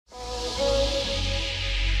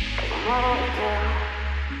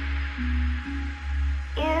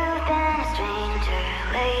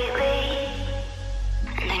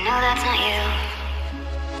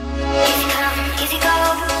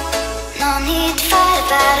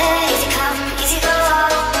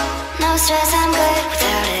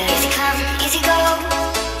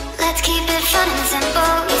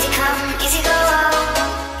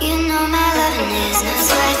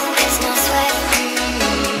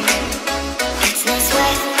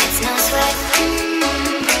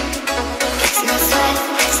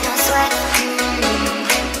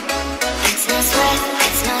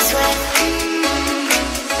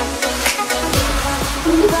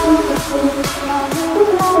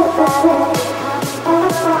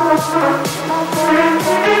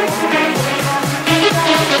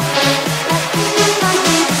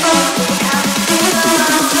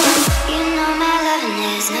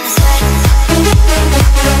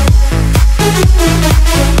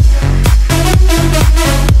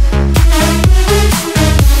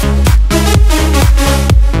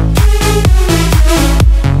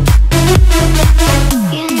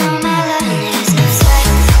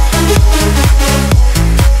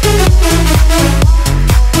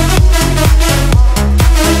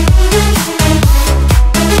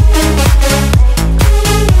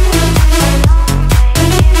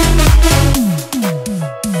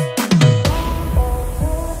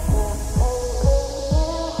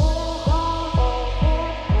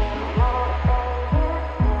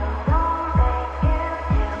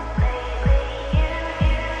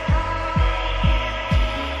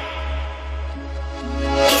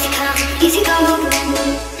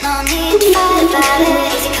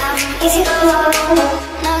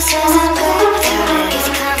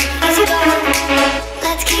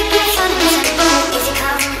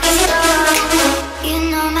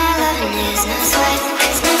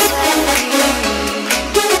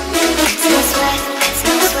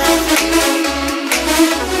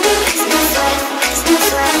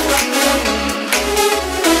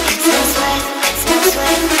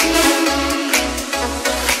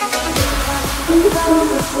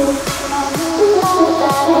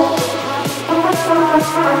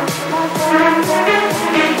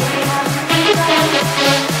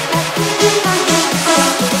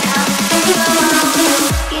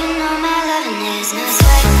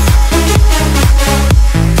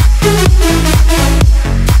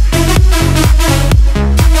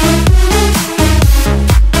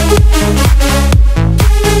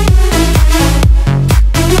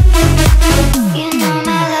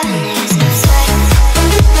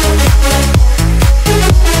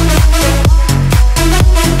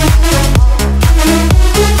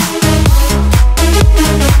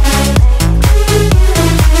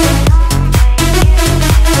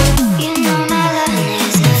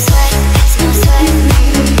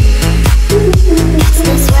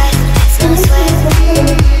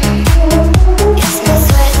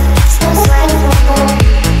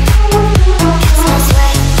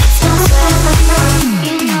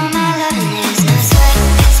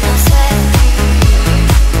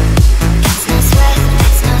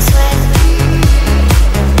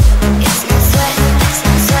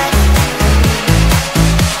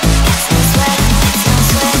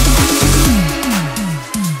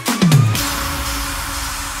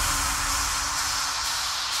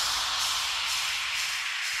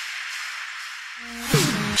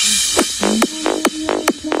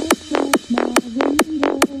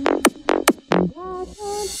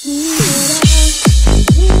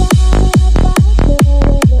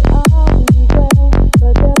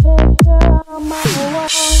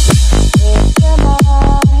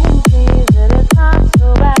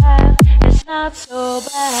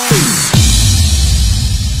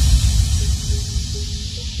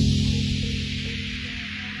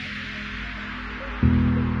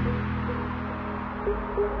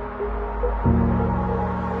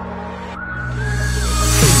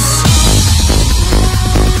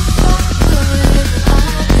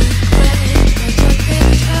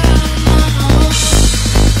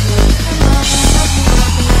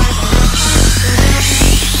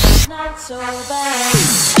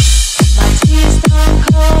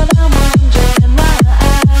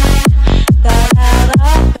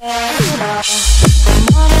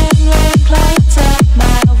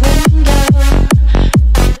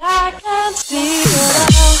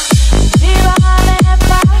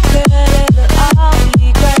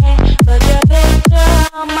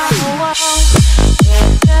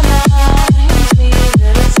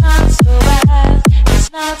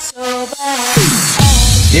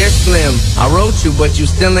But you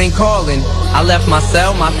still ain't calling. I left my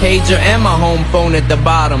cell, my pager, and my home phone at the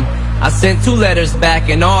bottom. I sent 2 letters back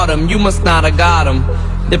in autumn, you must not have got them.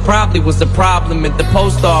 There probably was a problem at the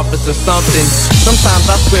post office or something. Sometimes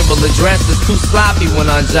I scribble addresses too sloppy when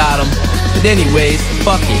I jot them. But anyways,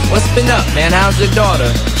 fuck it, what's been up, man? How's your daughter?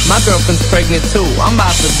 My girlfriend's pregnant too, I'm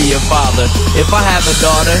about to be a father. If I have a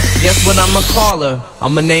daughter, guess what I'ma call her?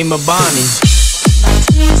 I'ma name her Bonnie. My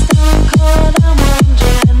tea's done cold, I'm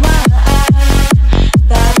wondering why I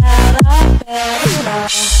got out of bed at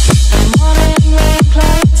all. The morning rain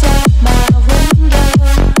clouds up my window,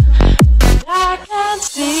 but I can't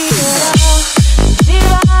see it all.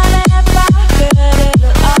 Even if I could,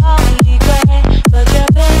 it'll all be great. But your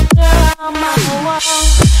picture on my wall,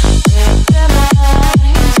 it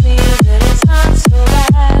reminds me that it's not so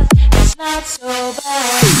bad, it's not so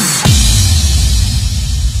bad.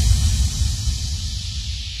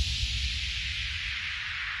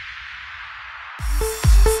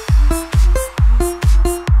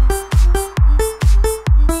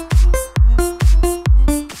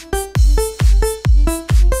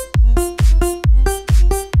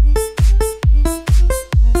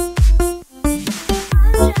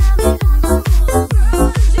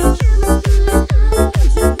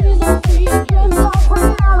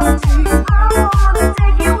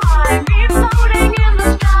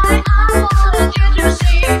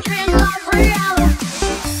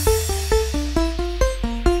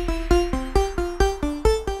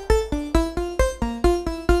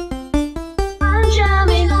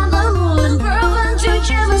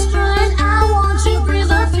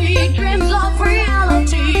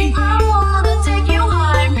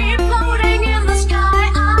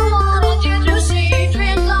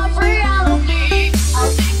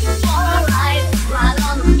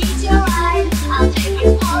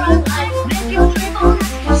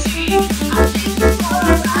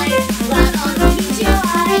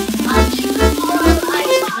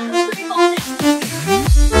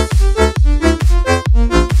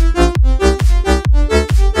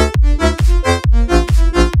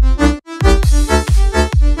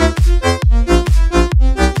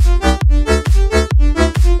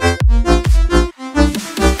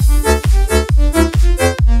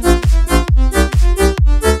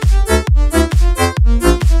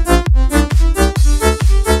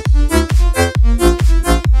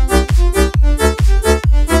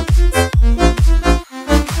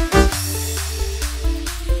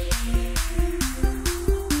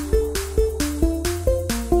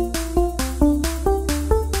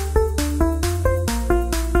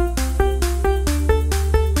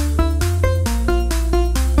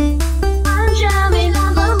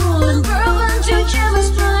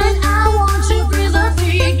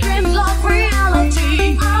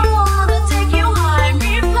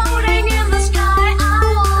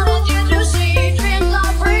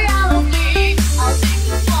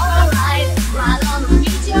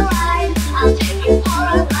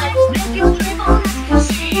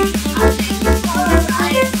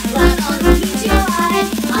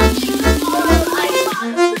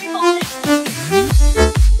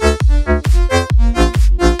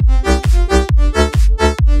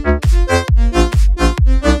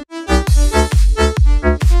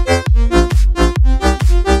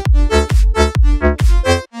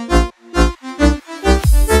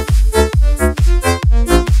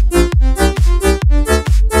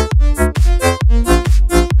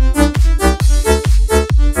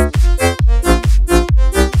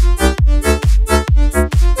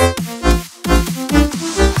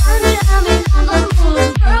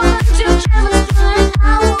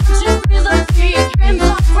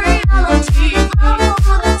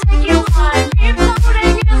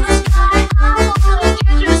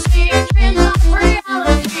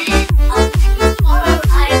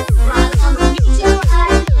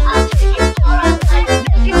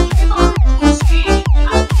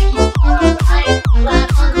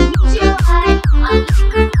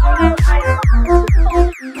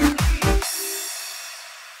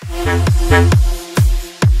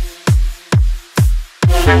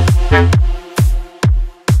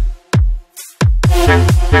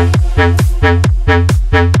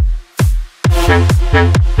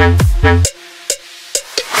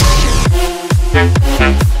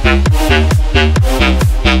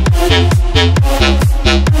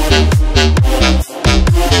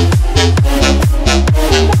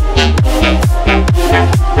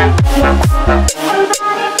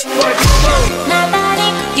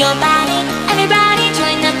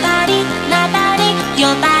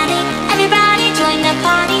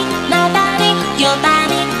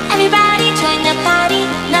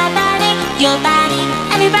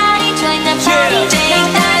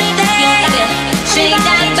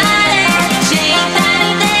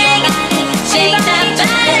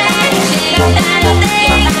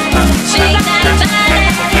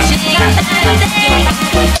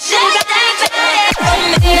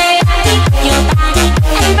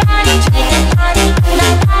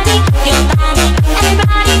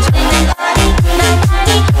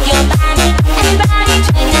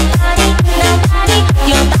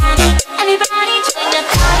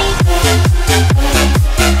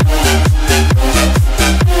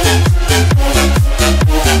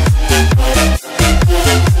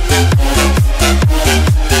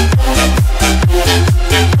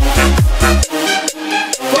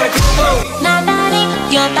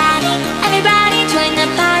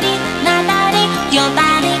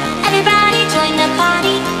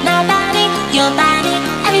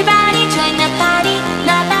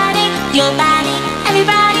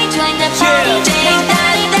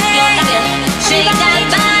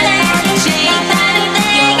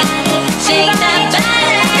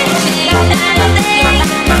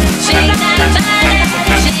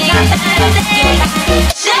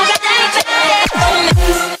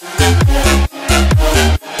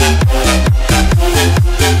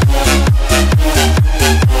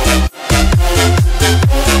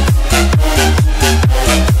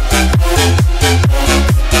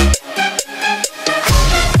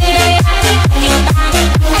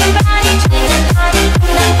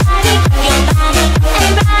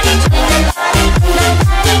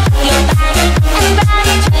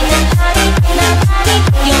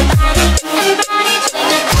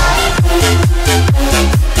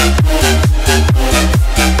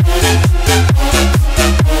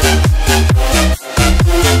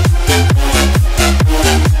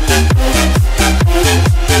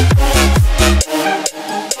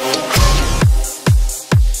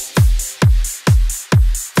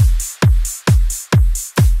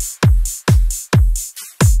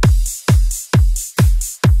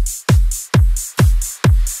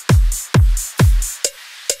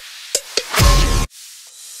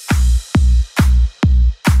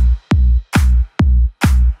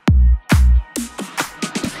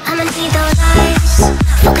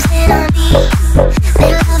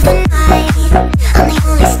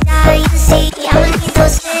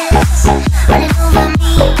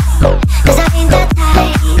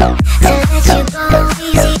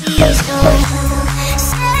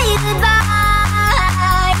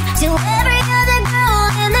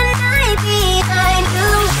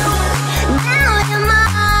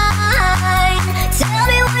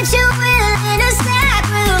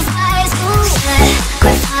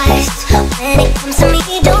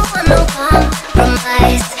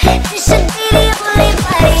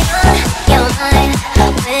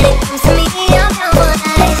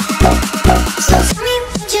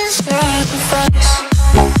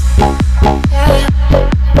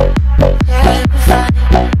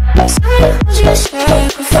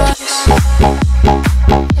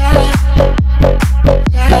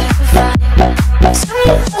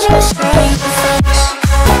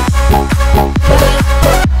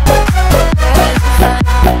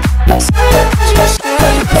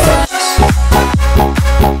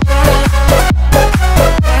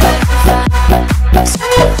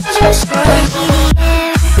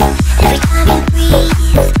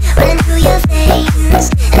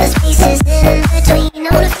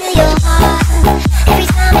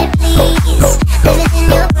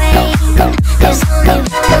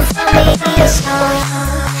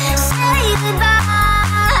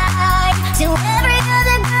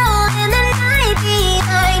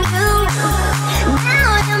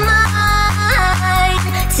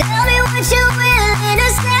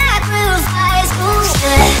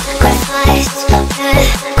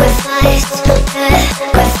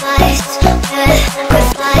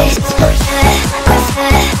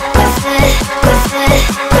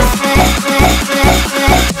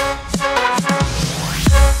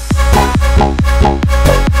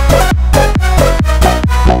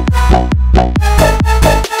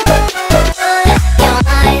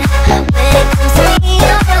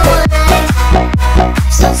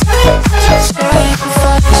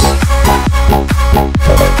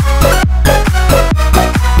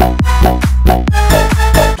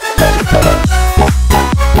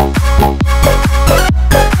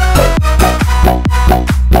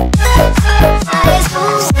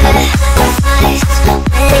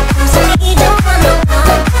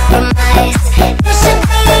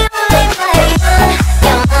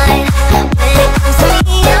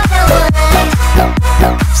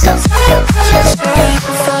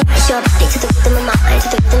 Sacrifice your body to the rhythm of mine, to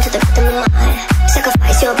the rhythm, to the rhythm of mine.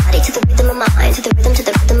 Sacrifice your body to the rhythm of mine, to the rhythm, to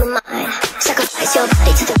the rhythm of mine. Sacrifice your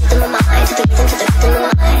body to the rhythm of mine, to the rhythm, to the rhythm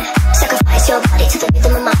of mine. Sacrifice your body to the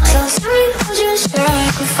rhythm of mine. So sorry, I'll just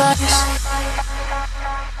sacrifice.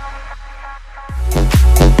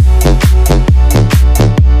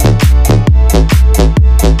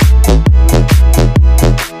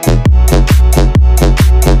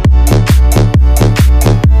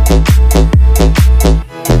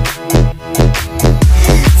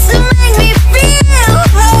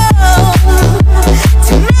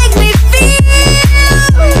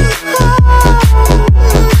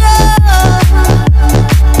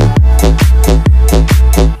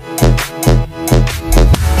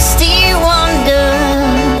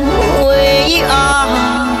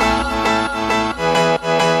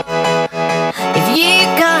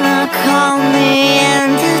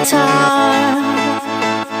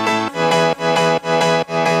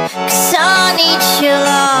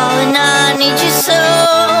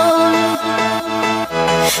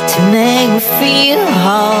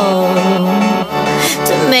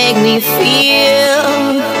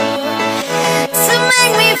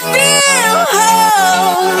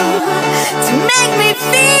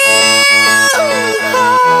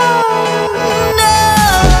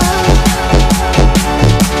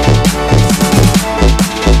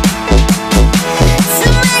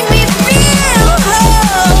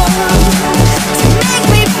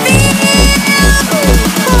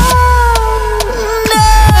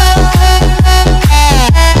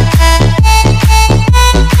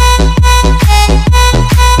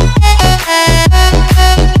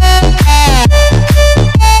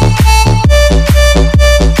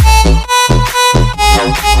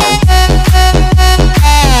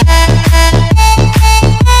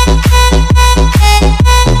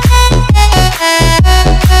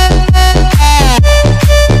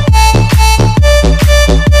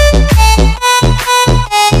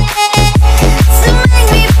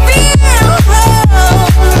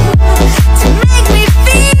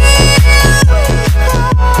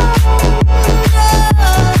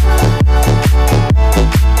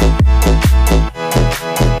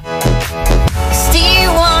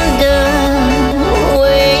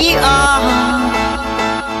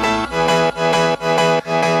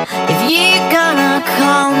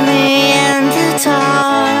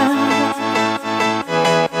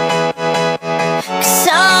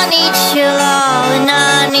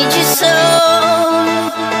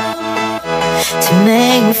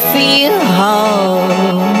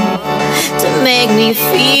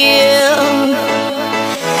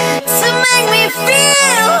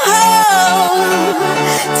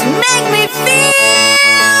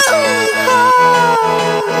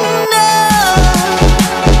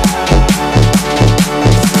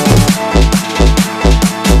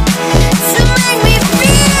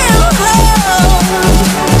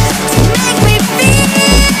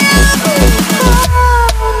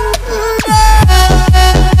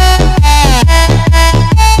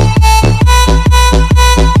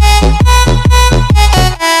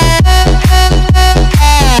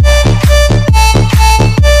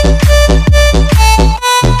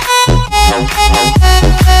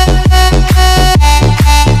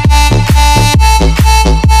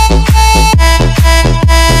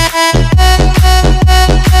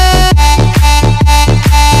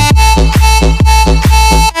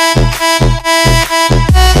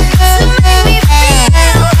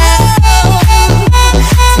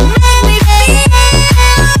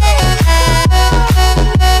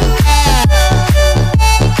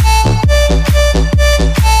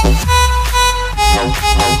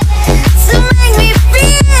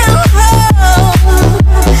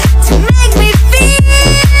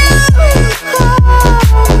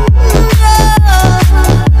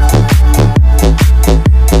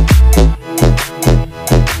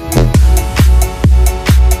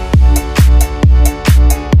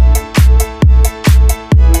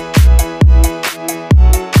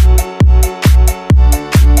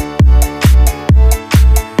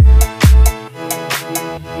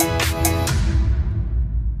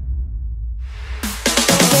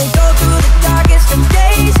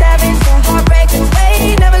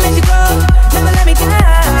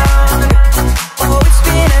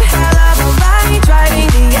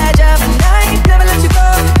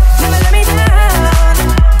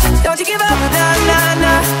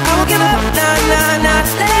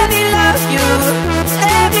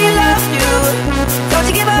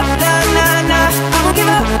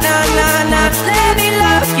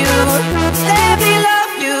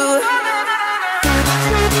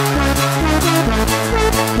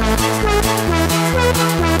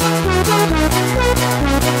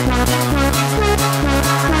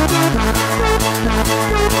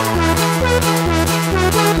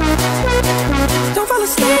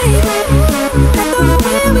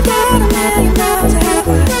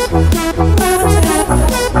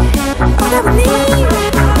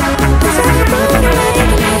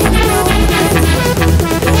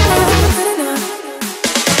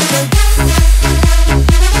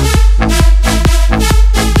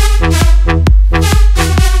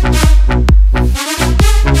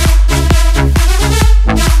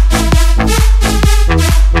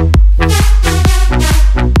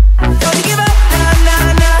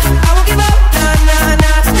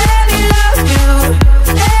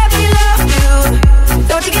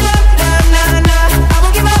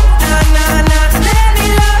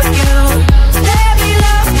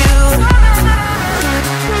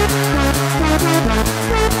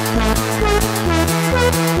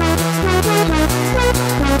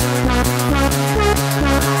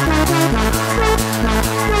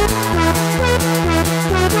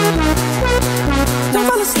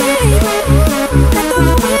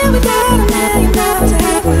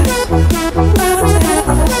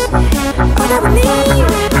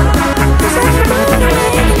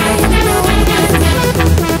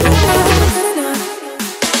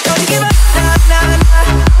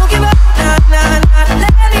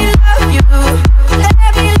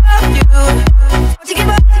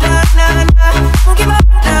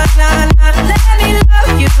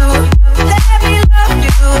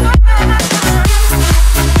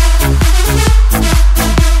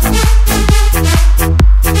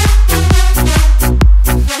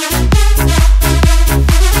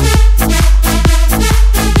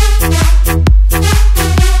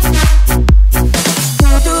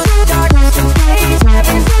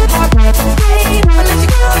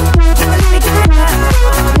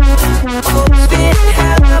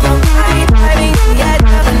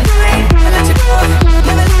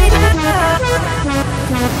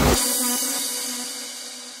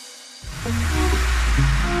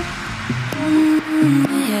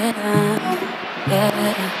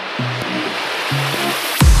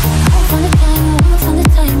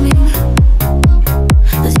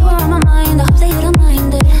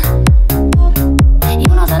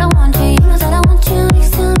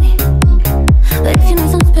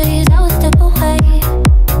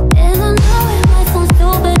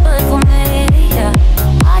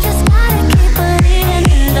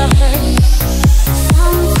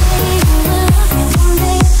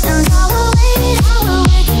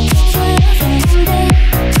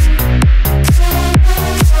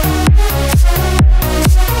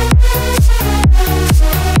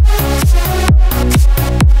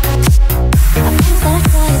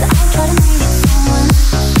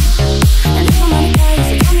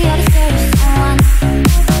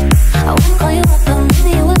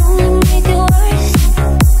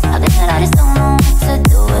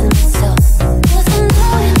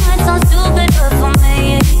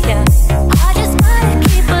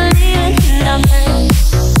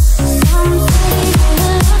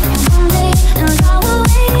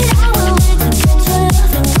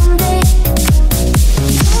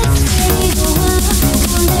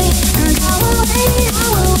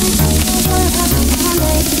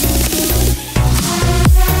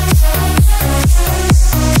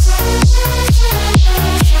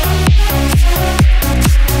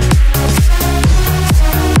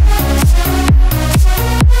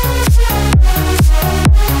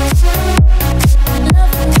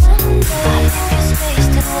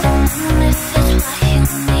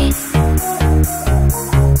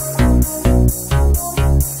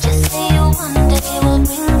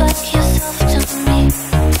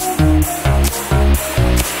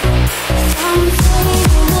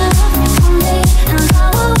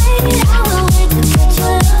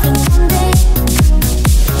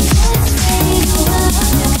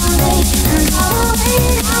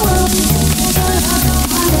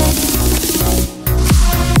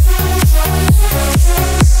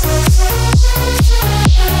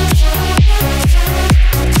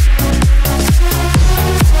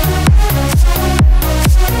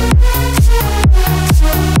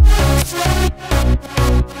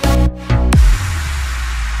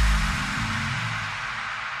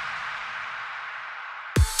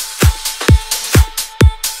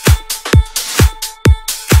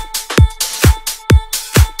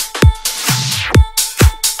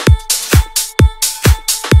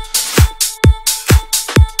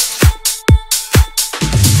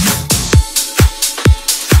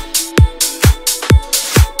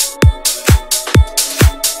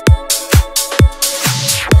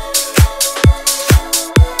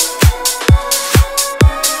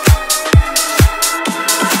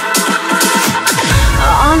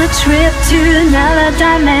 trip to another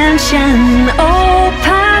dimension.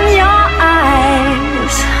 Open your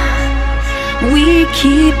eyes. We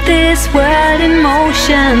keep this world in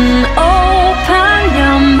motion. Open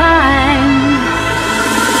your mind.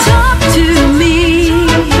 Talk to me.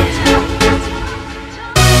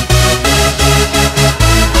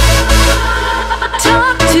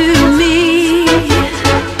 Talk to me.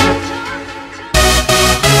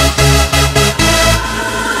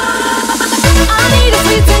 I need a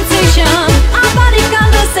sweet sensation, a body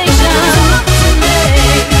conversation. Talk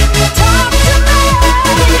to me.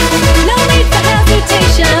 No need for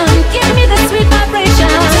hesitation. Give me the sweet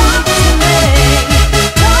vibration. Talk to me.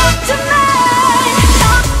 Talk to me.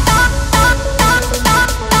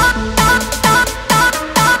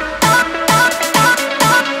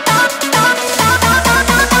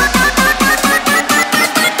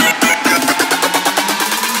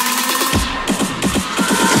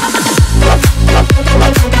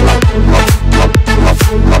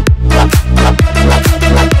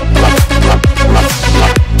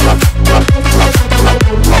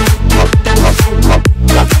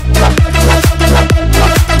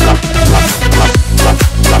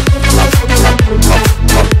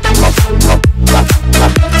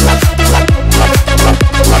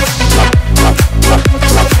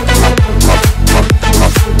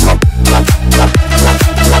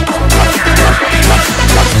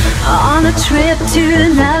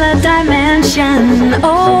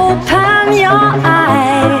 Open your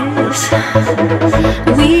eyes.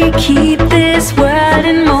 We keep this world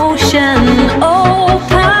in motion.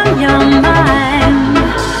 Open your mind.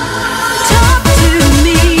 Talk to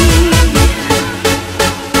me.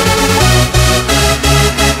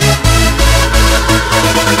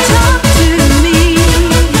 Talk to me.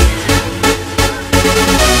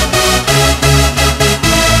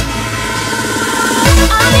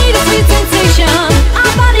 I need a sweet sensation, a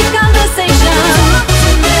body conversation. Talk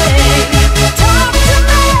to me.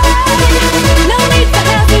 No need for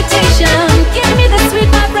hesitation. Give me the sweet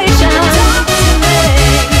vibration. Talk to me.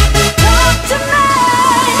 Talk to me.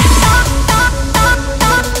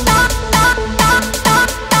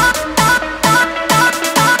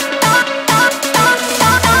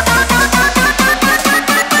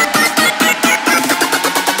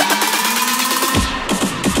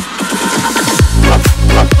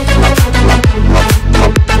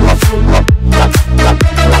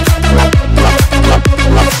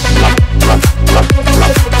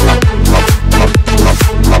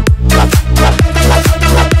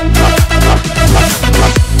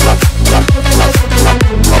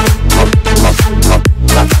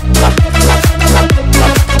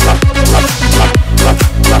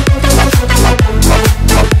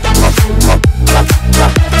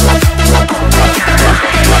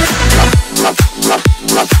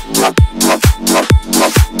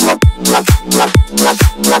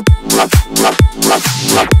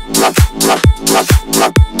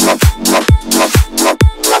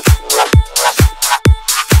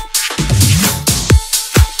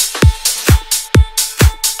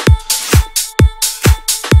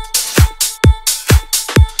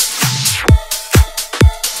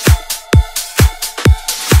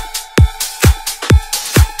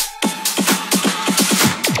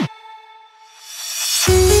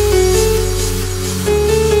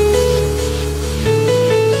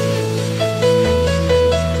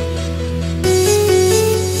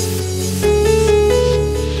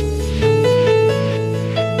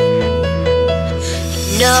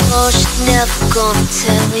 No, she's never gonna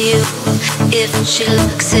tell you if she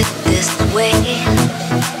looks it this way.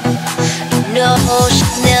 No,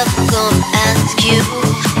 she's never gonna ask you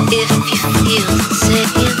if you feel the same.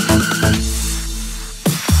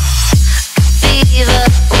 Fever,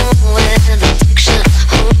 an addiction,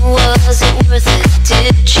 was it worth it?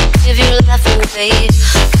 Did she give your life away?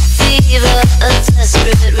 Fever, a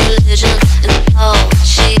desperate religion, and all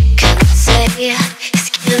she can say is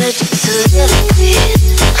give me just a little bit.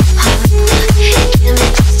 Give me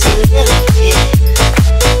just a little bit.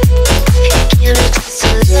 Give me just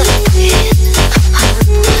a little bit.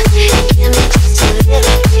 Give me just a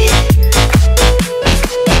little bit.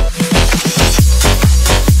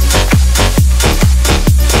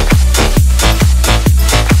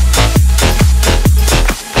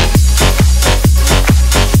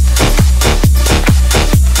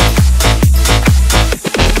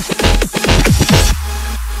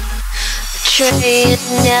 Train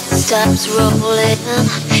never stops rolling.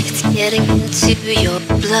 It's getting into your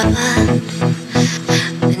blood.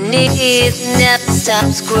 The need never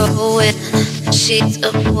stops growing. She's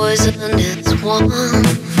a poisonous one.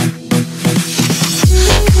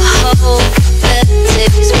 A hope that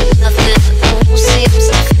takes with nothing. All seems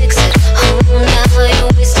to fix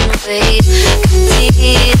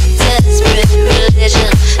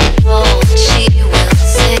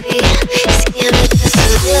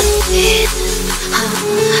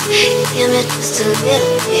Give me just a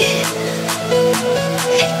little bit.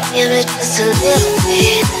 Give me just a little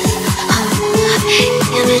bit.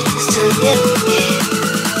 Give me just a little bit.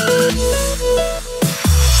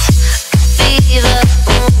 Fever,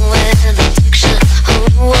 and addiction.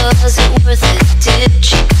 Was it worth it? Did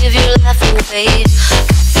she give your life away?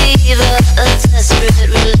 Fever, a desperate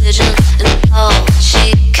religion, and all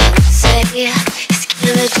she can say is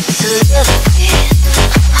give me just a little bit.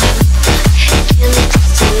 Give me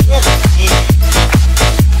just a little bit.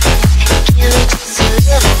 Give me just a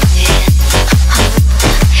little bit.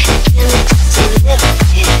 Give me just a little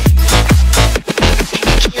bit.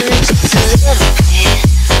 Give me just a little bit.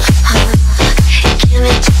 Give me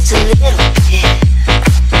just a little bit.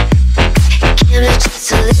 Give me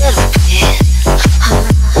just a little bit.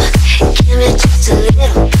 Give me just a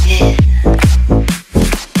little bit.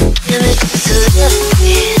 Give me just a little bit. Give me just a little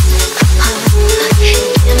bit.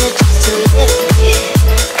 Give me just a little bit.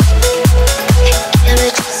 Give me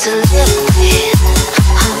just a little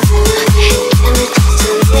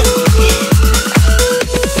bit.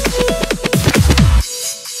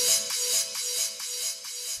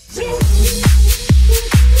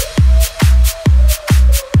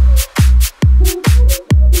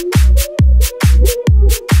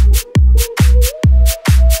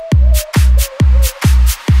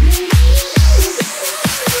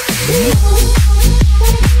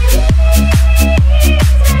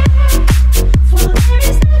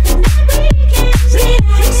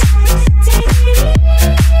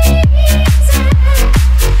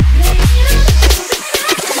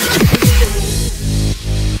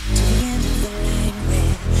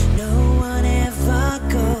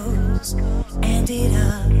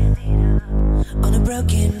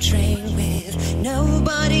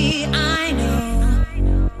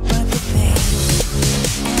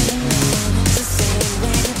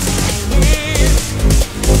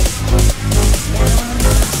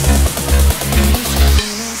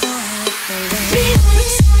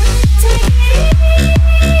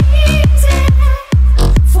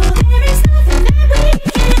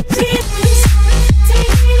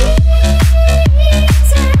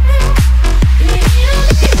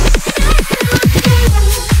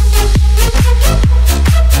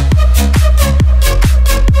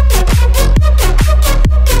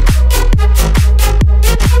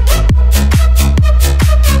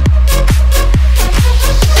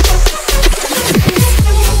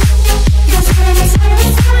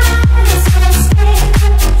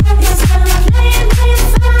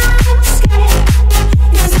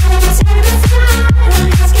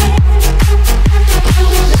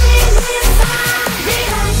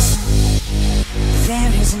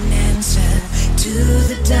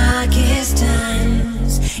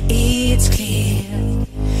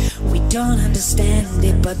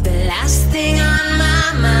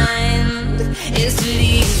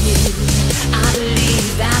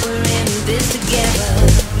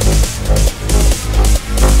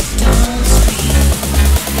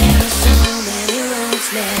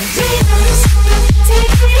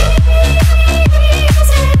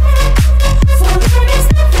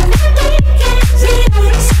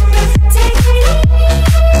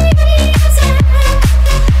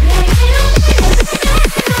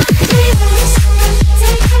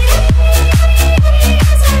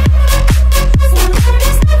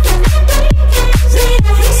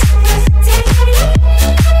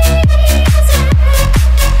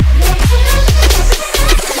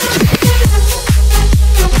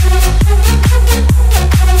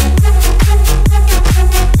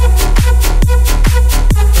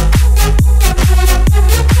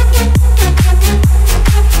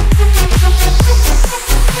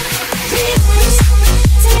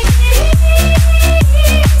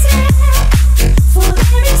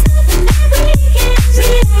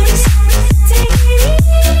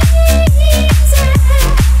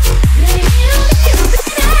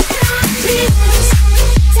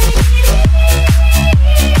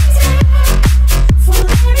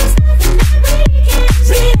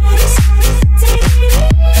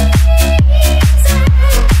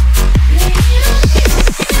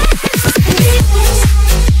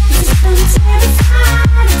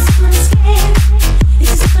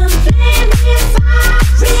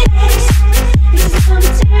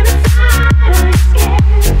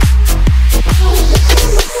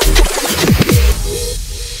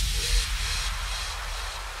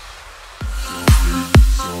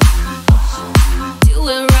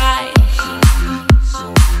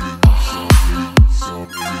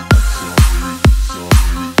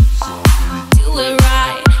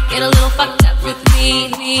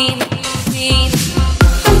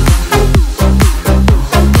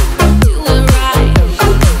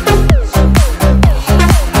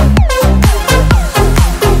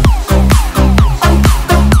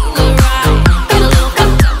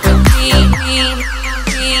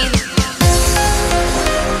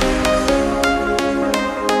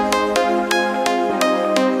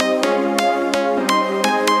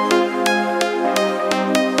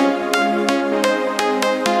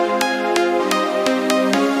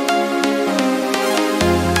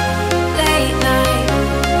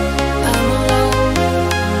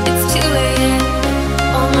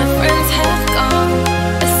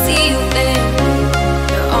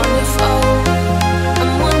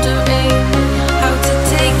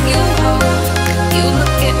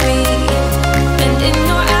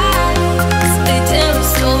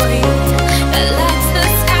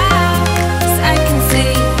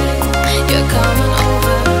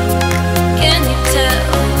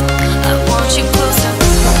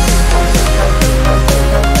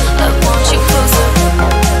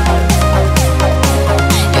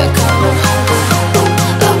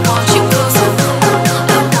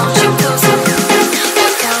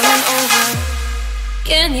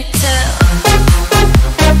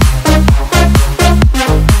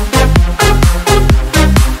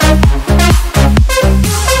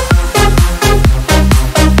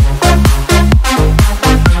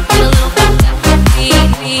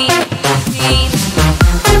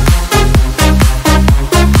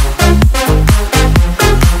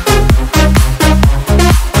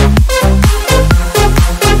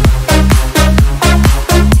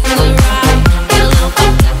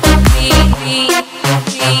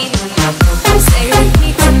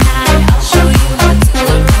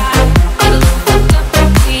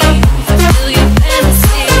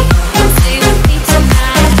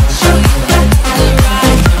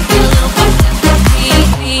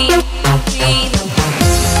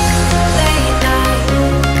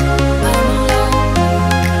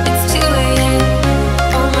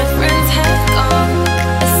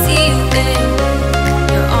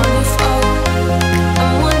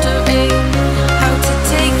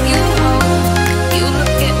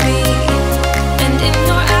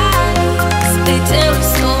 They tell a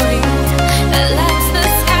story that lights the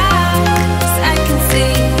skies. I can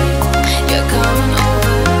see you're coming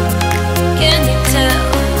over. Can you tell?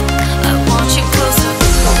 I want you closer.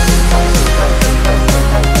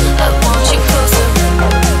 I want you closer.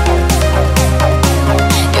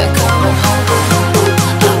 You're coming over.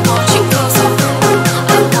 I want you closer.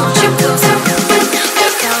 I want you closer.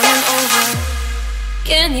 You're coming over.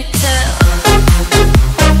 Can you tell?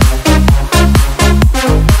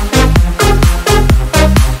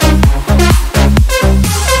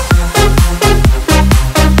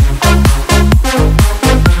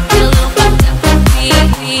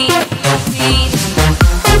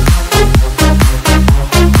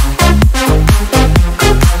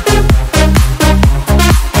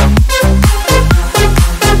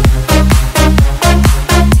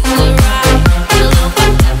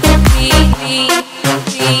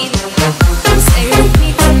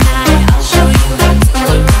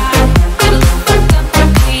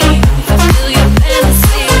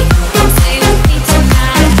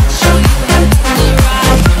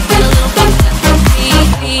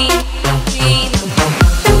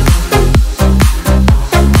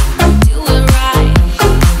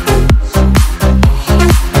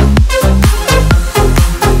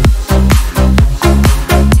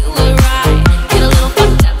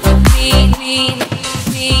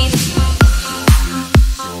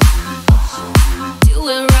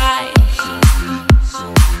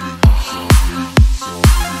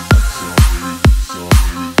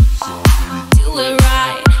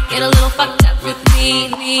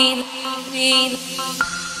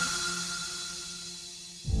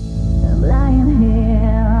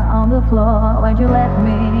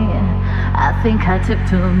 I took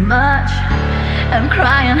too much. I'm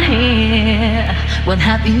crying here. What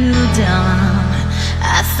have you done?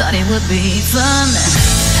 I thought it would be fun.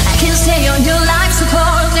 I can stay on your life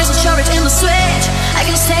support. There's a shortage in the switch. I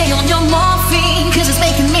can stay on your morphine, cause it's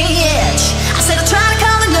making me itch. I said I'll try to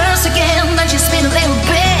call the nurse again, but she's been a little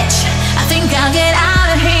bitch. I think I'll get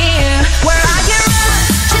out of here. Where I can run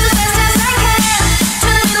to the best as I can, to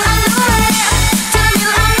the middle of nowhere, to the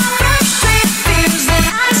middle of my frustrated fears that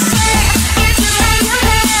I say.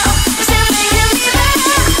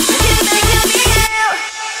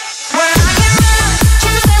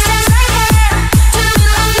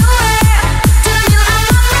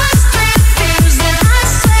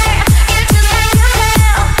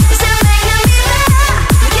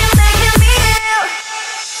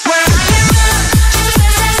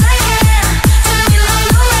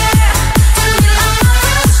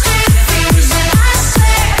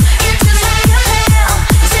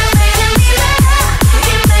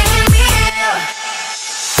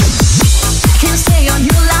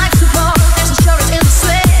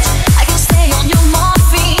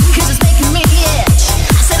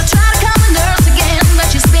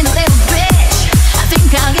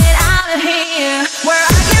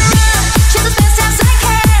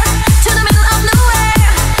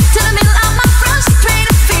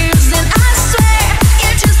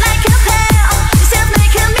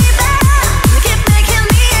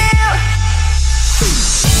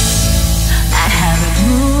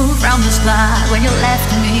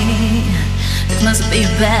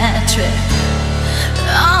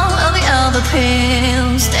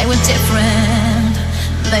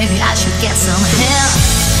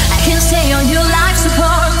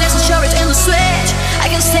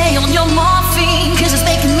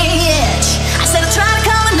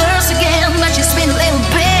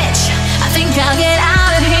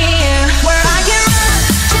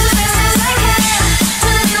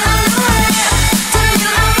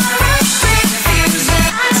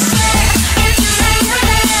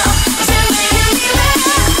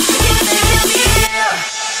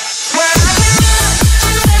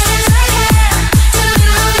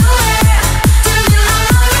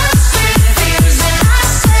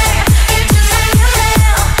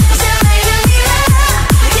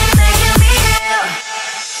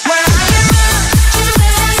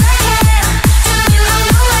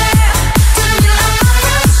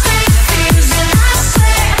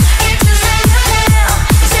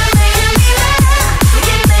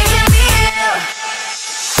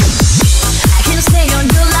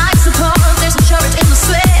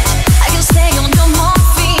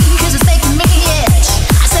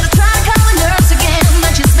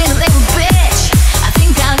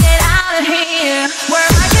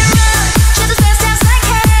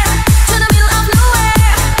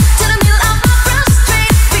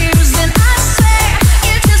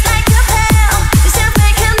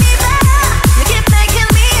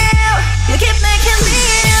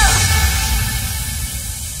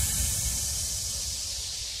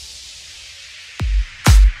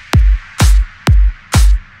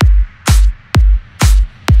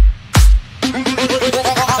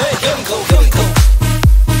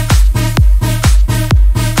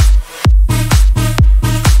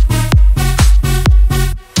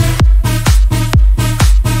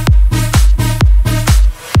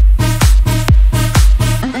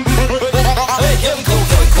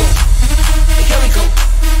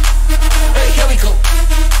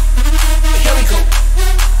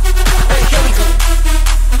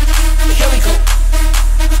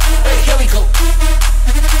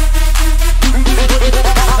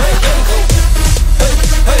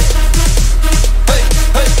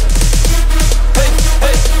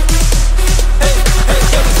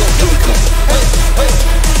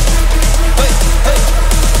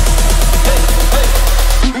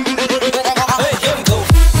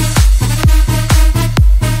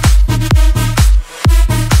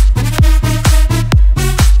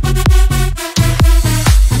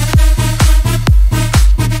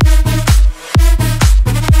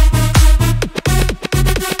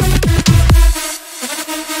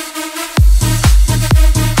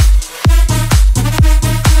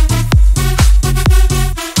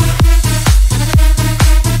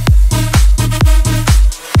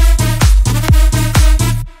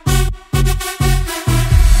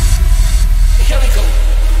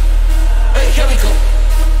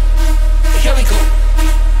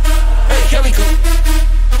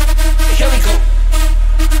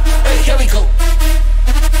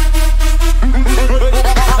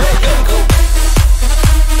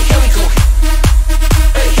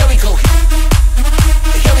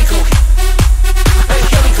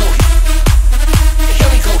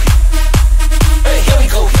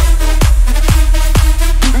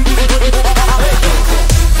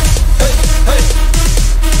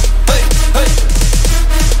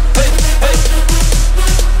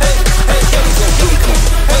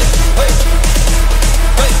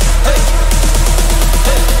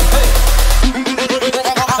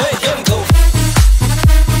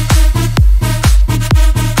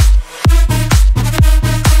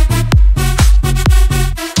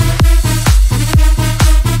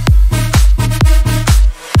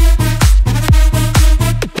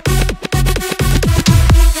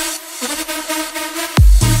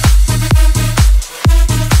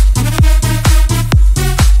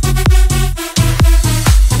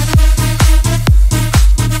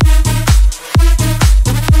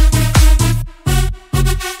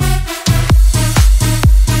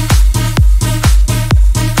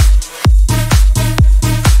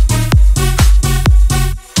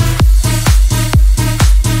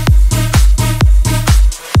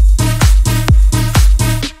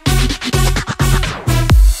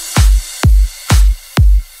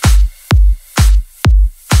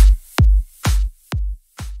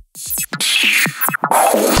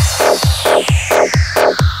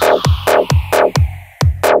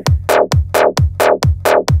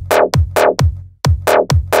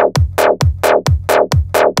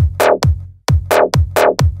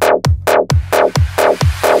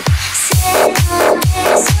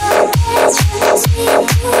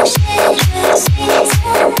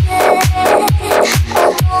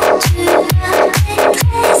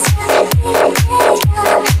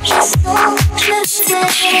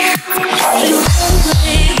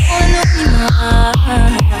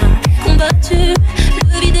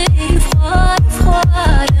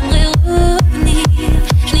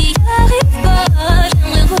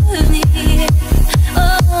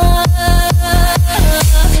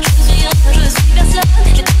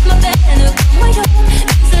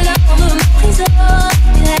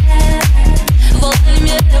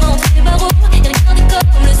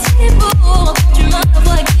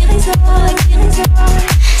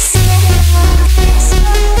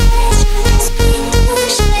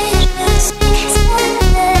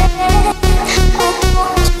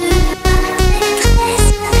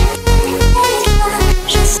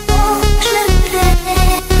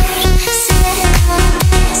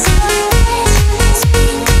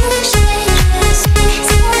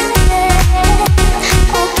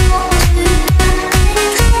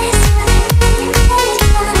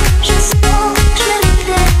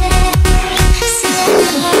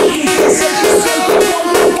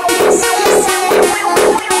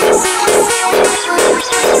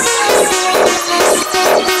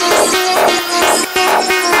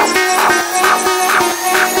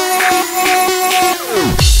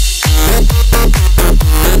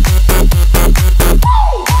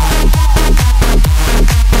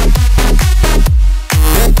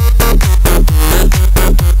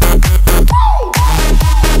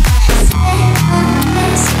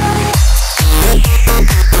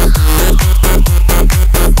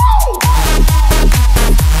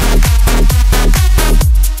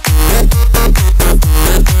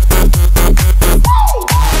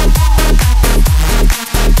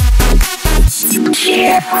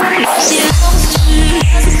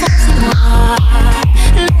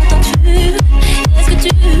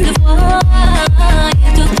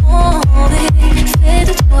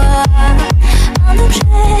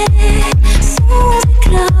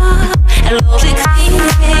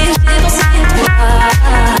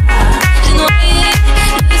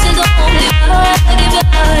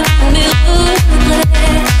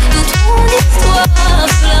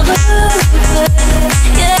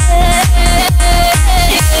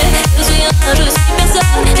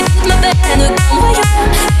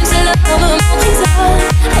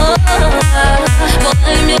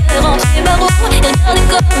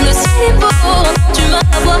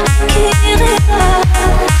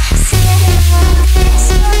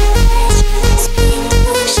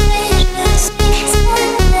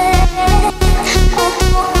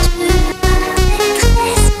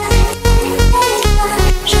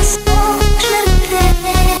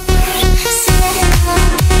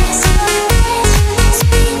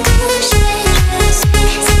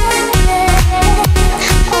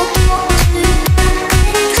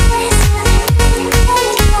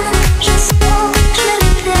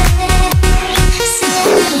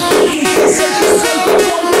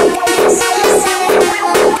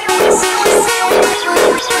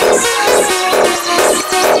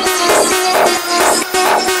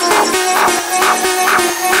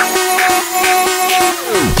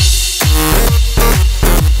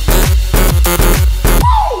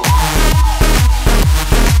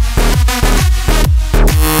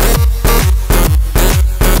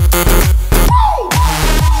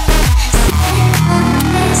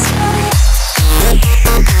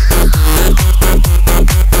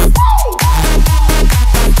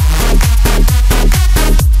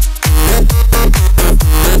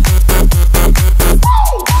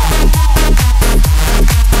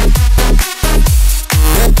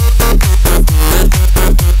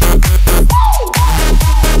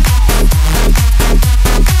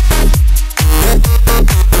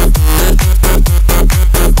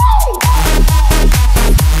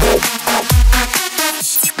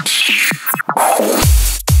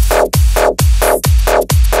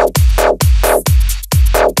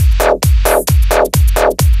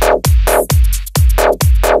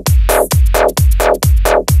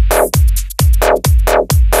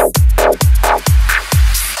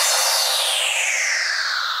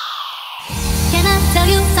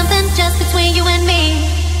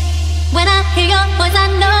 hear your voice, I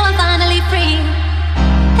know I'm finally free.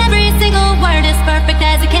 Every single word is perfect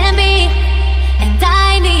as it can be, and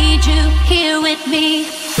I need you here with me.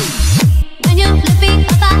 When you lift me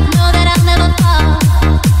up, I know that I'll never fall.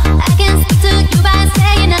 I can speak to you by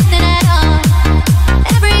saying nothing at all.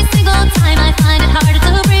 Every single time I find it harder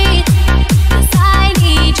to breathe, 'cause I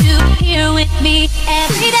need you here with me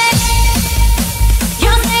every day.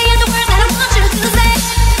 You're saying the words that I want you to say.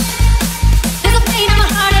 There's a pain in my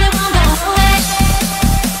heart and it won't go away.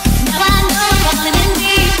 Now I know I'm falling in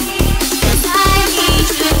deep, 'cause I need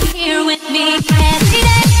you here with me every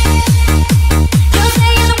day. You're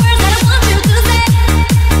saying the words that I want you to say.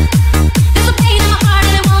 There's a pain in my heart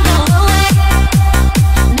and it won't go away.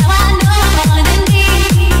 Now I know I'm falling in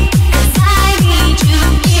deep, 'cause I need you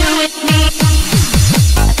here with me.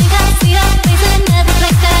 I think I see your face in every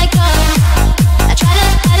place that I go. I try to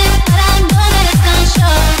hide it, but I know that it's gonna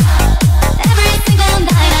show. Every single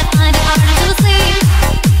night I find it harder to sleep,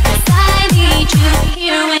 'cause I need you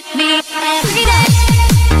here with me every day.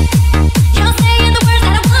 You're saying the words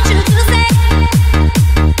that I want you to say.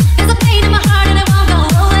 There's a pain in my heart and it won't go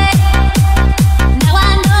away. Now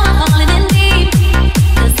I know I'm falling in deep,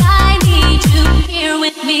 'cause I need you here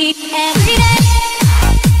with me every day.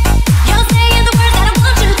 You're saying the words that I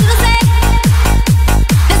want you to say.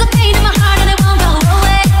 There's a pain in my heart and it won't go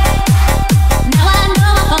away. Now I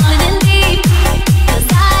know I'm falling in deep, 'cause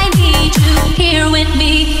I need you here with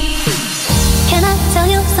me. Can I tell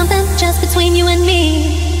you something just between you and me?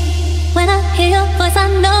 When I hear your voice, I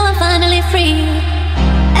know I'm finally free.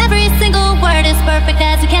 Every single word is perfect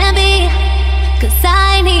as it can be, 'cause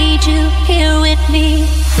I need you here with me.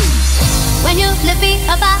 When you lift me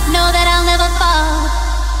up, I know that I'll never fall.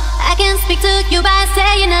 I can speak to you by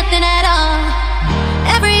saying nothing at all.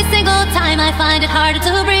 Every single time I find it harder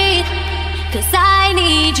to breathe, 'cause I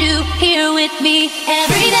need you here with me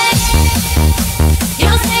every day.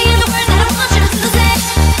 You're saying the words that I want you to say.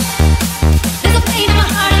 There's a pain in my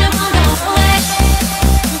heart and it won't go away.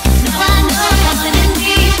 Now I know I'm falling in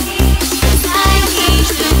deep, 'cause I need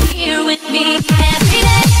you here with me every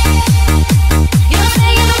day. You're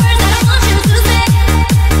saying the words that I want you to say.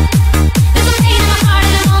 There's a pain in my heart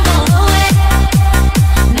and it won't go away.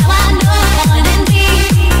 Now I know I'm falling in deep,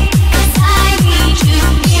 'cause I need you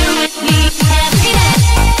here with me every day.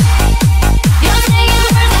 You're saying the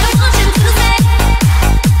words that I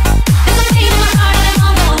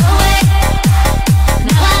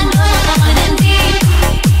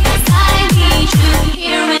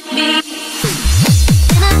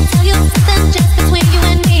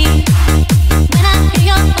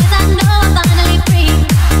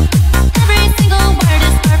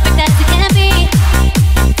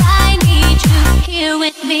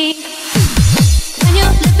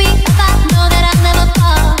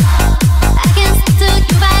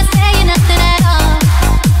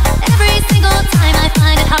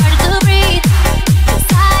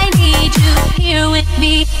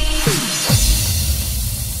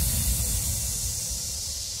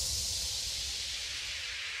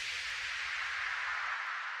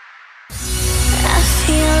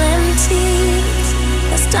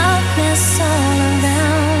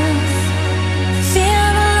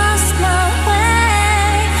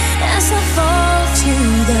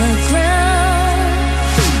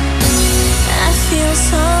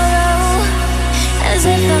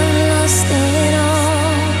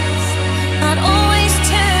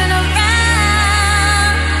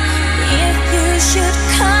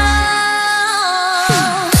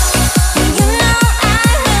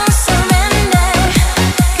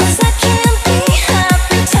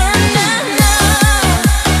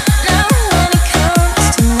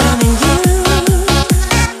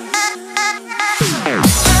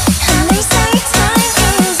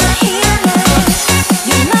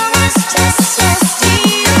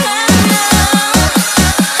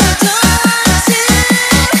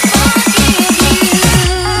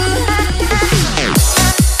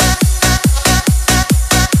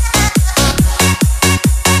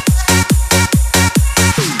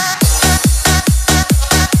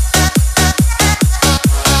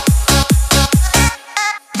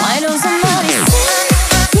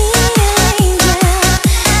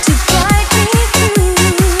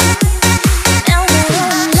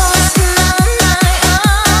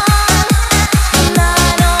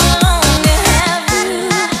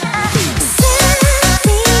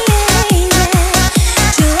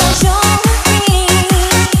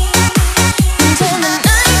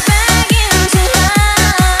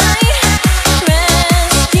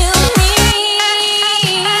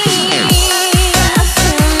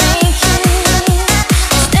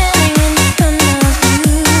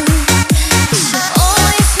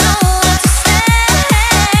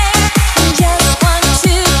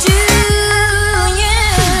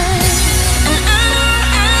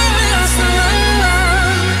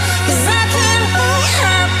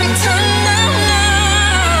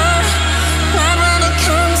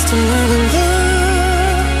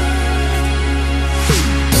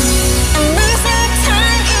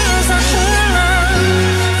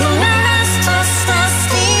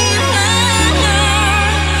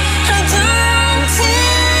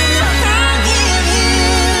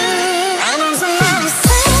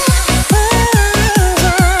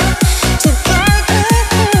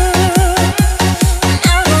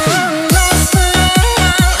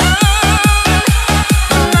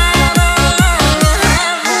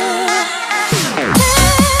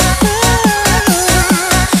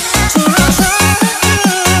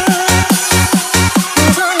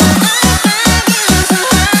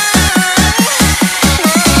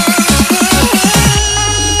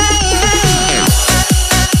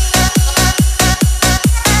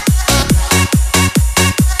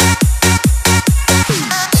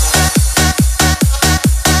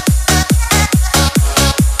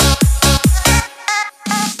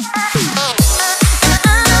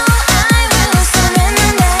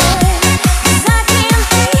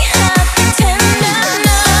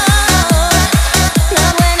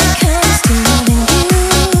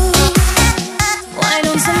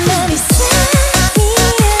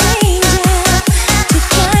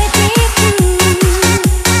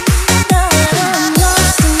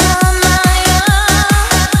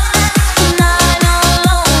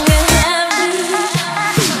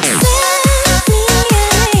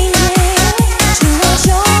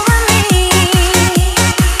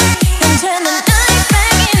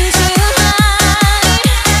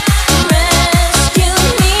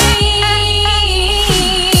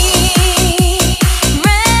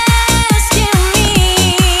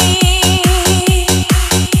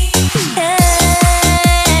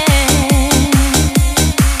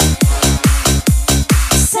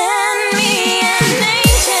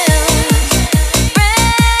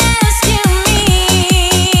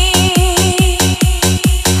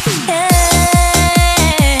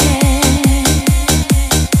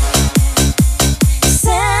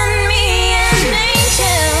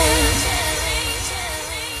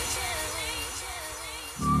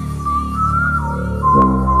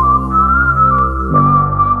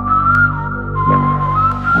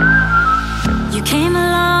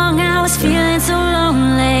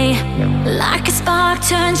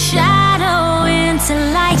turned shadow into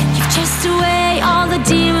light. You've chased away all the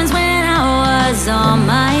demons when I was on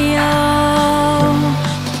my own.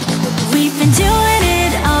 We've been doing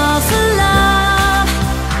it all for love,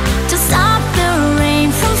 to stop the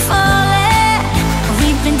rain from falling.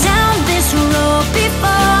 We've been down this road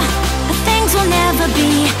before, but things will never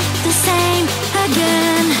be the same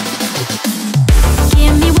again.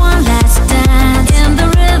 Give me one last dance in the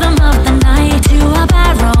rhythm of the night, to a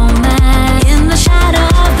bad romance in the shadow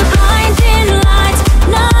of the blinding lights.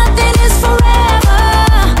 Nothing is forever.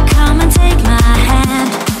 Come and take my hand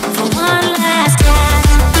for one last dance.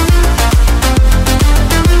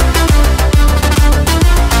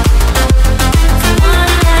 For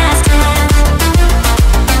one last dance.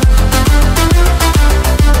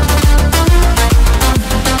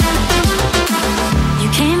 You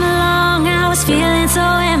came along, I was feeling so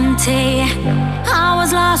empty. I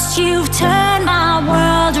was lost, you've turned my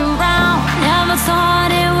world around. Never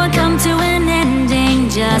thought it would come to an ending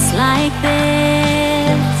just like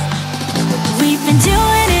this. We've been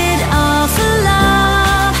doing it all for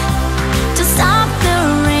love, to stop the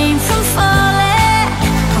rain from falling.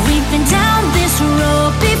 We've been down this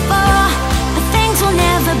road before, but things will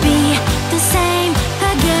never be the same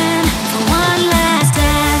again. For one last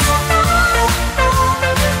dance.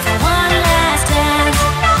 For one last dance.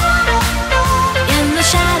 In the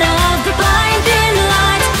shadow of the blinding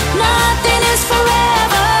lights, nothing is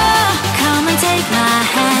forever. Come and take my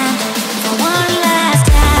hand for one last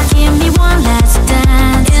dance. Give me one last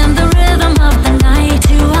dance in the rhythm of the night,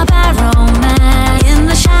 to a bad romance in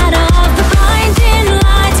the shadow of the blinding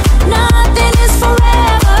lights. Nothing is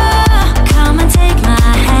forever. Come and take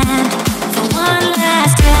my hand for one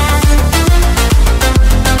last dance.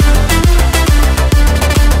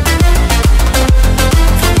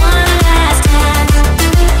 For one last dance.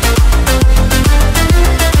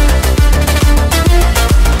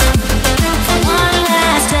 For one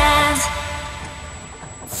last dance.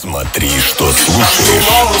 Смотри, что слушаешь,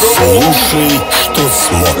 слушай, что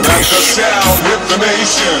смотришь.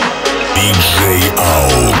 DJ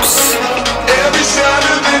Aux. Every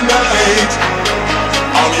Saturday night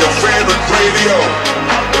on your favorite radio,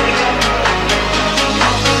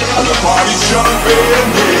 and the party's jumping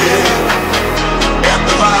in, and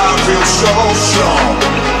the vibe feels so strong.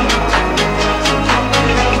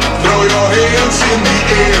 Throw your hands in the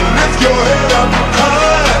air, lift your head up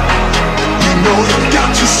high. You know you've got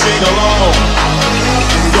to sing along.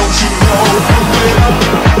 Don't you know, pump it up.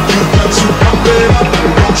 You've got to pump it up.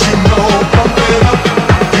 Don't you know, pump it up.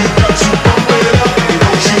 You've got to pump it up.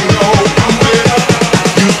 Don't you know, pump it up.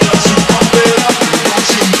 You've got to pump it up. Don't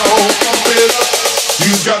you know, pump it up.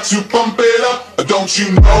 You've got to pump it up. Don't you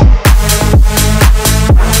know? Don't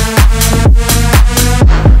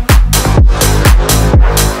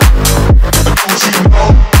you know?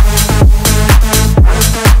 Don't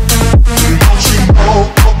you know?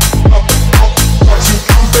 Got to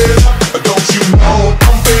pump it up. Don't you know?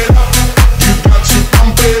 Pump it up. You've got to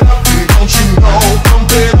pump it up. Don't you know?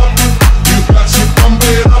 Pump it up. You've got to pump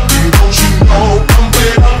it up. Don't you know? Pump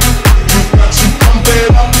it up. You've got to pump it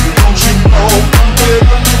up. Don't you know? Pump it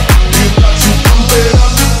up. You've got to pump it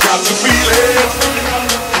up. Got to feel it.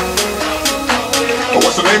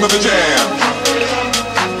 What's the name of the jam?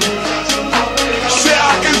 Say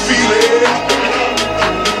I can feel it.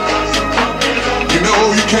 You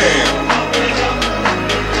know you can.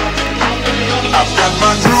 I've got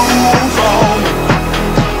my groove on,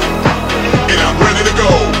 and I'm ready to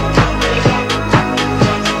go.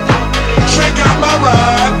 Check out my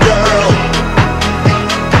ride, girl.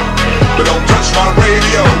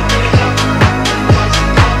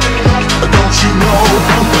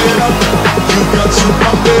 to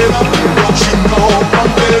pump it up, don't you know?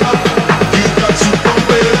 Pump it up. You got to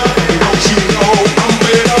pump it up, don't you know? Pump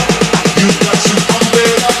it up. You got to pump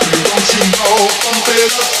it up, don't you know? Pump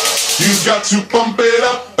it up. You got to pump it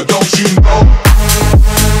up, don't you know?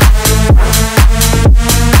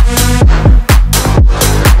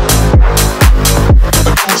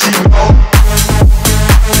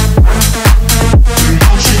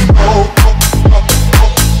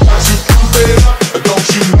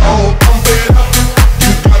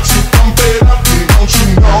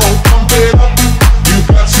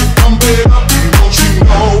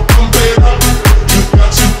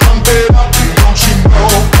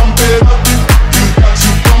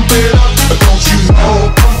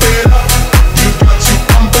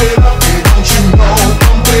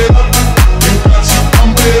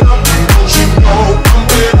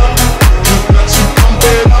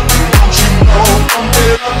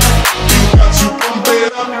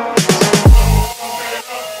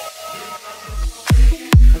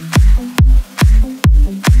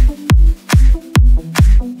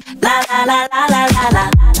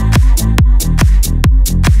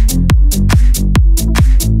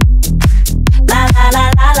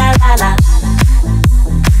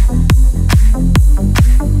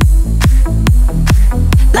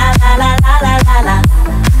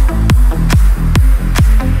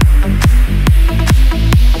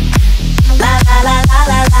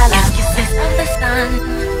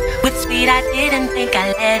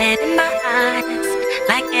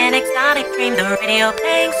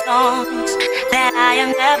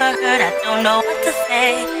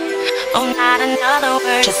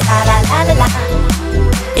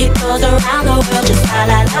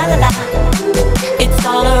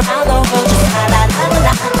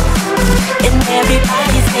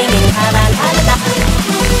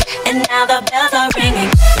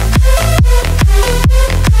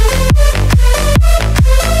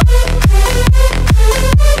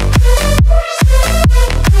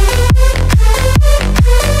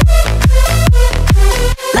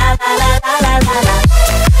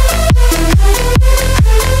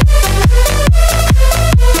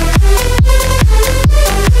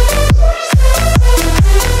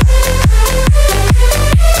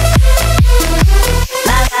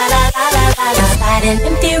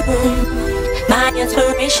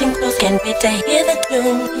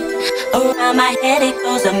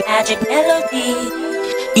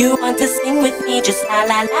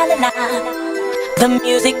 The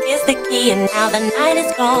music is the key and now the night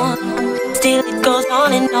is gone. Still it goes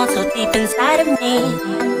on and on so deep inside of me.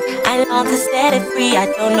 I long to set it free, I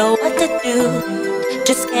don't know what to do.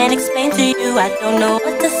 Just can't explain to you, I don't know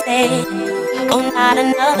what to say. Oh, not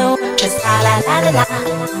another word, just la la la la la.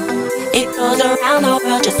 It goes around the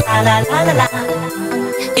world, just la la la la la.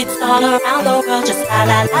 It's all around the world, just la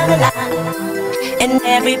la la la la. And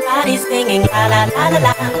everybody's singing la la la la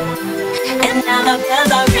la. And now the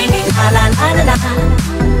bells are ringing la la la la la.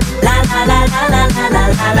 La la la la la la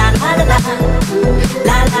la la la la la.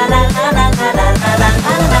 La la la la la la la la la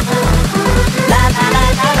la la. La la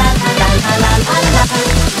la la la la la la la la.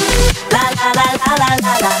 La la la la la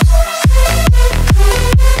la la.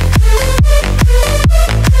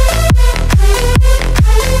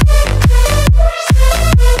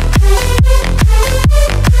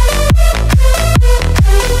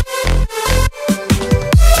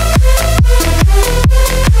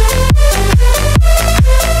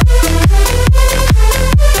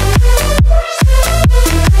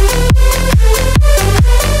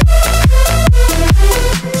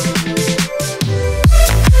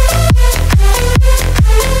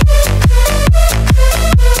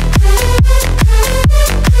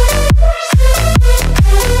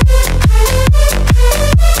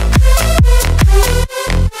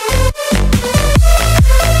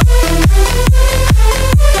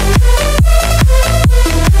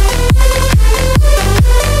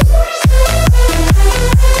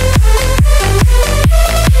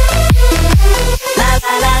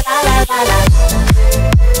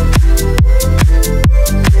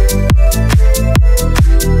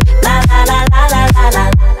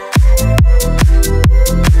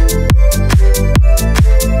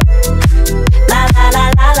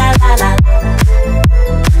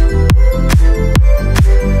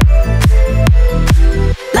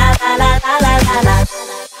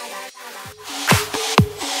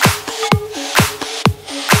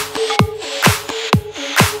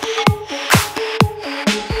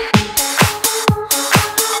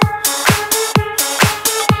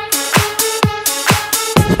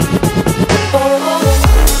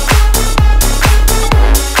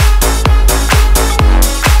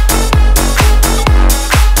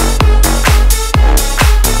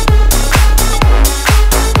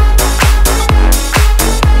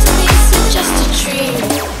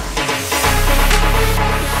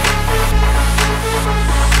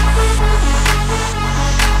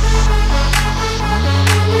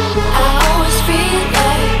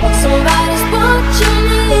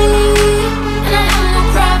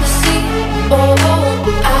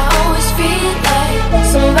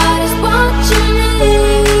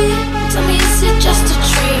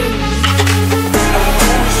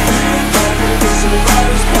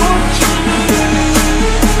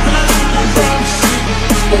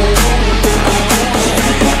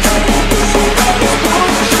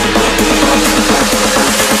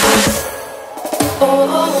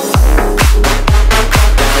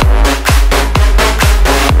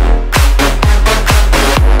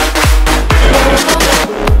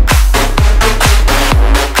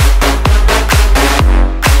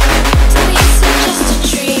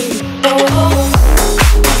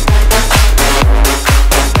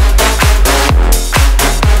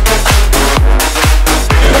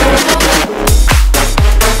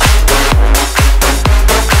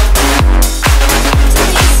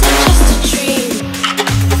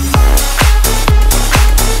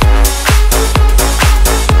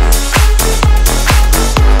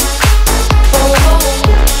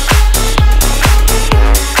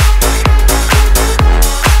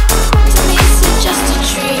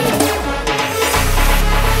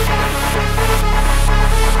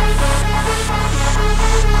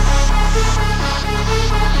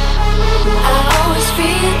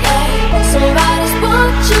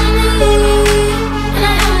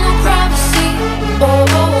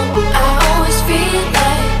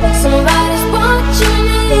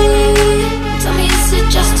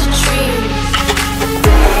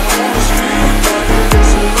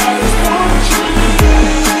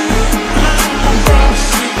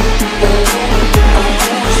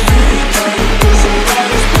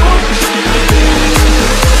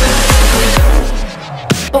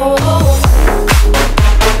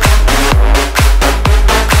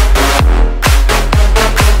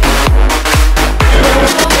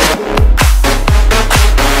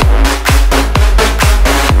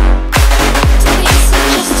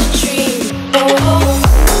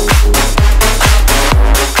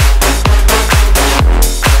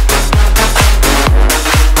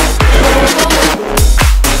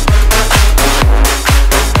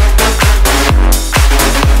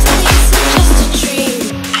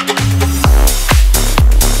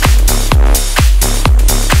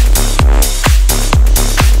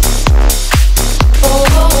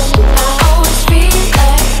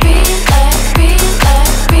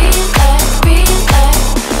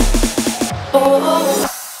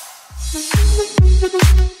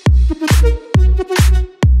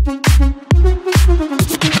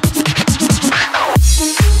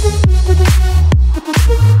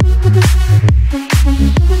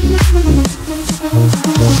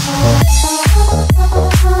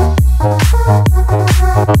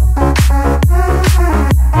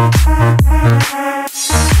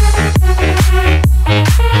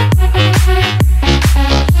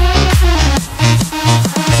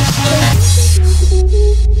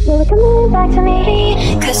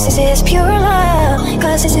 this is pure love,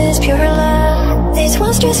 cause this is pure love. This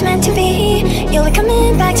was just meant to be, you'll be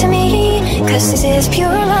coming back to me, cause this is pure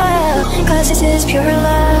love, cause this is pure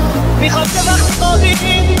love. میخوام که وقت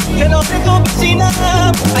خوابیم کنار تو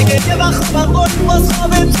بشینم اگه یه وقت من باز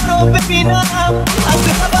خواب تو رو ببینم از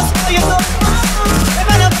تو حواسهای تو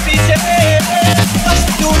ببرم پیشه باش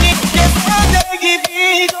دونی که زندگی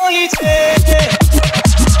بی تو هیچه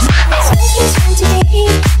This was meant to be,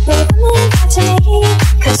 you're coming back to me,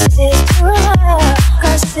 cause this is pure love,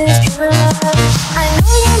 cause this is pure love. I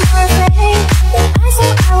know you're more afraid than I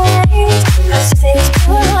said I would, cause this is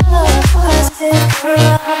pure love, cause this is pure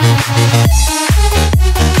love.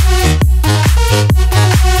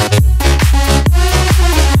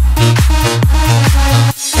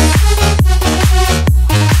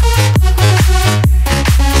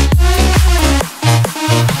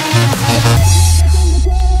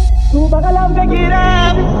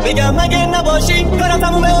 بگم مگه نباشی کارم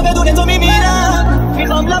تمومه و بدون تو میمیرم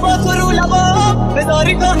میخوام لبات رو لبا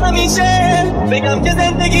بذاری تا همیشه بگم که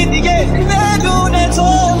زندگی دیگه بدون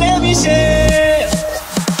تو نمیشه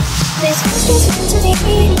This was just meant to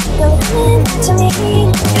be, you're coming back to me,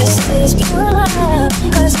 cause this is pure love,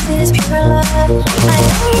 cause this is pure love. I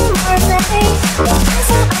know you're more afraid than I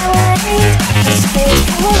said I would, cause this is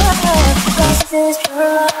pure love, cause this is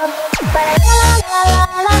pure love.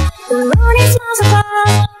 Ba-la-la-la-la-la, the moon is smiles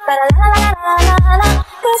above, ba-la-la-la-la-la-la,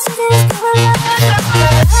 cause this is pure love.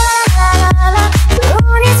 Ba-la-la-la-la-la, the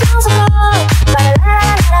moon is smiles above,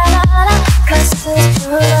 ba-la-la-la-la-la, cause this is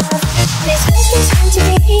pure love. This was just meant to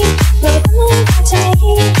be, you're coming back to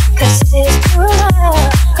me, cause this is pure love,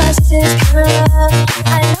 cause this is pure love.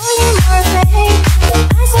 I know you're more afraid than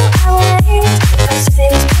I said I would, cause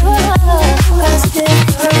this is pure love, cause this is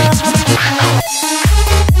pure love.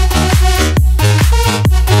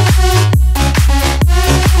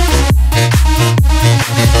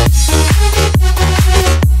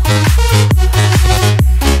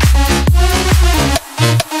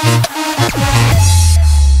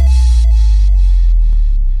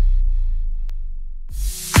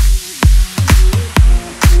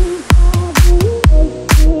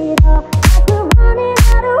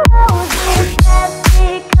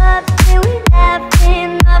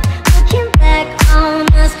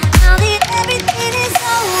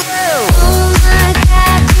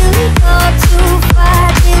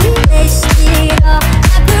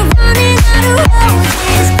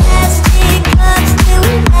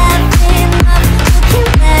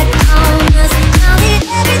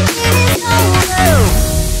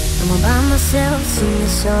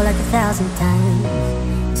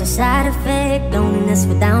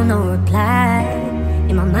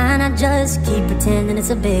 It's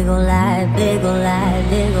a big ol' lie, big ol' lie,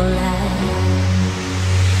 big ol' lie.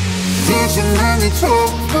 Dancing on the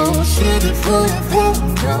table, city full of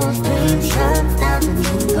windows, dreams shut down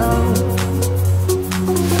and go.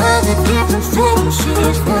 All the different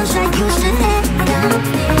faces, ones I used to hang out,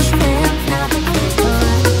 they spent now that they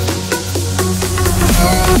gone.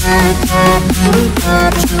 All I got, you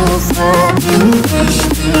got to fall, you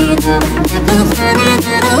wasted up. Never funny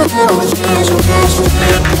that I was just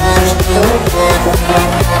wasted up.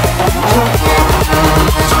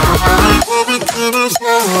 Everything is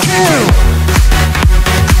over.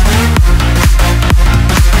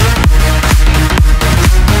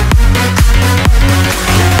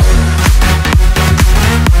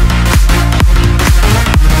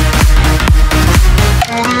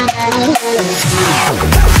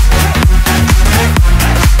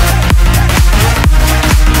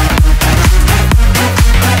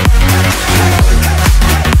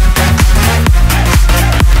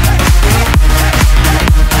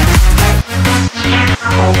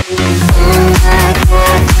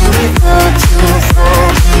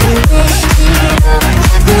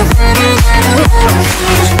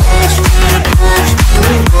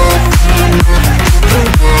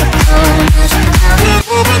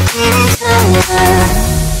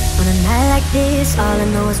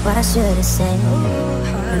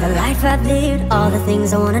 All the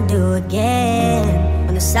things I wanna do again.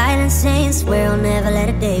 When the silence saying swear I'll never let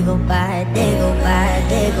a day go by, day go by,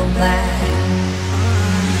 day go by.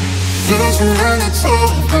 Vision on the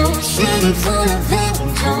table, city full of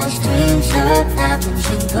angels, dreams of happens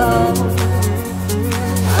and go.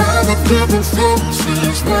 All the different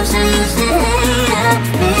faces, ones I used to hate, I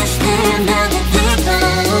wish them now that they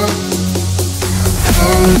gone.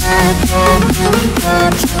 All I got, you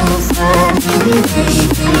got to fall, you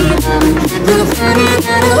wasted up. The funny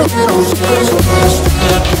that I was just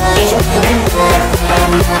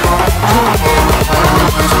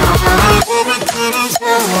everything is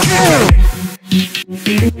over.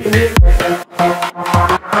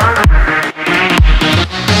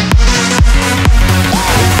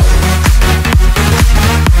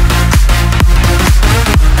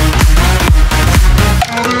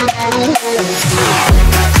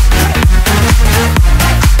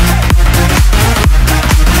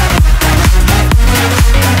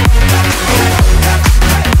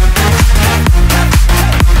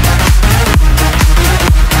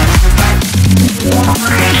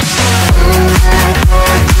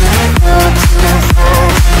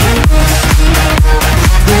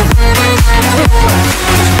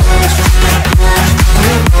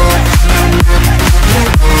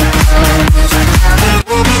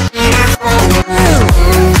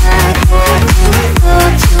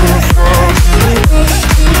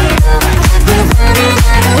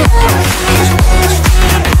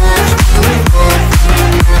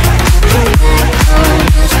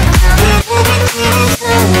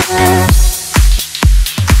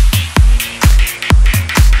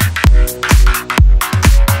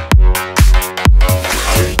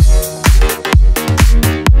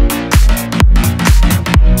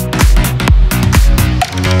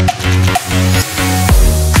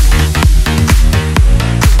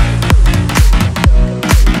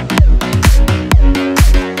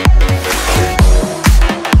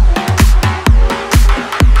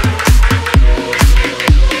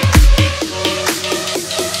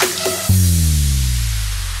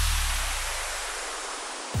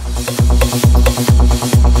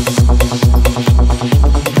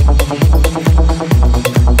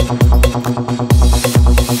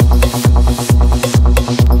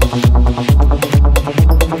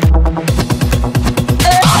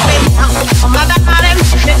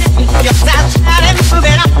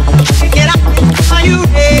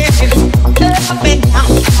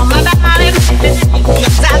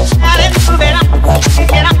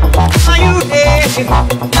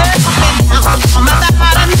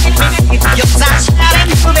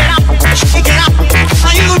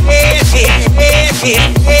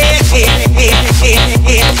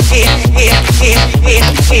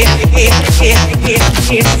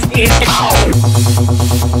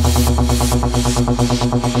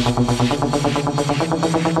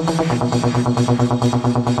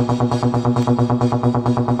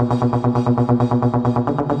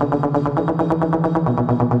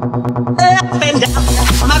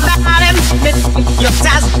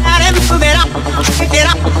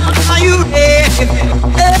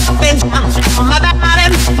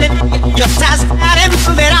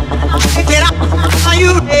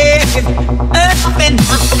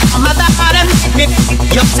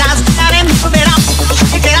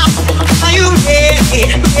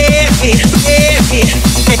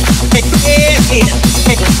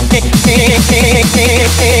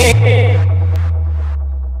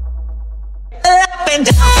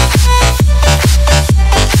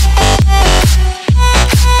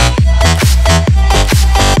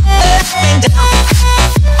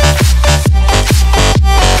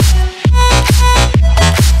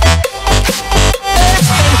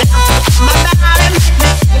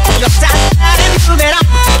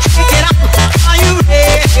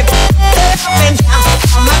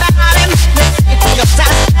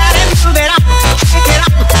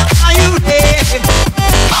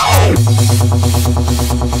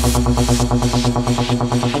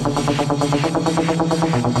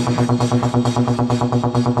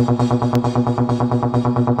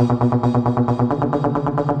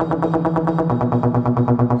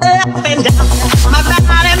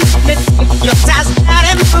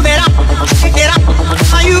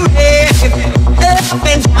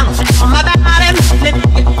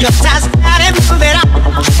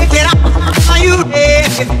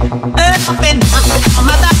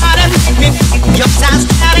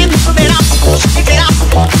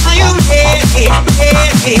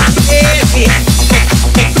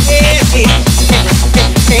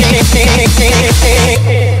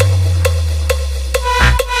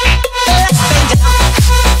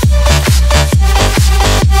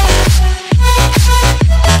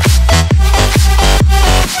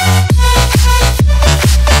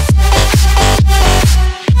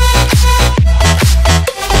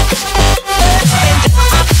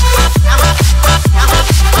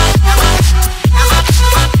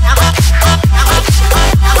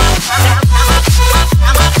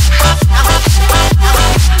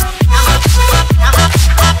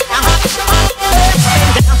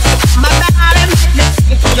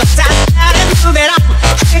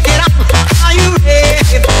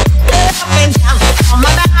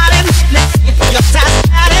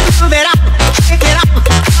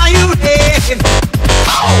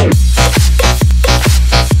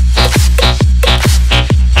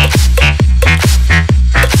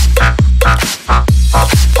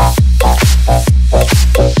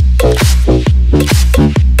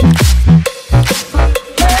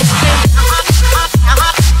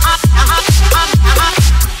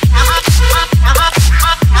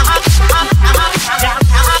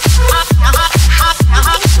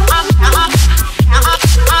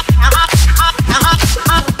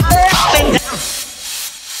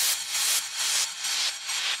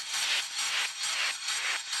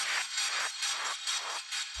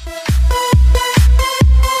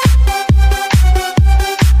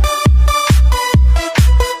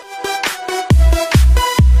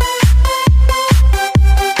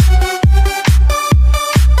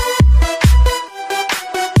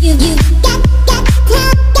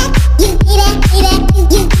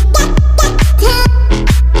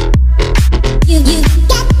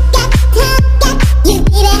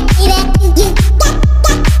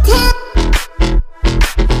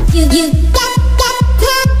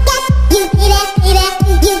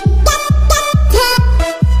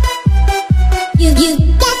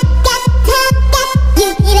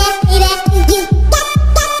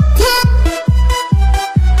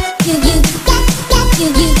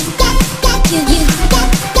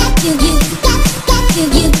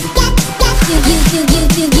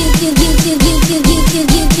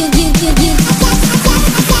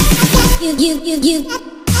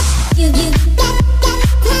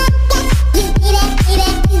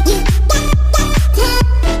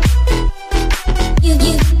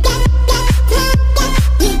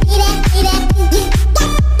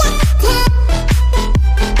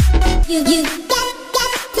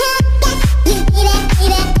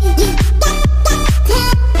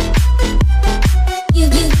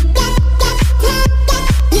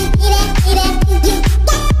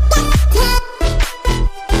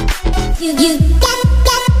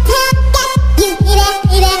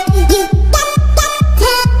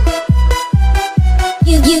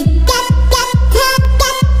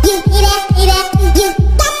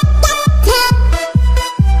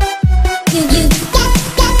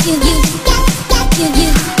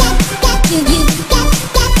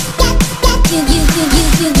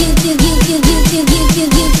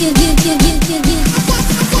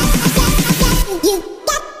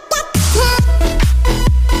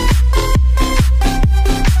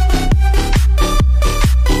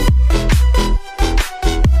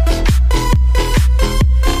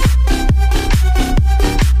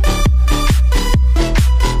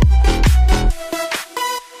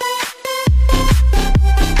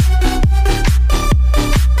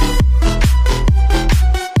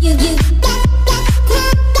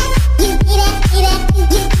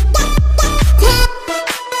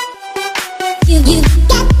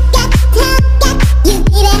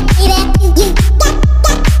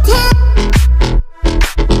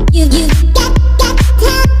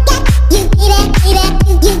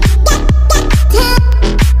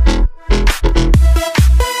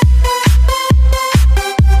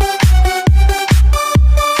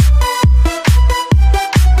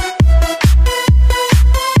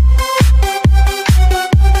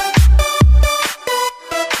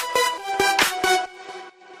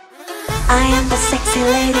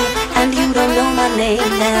 sexy lady, and you don't know my name.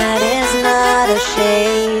 That is not a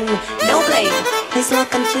shame. No blame. Please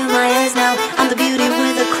look into my eyes now. I'm the beauty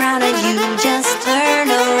with a crown, and you just turn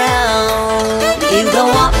around. You go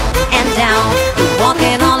up and down, you're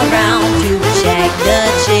walking all around to check the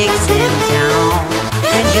chicks in town.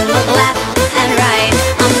 And you look left and right,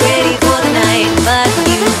 I'm ready for the night, but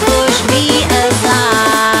you push me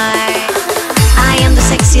aside. I am the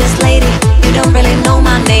sexiest lady, you don't really know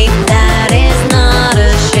my name. That is not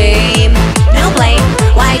a shame. No blame.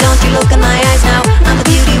 Why don't you look in my eyes now? I'm the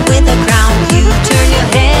beauty with a crown. You turn your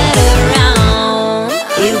head around.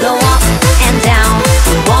 You go up and down,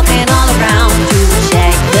 you're walking all around to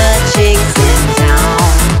check the chicks in town.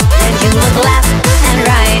 And you look left and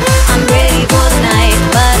right, I'm ready for the night,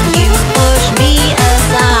 but you push me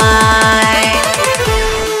aside.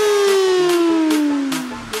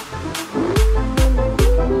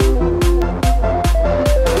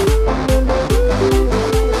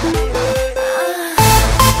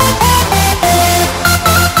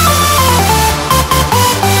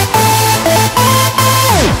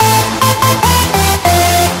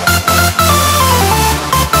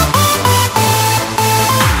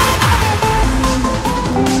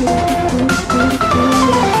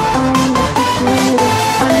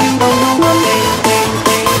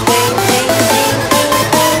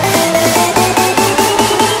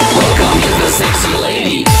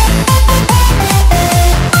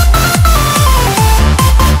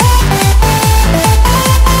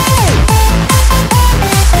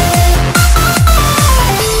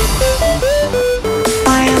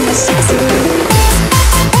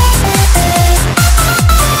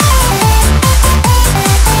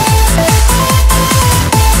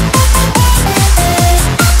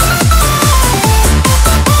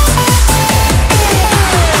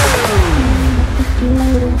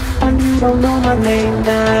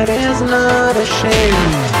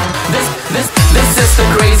 This is the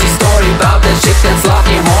crazy story about that chick that's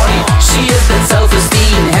lucky horny. She is that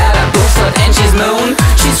self-esteem, had a boosted and she's moon.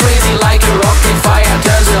 She's crazy like a rocket, fire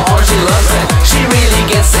turns her on, she loves it. She really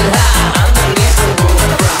gets it hot underneath the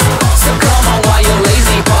brown. So come on, why you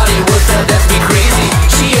lazy, party with her, that's be crazy.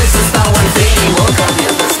 She is the star one baby, welcome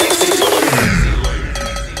here, the sexy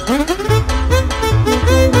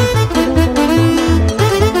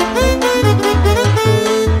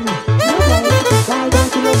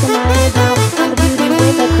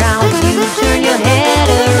Turn your head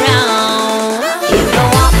around. You go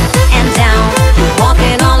up and down, you're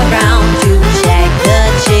walking all around to check the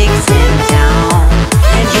chicks in town.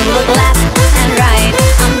 And you look left and right,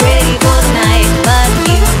 I'm ready for the night, but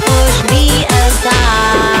you push me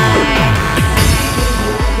aside.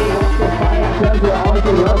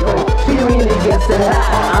 She really gets it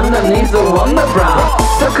hot underneath the wonder brown.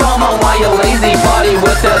 So come on, why you lazy, party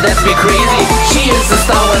with her, that's be crazy. She is the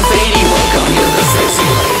star one lady, welcome, you're the sexy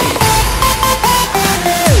lady.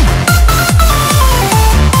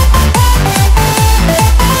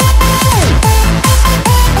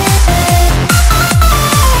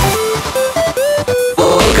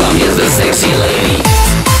 Welcome, you're the sexy lady.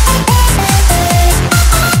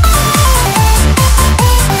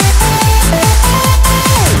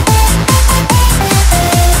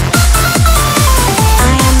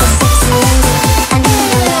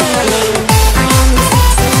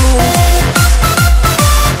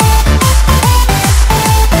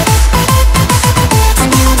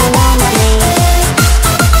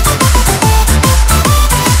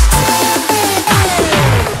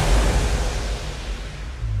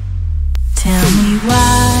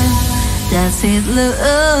 Does it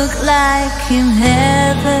look like in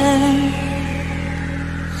heaven?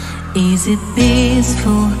 Is it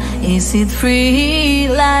peaceful? Is it free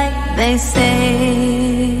like they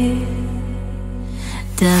say?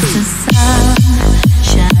 Does the sun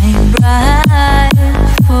shine bright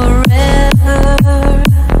forever?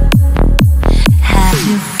 Have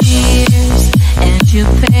your fears and your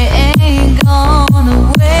pain gone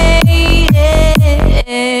away?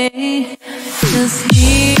 'Cause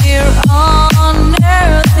here on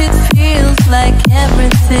earth it feels like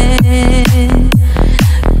everything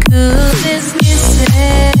good is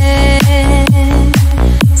missing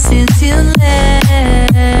since you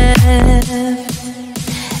left.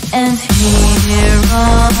 And here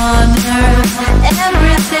on earth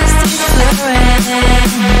everything's different.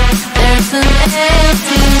 There's an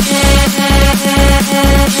emptiness.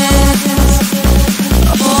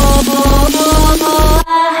 Oh,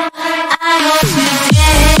 I hope you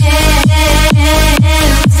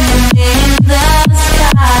dancing in the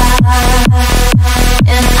sky,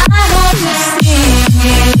 and I hope you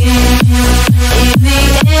singing in the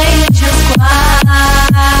angels' choir,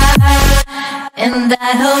 and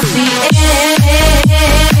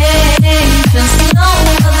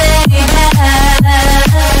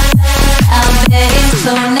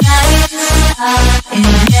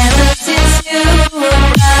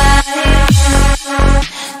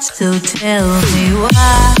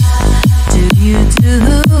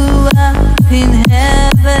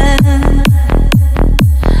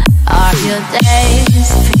your days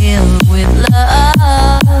filled with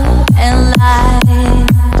love and light?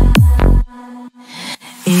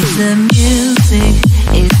 Is the music,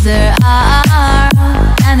 is there art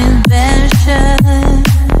and invention?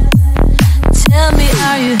 Tell me,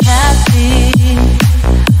 are you happy?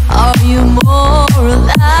 Are you more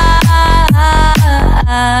alive?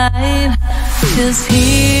 'Cause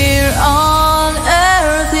here on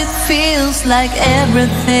earth it feels like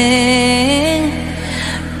everything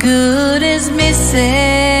good is missing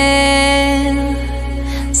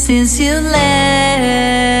since you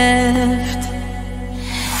left.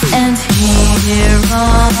 And here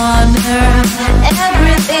on earth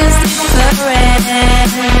everything's different.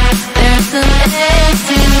 There's an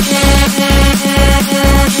emptiness.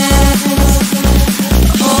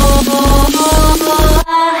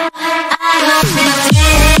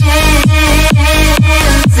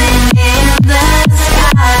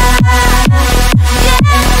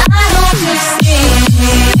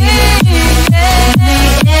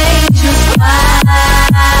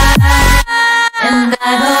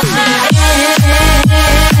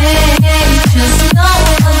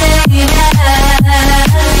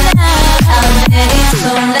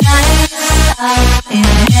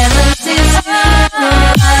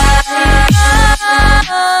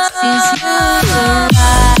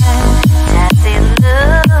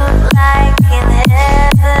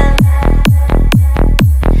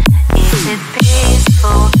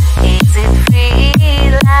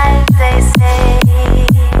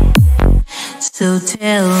 So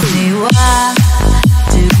tell me, what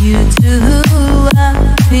do you do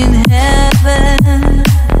up in heaven?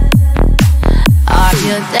 Are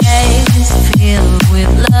your days filled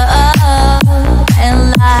with love and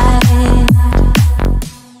light?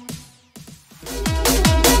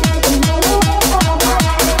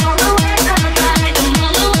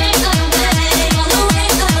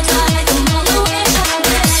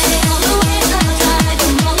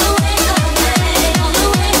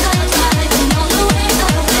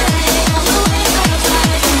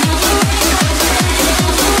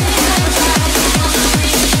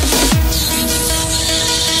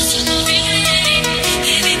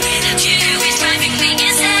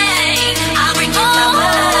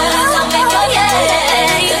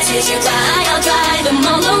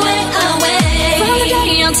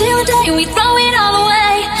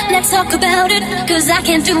 Talk about it, 'cause I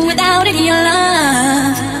can't do without it. Your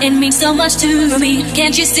love, it means so much to me.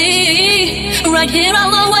 Can't you see? Right here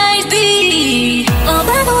I'll always be. Oh,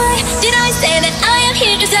 by the way, did I say that I am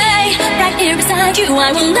here to stay? Right here beside you,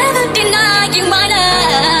 I will never deny you my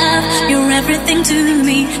love. You're everything to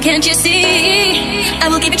me. Can't you see? I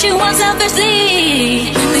will give it to you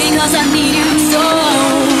unselfishly, because I need you so.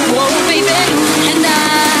 Oh, baby, and I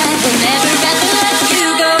will never ever let you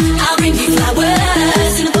go. I'll bring you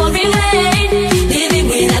flowers in the pouring rain. Living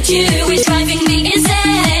without you is driving me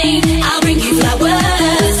insane. I'll bring you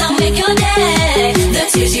flowers, I'll make your day. The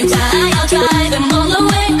tears you cry, I'll dry them all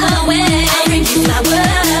away, away. I'll bring you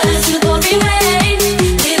flowers in the pouring rain.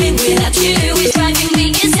 Living without you is driving me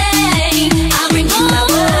insane. I'll bring you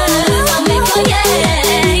flowers, I'll make your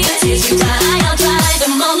day. The tears you cry, I'll dry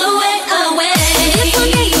them all away, away. If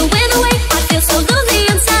one day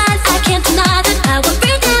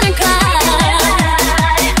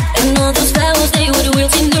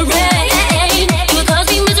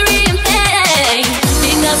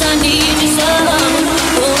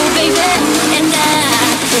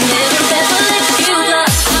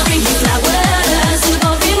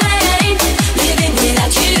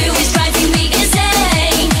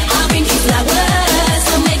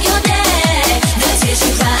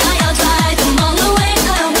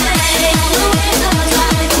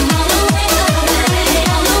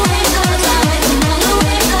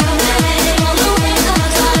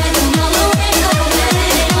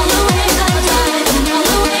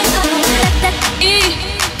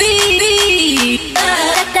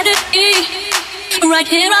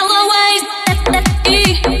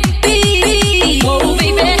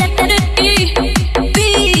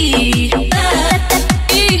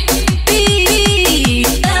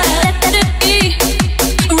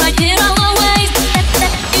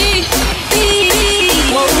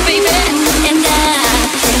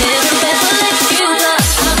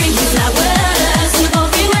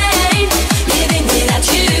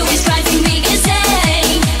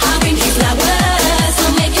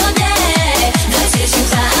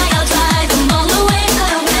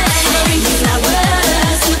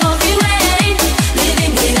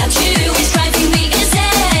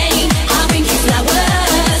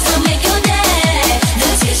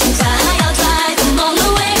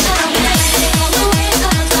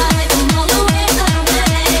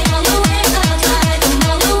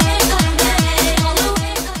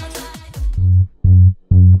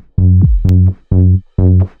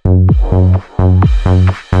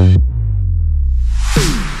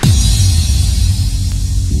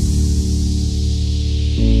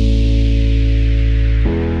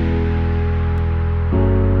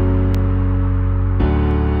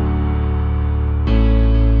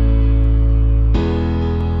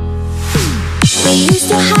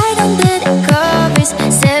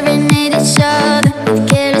serenade each other with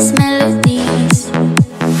careless melodies.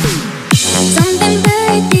 Something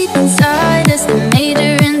buried deep inside us, the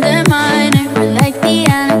major and the minor were like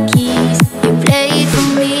piano keys. You played for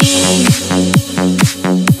me.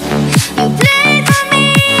 You played for me.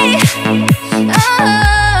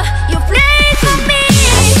 Oh, you played for me.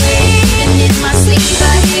 And in my sleep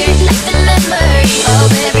I hear it like the memory of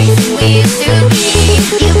everything we used to be. You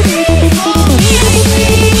played for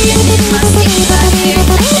me. And in my sleep I hear it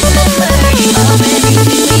like the memory of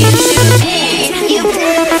everything we used to be. You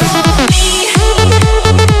played for me.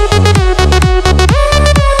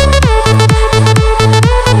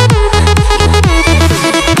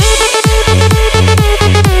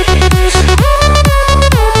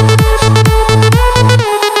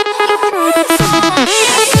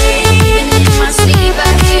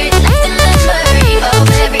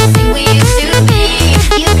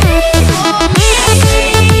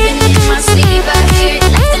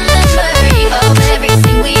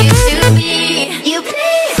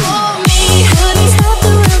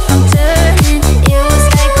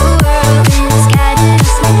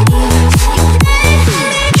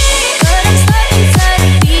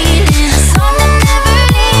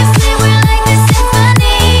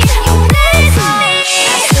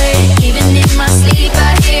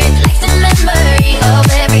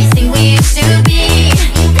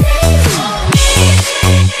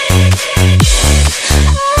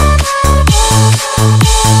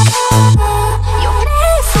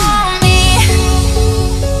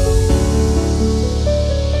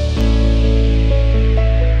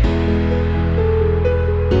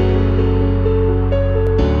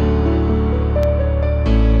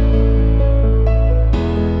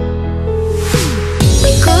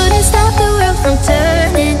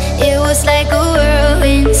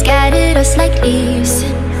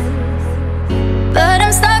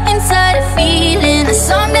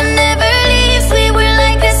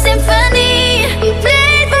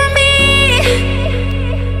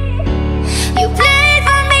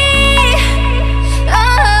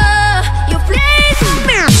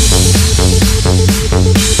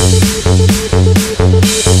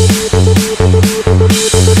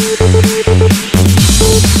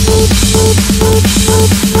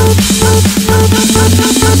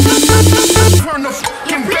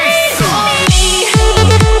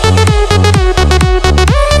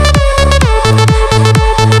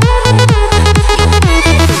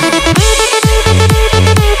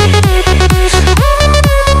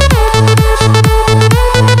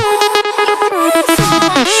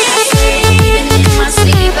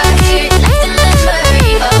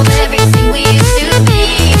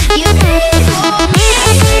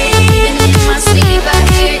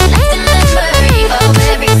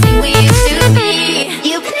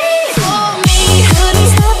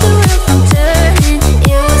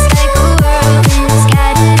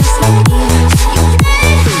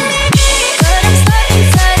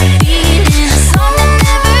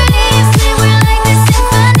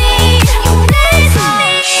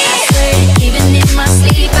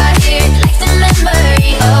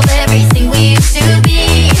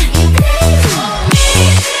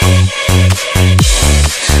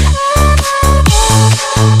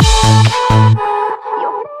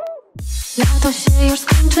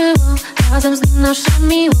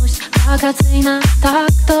 Wakacyjna,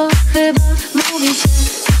 tak to chyba mówi się.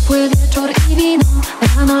 Ciepły wieczór i wino,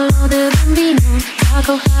 rano lody bambino.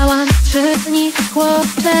 Zakochałam 3 dni,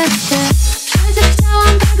 chłopcze się. Przecież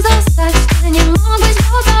chciałam tak zostać, ty nie mogłeś,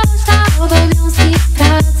 bo coś tam. Obowiązki,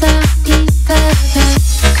 praca i tete.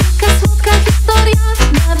 Krótka, słodka historia,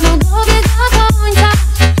 dawno dobiega końca.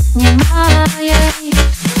 Nie ma jej.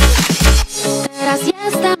 Teraz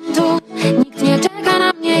jestem tu, nikt nie czeka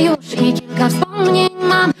na mnie już. I kilka wspomnień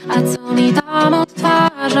mam, a co mi tam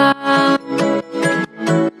odtwarza.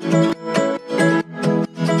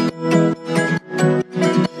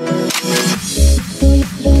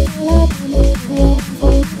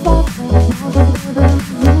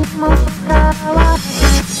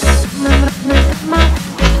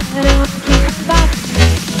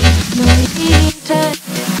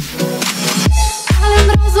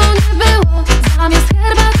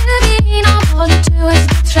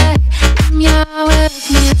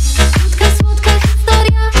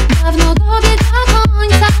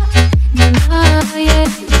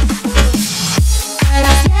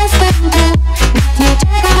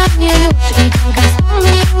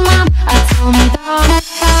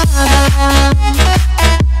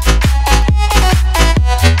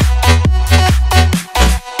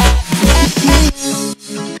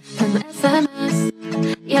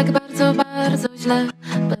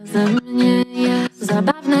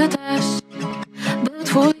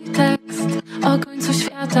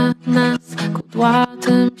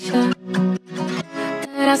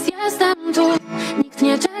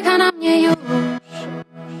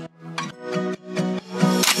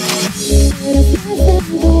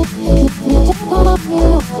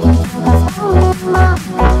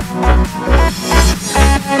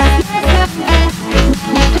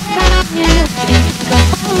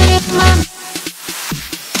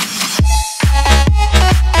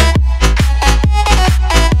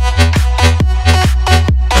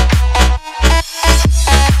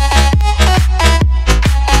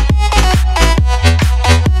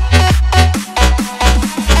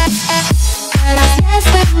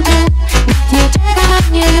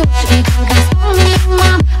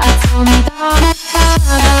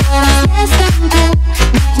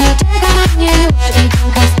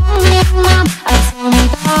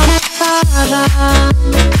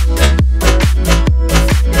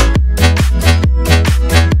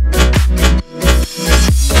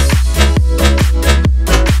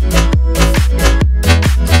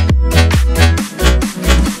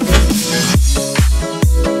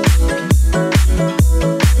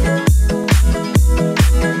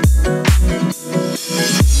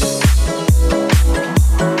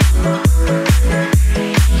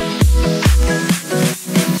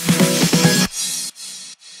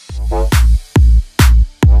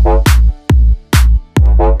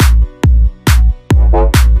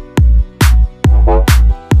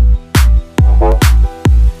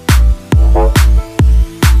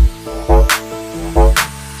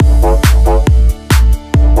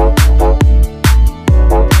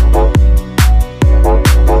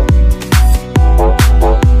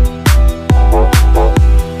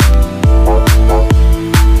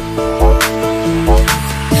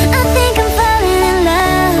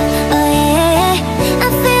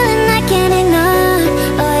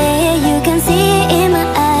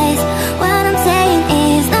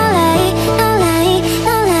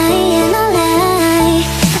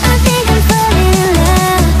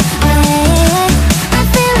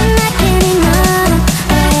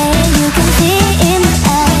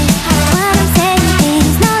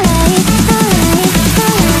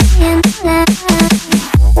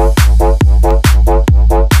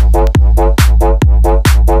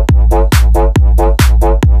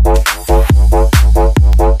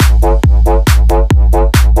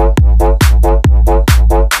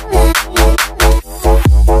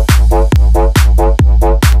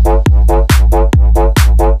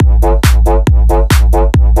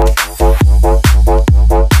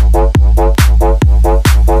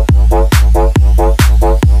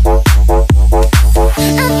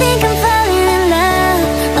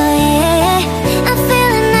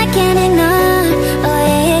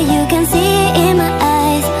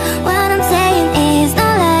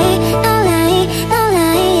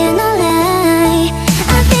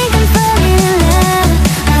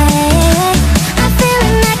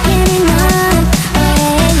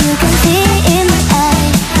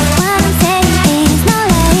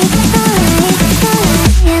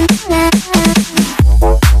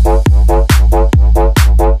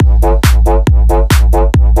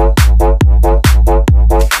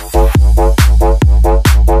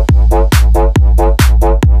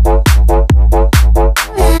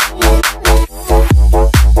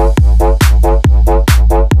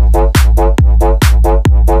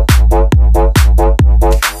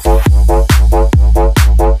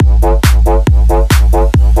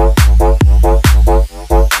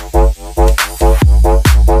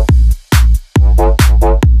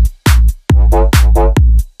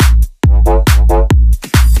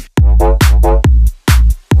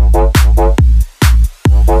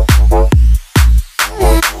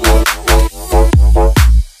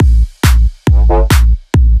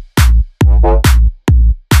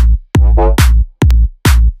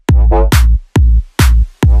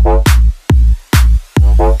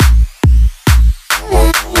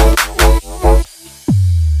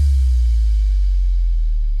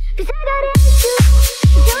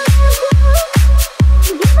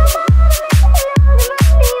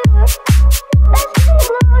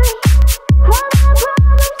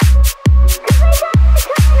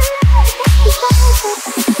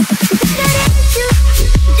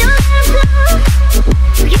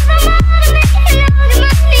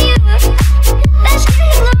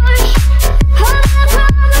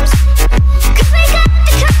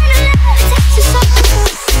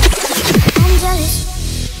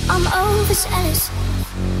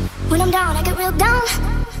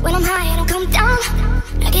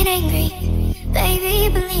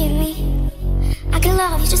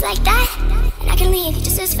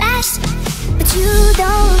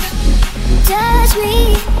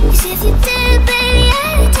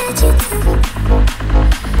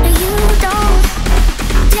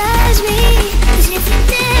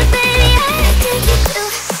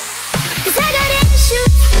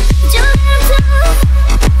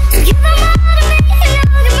 Give them all to me.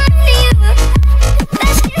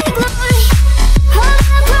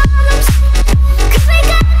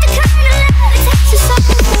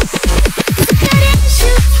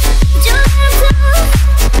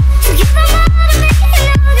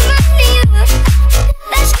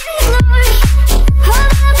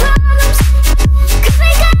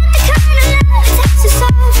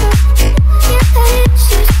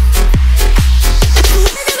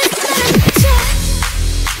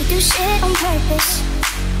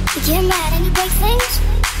 You get mad and you break things.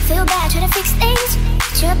 Feel bad, try to fix things.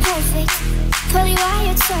 But you're perfect, fully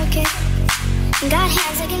wired circuit. Got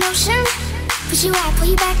hands like an ocean. Push you out, pull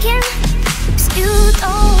you back in. 'Cause you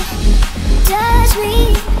don't judge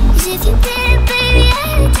me. 'Cause if you did, baby,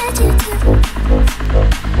 I would judge you too.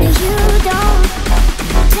 No, you don't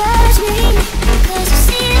judge me. 'Cause you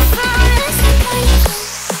see it from a different point of view.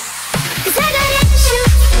 'Cause I got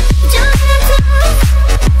issues, but you're gonna tell.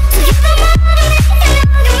 So give them all to me and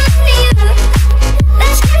I'll give them to you.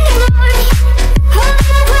 Let's get the glory, all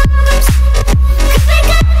my problems. 'Cause we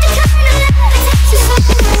got the kind of love that takes us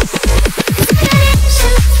all. 'Cause I got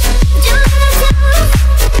issues, but you're gonna tell.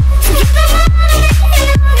 So give them all to me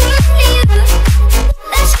and I'll give them to you.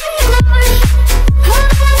 Let's get the glory, all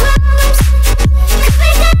my problems. 'Cause we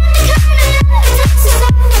got the kind of love that takes us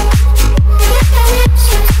all. I got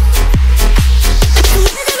issues.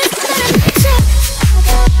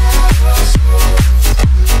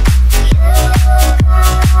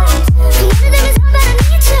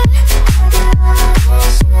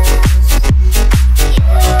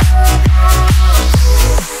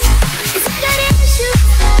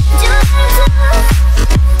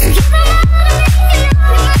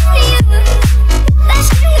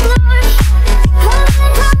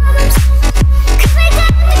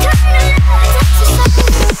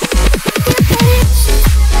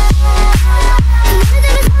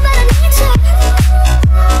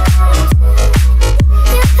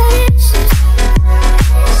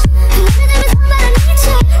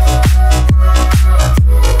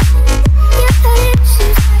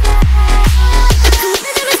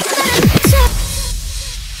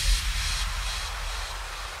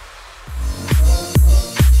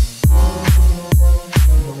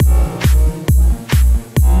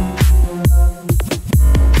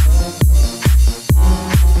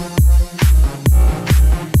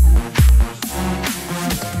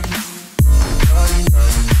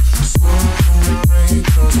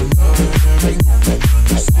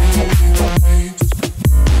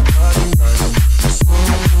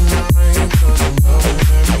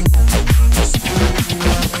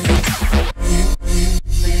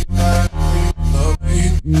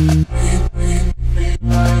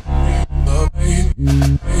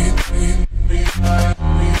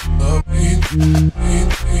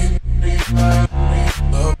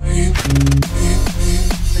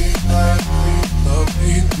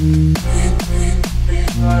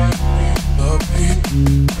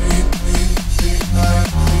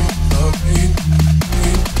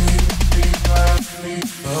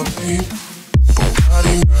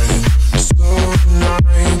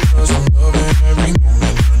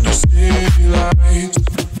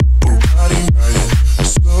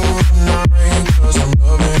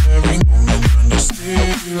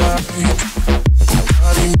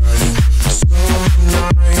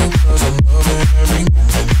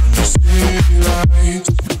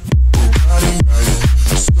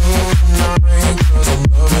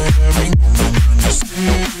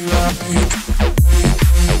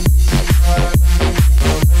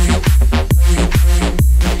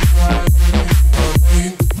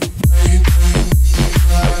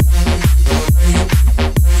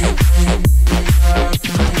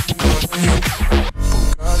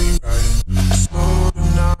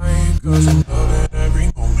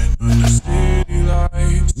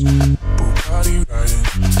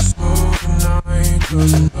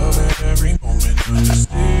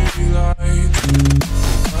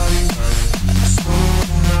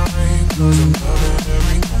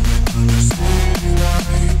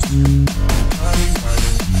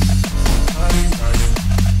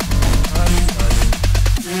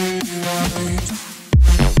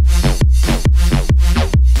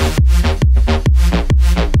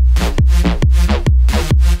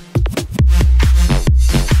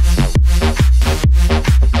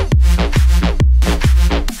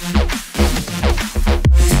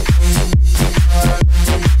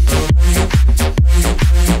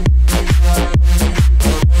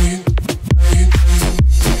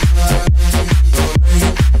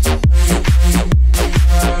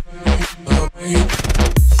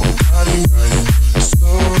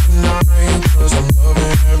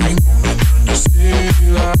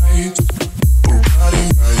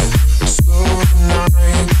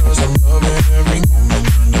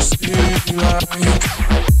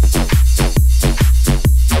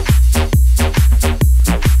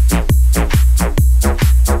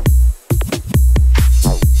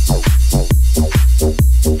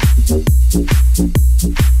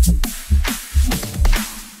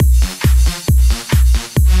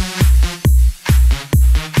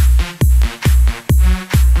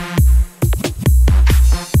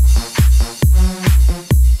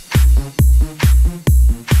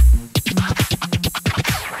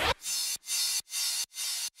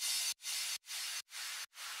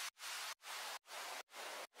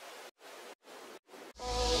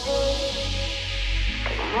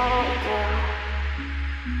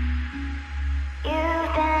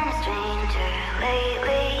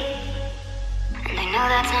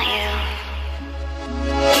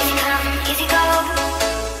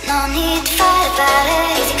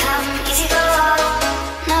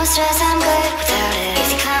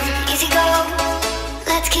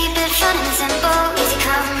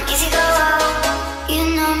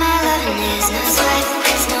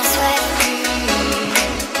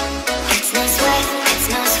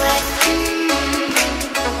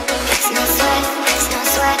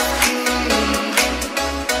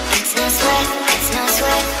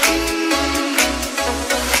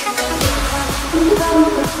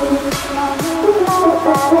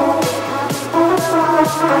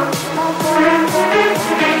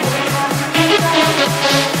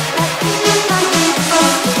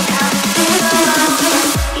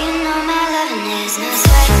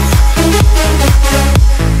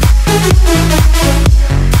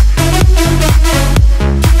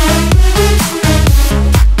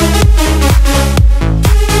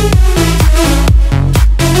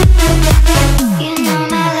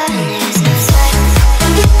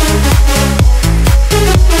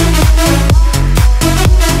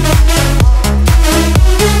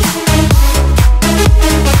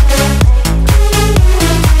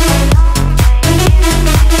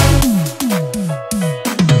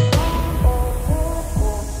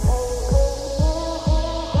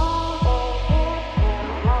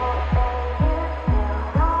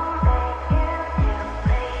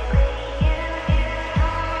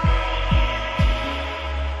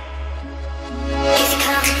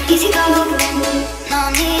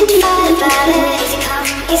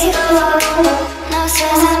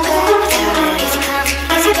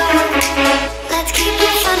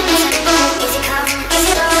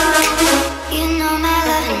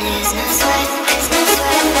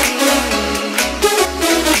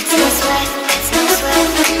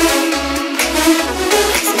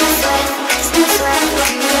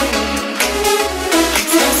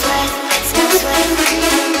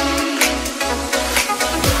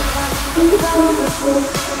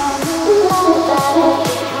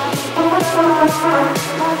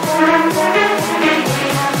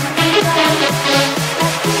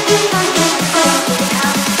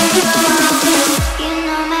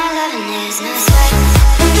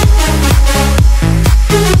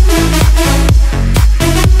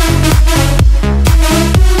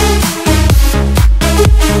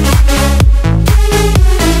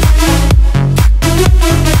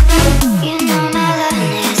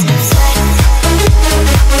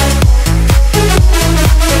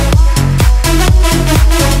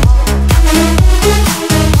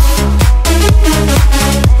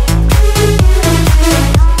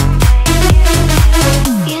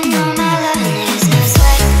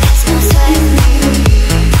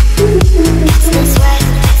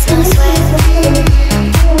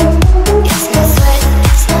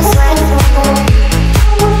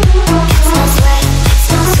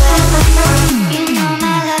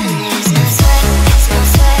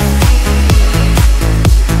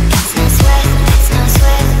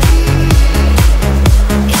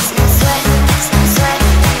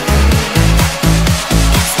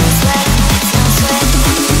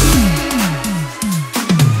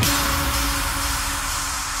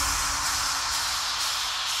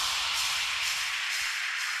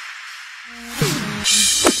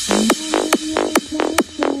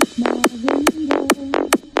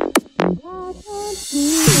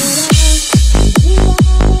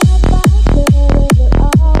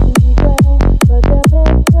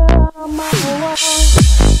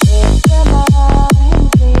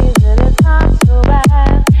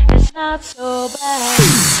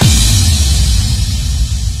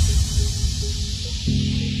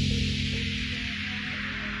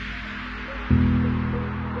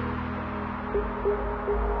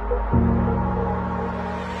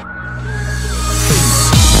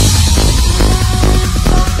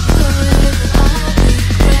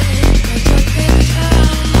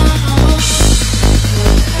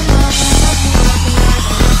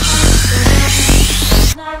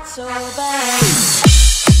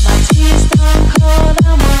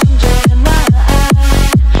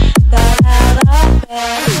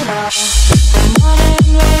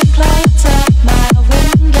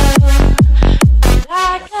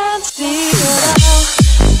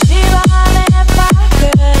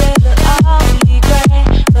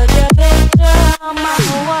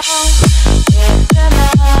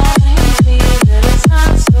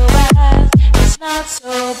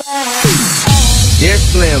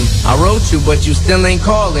 But you still ain't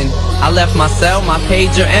calling. I left my cell, my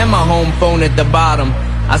pager, and my home phone at the bottom.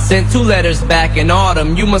 I sent 2 letters back in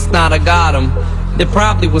autumn, you must not have got them. There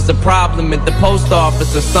probably was a problem at the post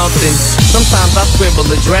office or something. Sometimes I scribble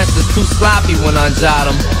addresses too sloppy when I jot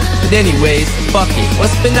them. But anyways, fuck it,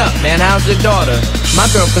 what's been up, man? How's your daughter? My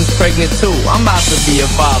girlfriend's pregnant too, I'm about to be a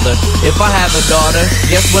father. If I have a daughter,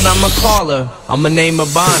 guess what I'ma call her? I'ma name her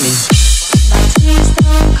Bonnie. My tea's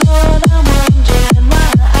stone cold, I'm wondering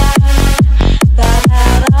why I got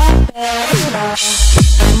out of bed.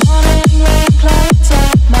 The morning rain clouds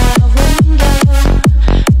up my window,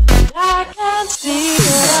 and I can't see it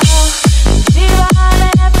all. Even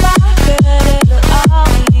if I could, it'll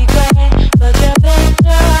all be great. But your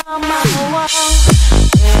picture on my wall,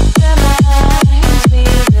 it reminds me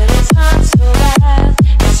that it's not so bad.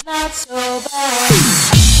 It's not so bad.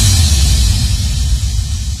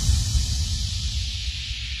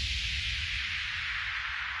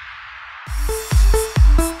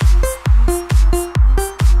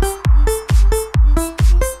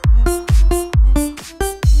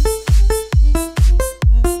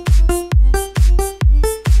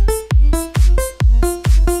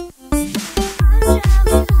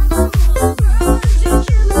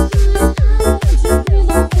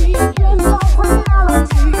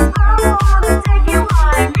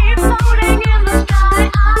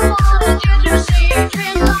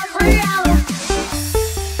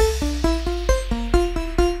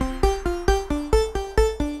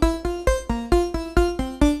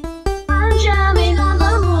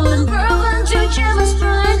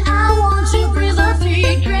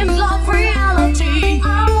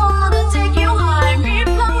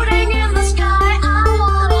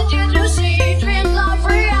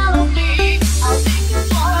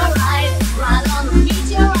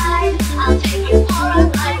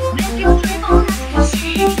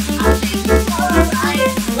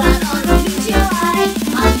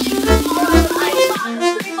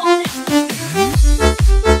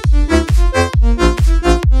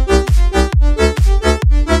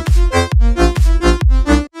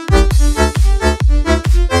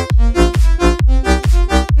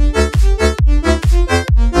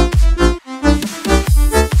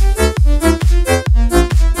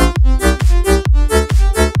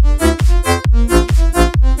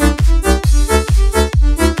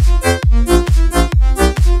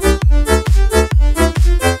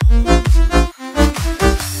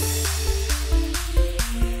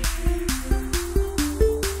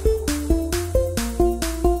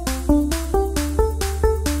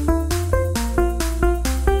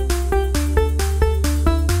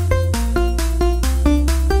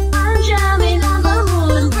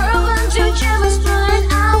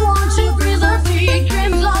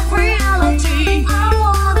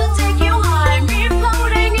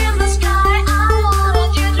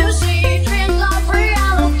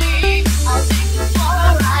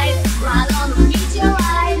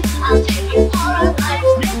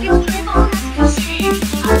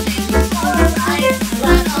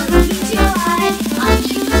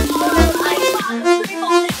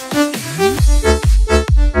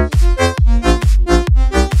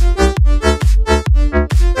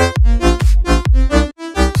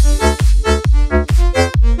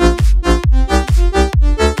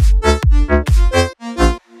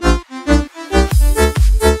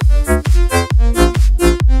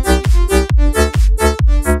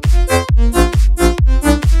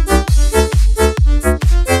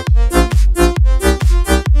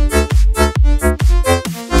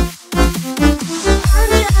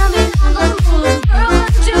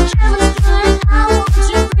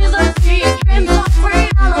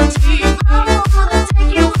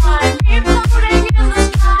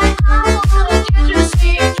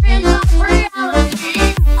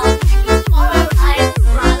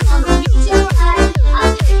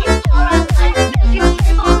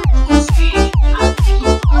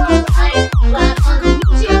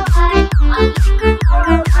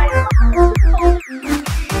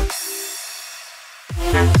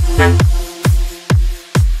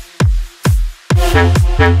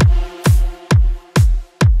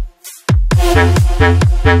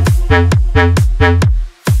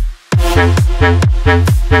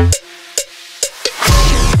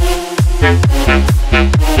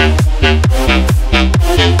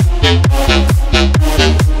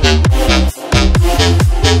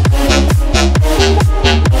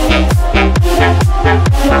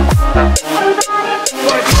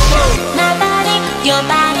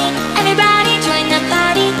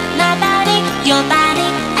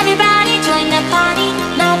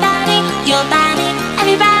 your body,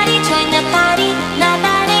 everybody join the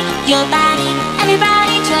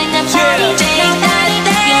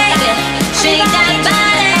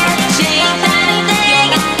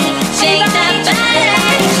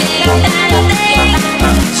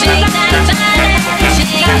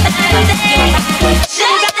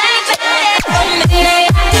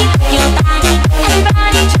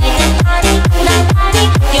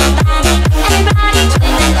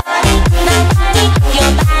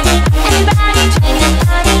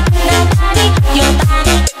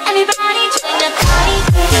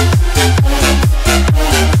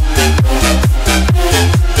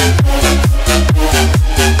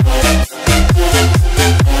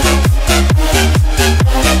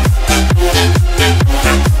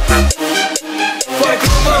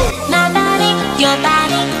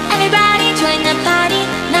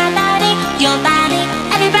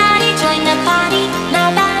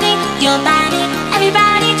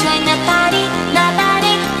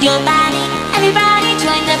your body. Everybody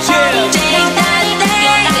join the party. Shake that thing,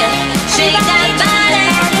 shake that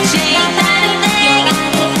body, shake that thing,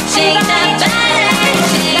 shake that body, shake that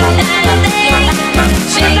thing,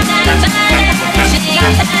 shake that body, shake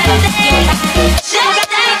that thing, shake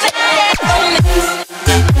that body.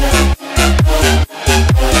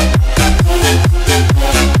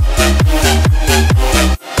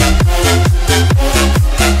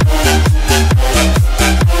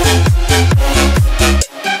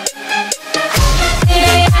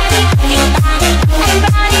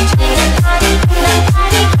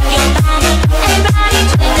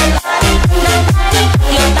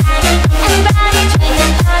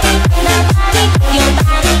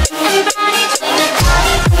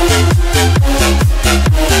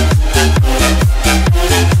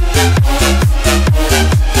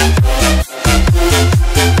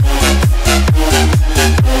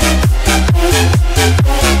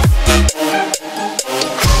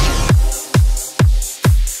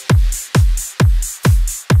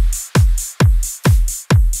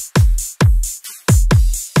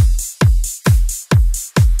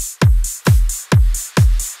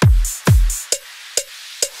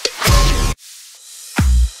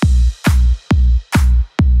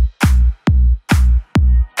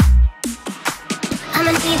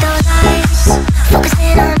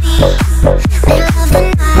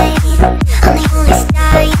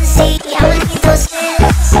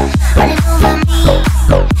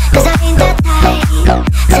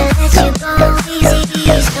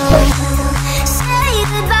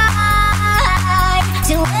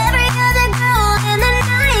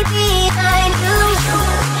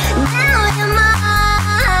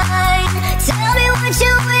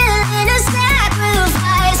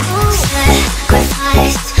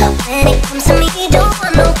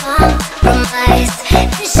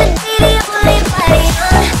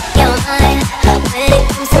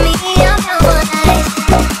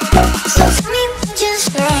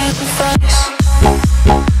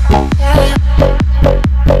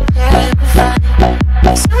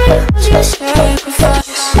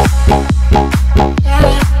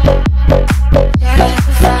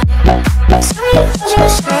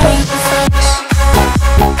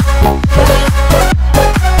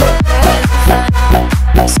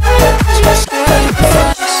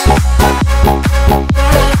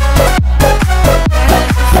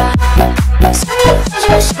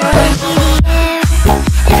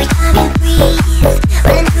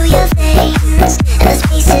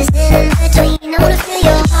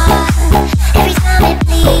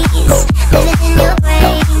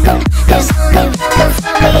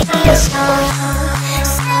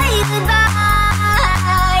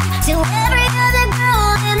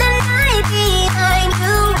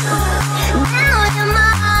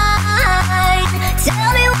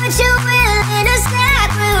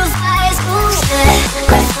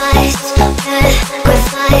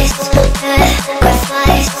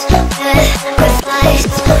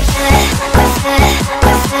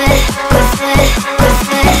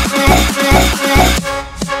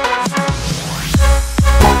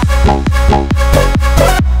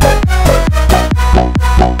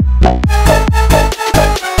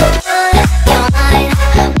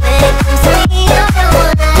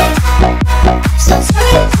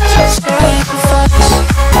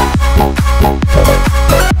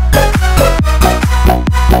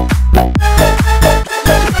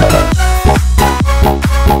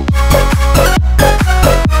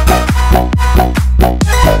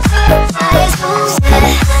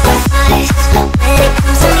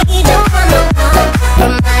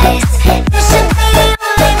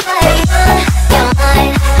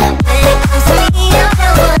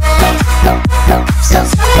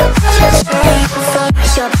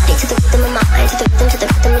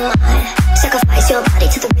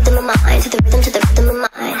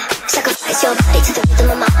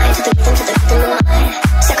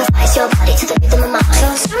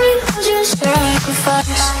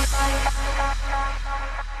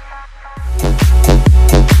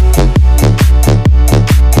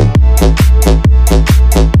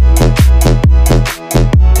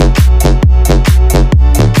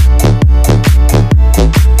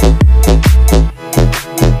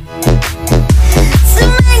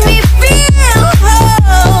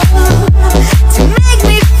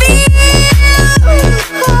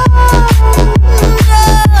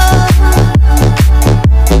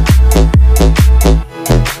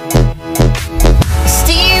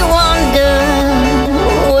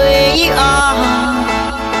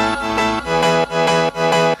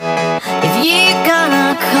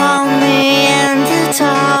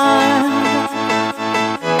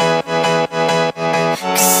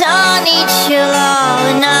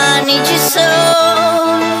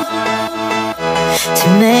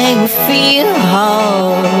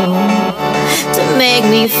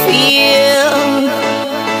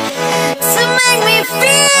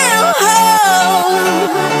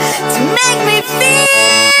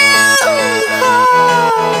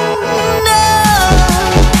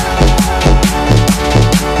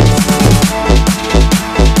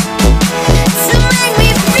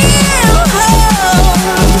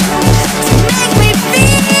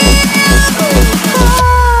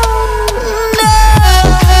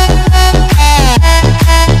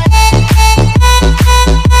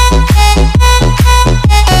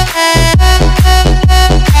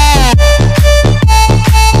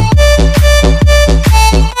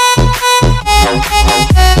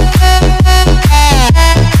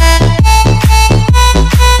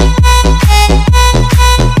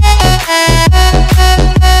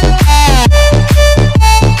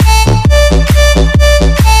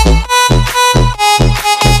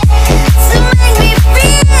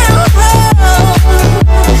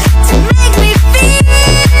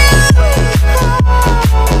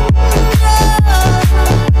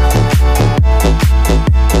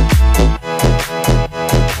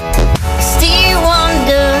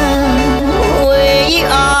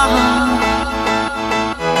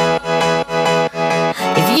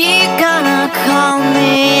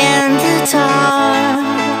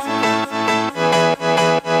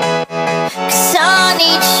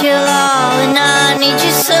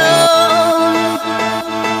 soul,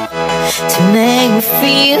 to make me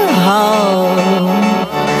feel whole,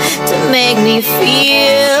 to make me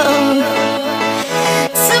feel,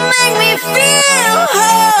 to make me feel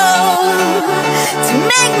whole, to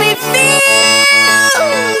make me feel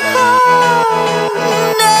whole.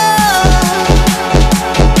 No.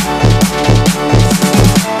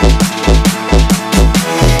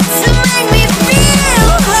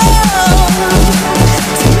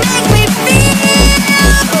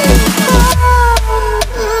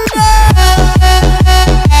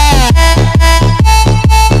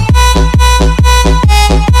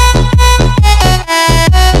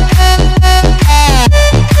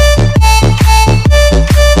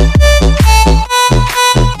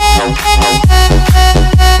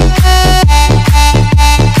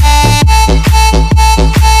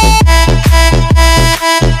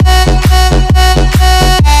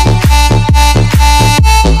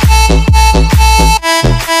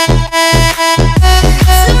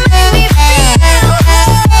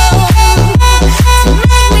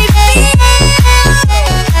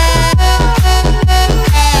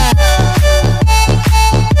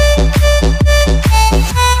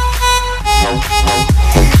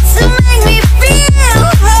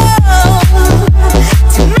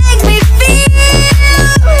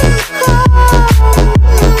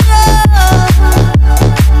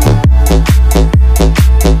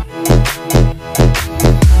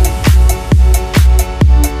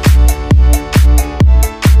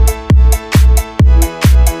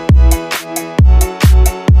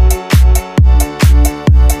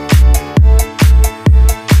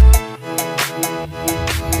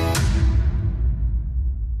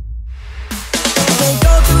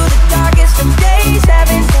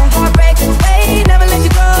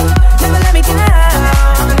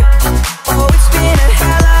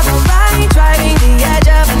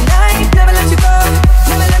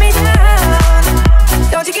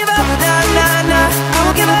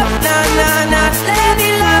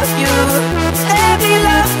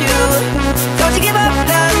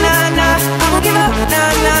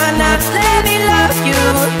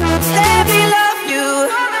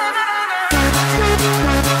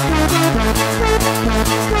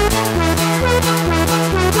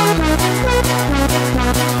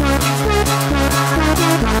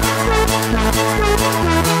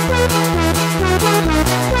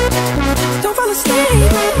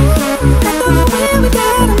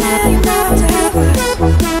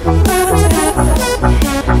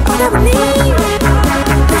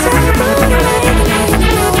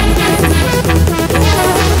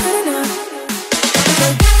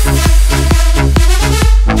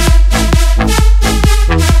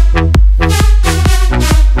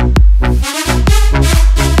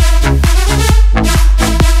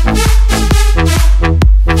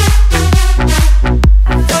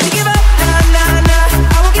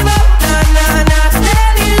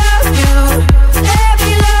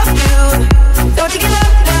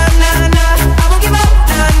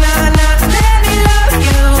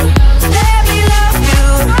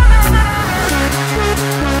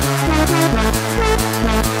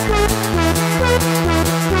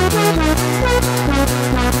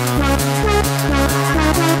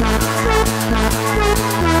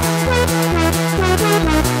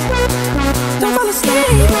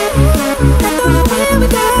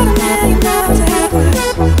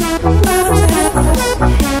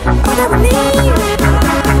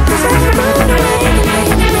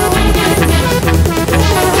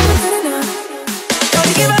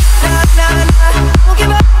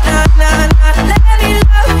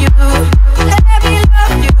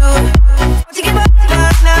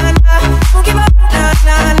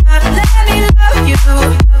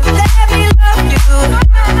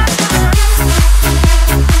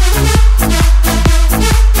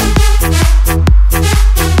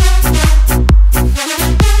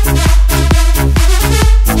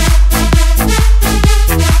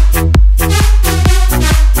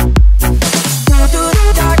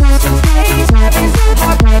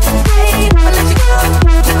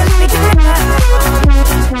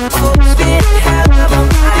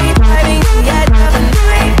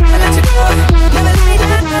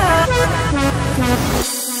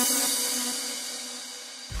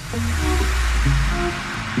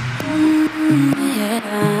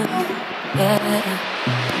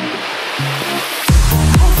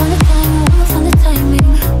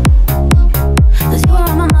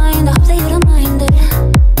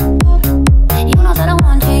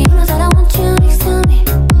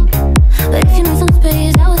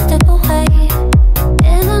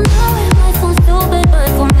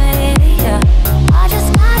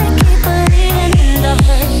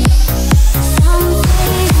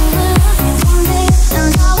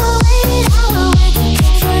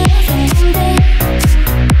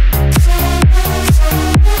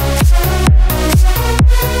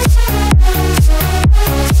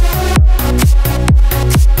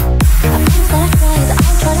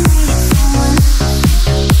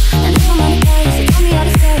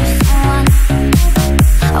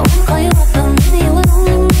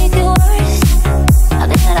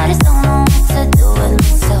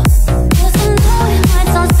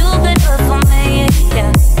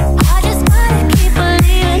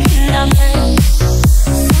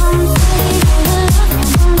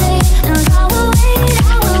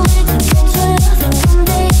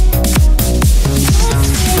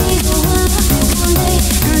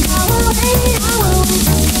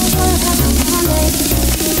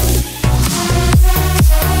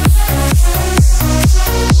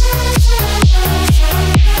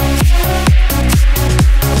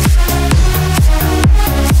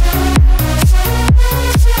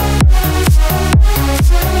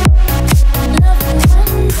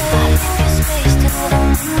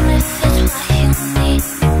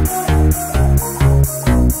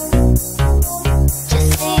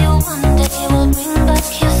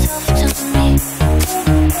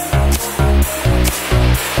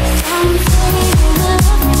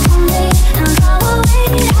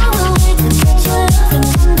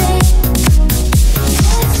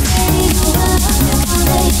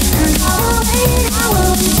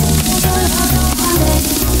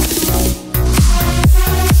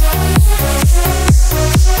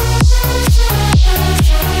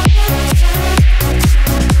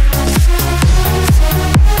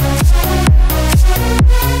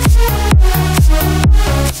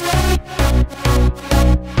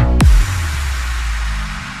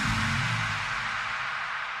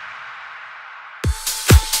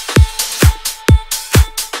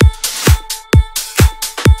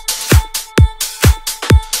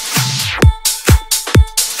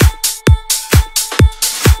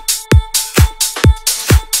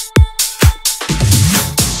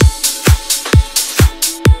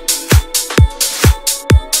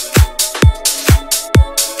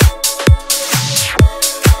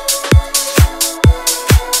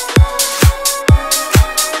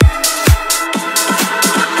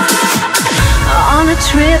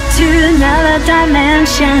 trip to another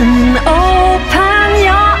dimension. Open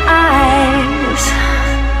your eyes.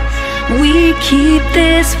 We keep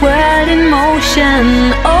this world in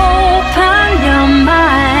motion. Open your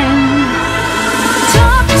mind.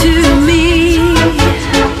 Talk to me.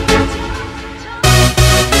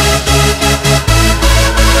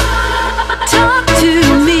 Talk to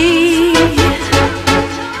me.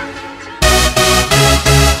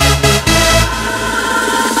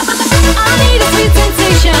 I need a sweet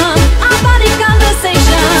sensation, a body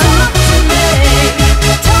conversation.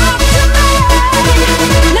 Talk to me.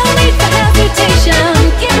 No need for hesitation.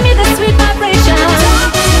 Give me the sweet vibration.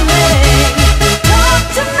 Talk to me. Talk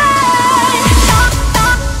to me.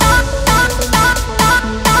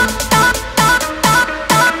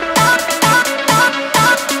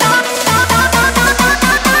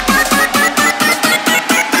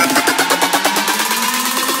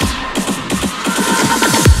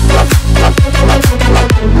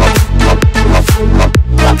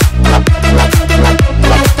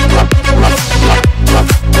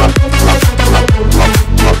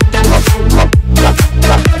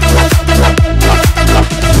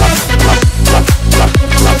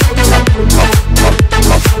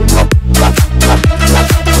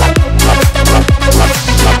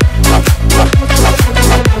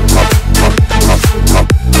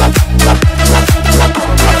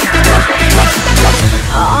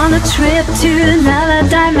 On a trip to another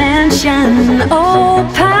dimension.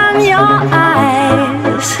 Open your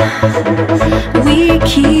eyes. We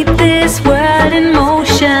keep this world in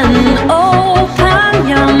motion. Open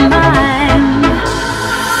your mind.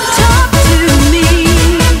 Talk to me.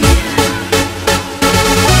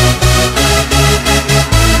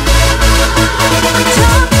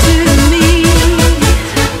 Talk to me.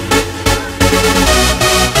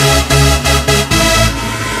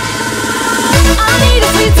 I need a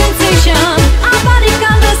sweet sensation, a body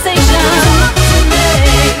conversation. Talk to me.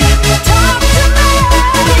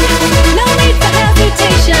 No need for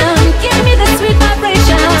hesitation. Give me the sweet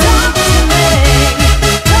vibration. Talk to me.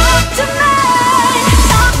 Talk to me.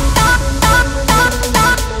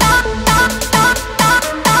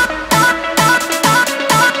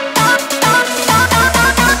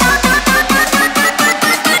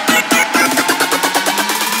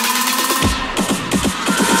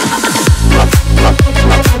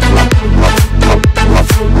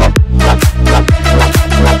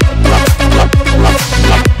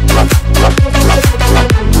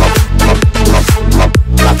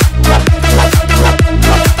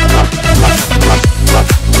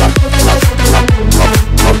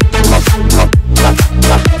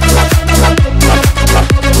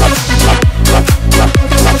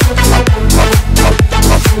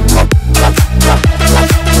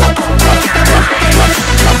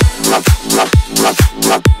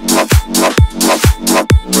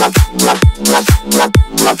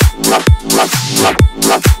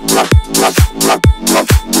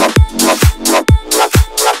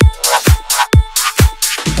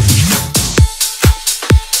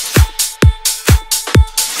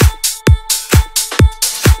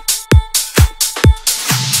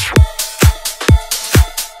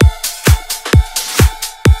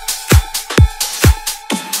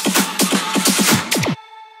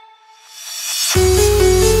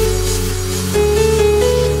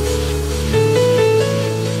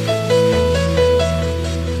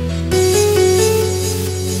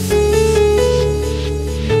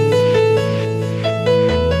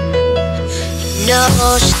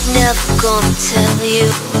 No, she's never gonna tell you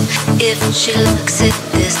if she likes it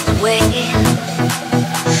this way.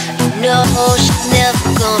 No, she's never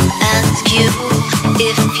gonna ask you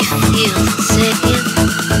if you feel the same.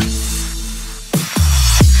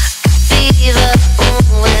 Fever,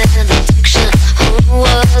 an addiction.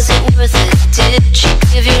 Was it worth it? Did she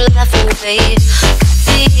give your life away?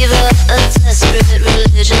 Fever, a desperate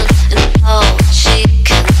religion, and all she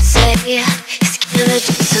can say is give me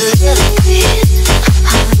just a little bit.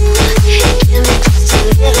 Give me just a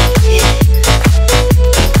little bit.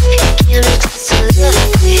 Give me just a little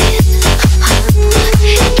bit.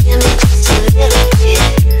 Give me just a little bit.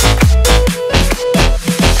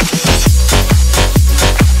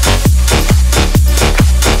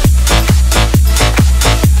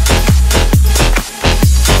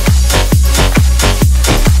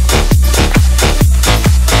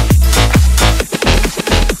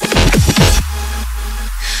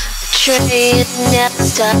 Train never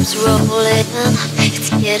stops rolling. It's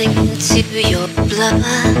getting into your blood.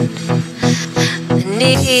 The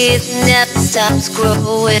need never stops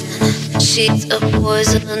growing. She's a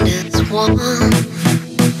poisonous one.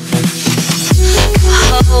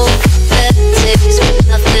 Hope that takes with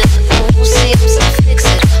nothing. Oh, seems to fix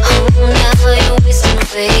it.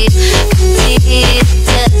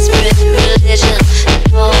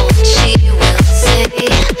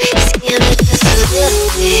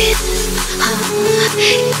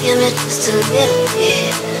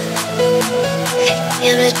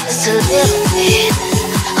 Give me just a little bit.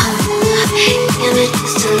 Give me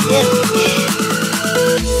just a little bit.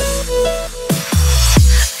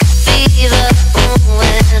 Fever,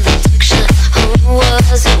 when addiction.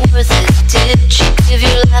 Was it worth it? Did she give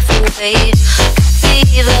your life away?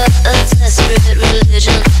 Fever, a desperate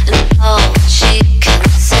religion, and all she can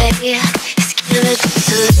say is give me just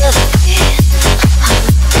a little bit.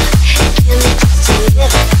 Give me just a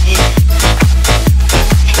little bit.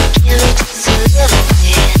 Give me just a little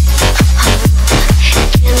bit.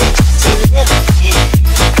 Give me just a little bit.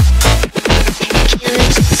 Give me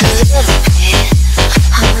just a little bit.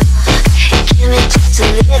 Give me just a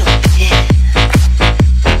little bit. Give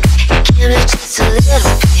me just a little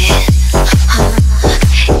bit.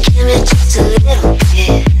 Give me just a little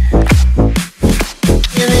bit.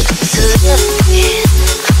 Give me just a little bit. Give me just a little bit.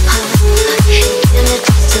 Give me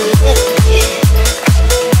just a little bit.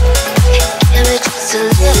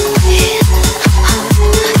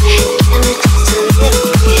 Give me just a little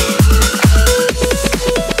bit.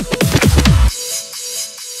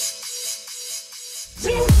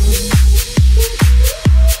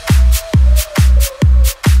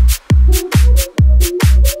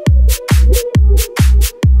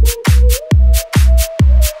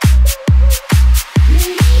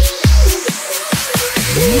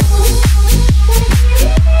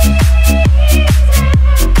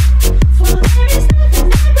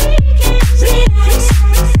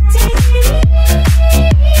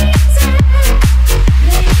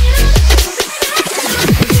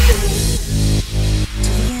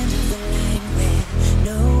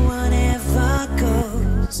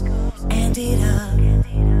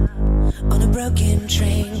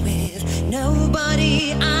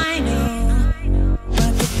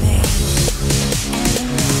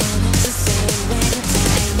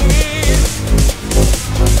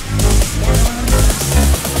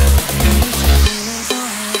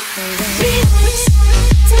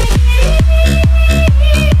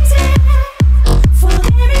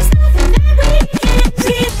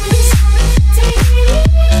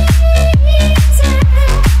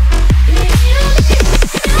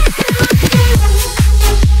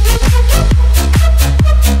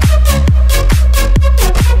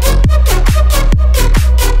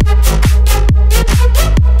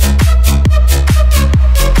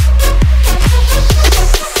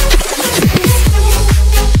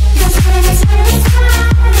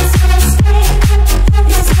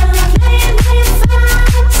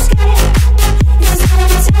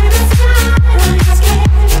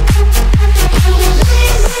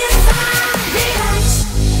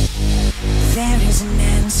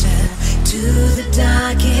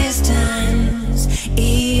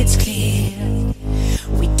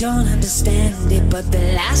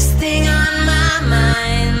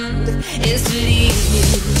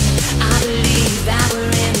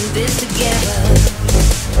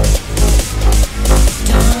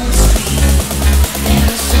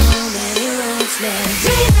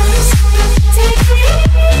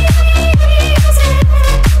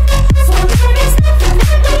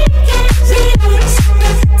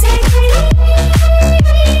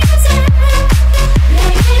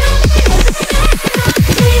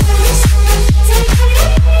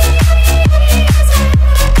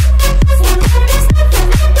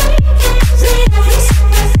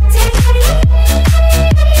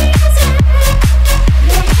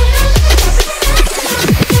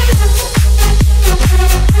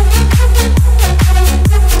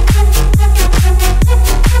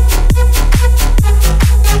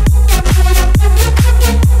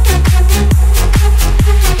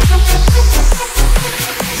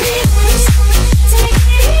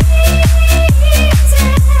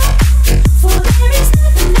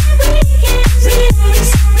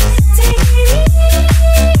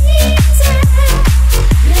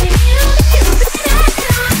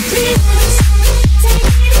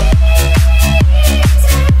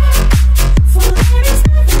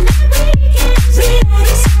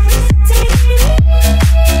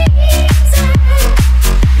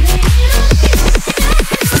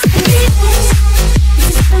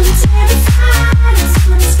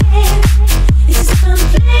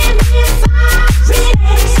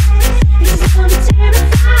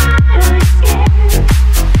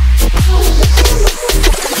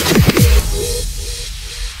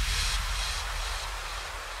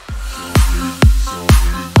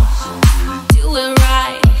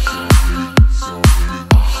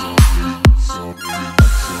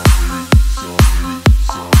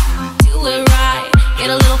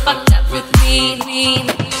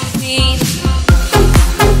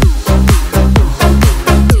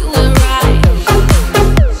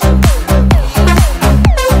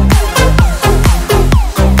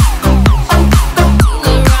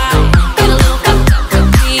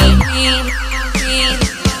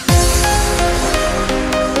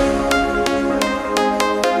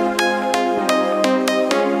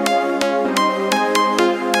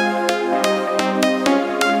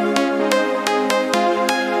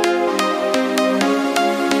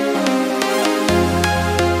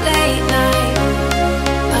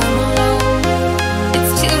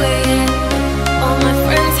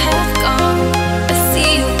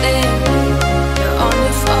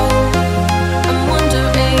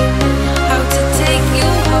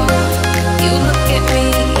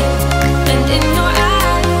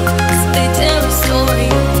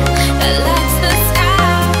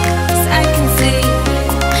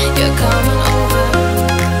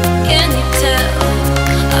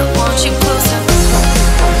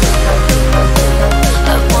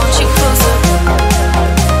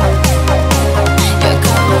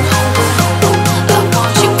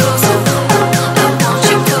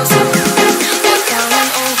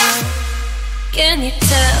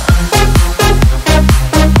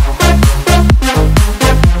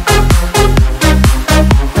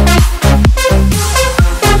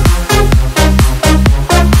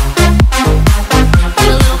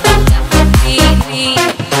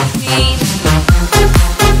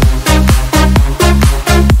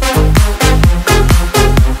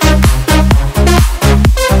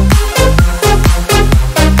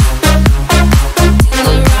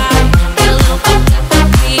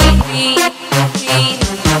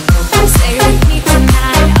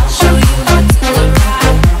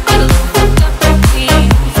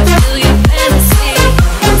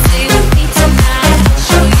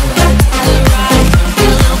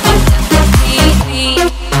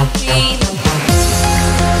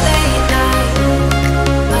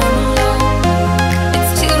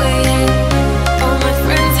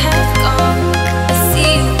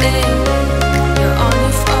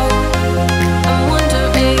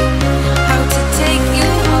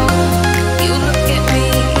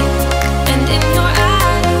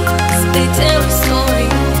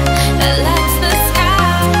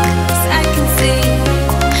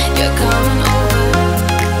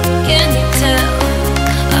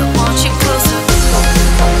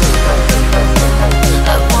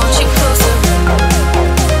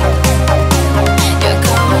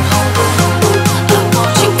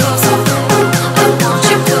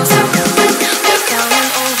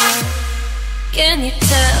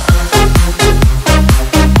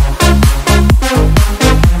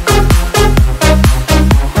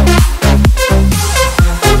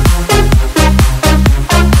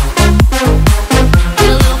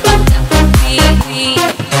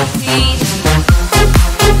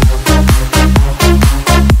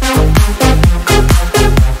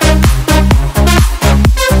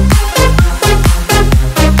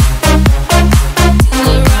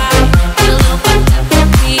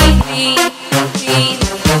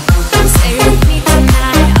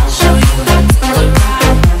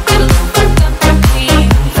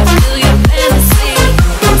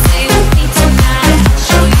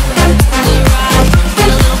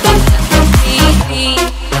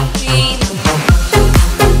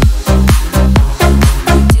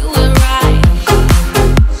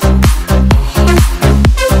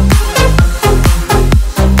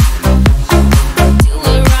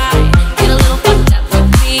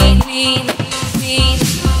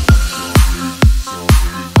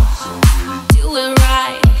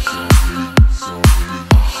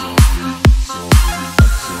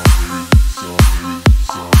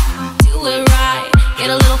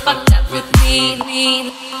 fucked up with me.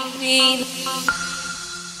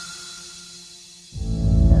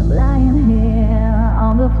 I'm lying here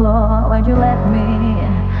on the floor where you left me.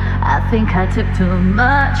 I think I took too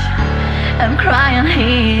much. I'm crying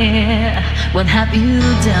here. What have you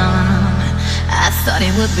done? I thought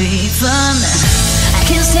it would be fun. I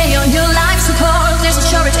can stay on your life support. There's a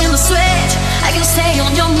shortage in the switch. I can stay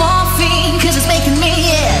on your morphine, cause it's making me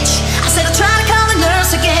itch. I said I'll try to call the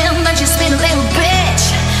nurse again, but she's been a little bitch.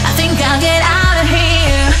 I think I'll get out of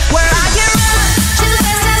here. Where I can run to the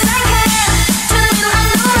best as I can, to the middle of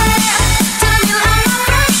nowhere, to the middle of my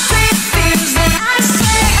frustrated fears that I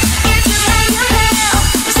swear you're just like a hell.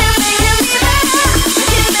 You're still making me mad, you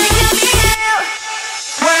keep making me ill.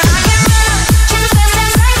 Where I can run to the best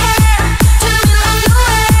as I can, to the middle of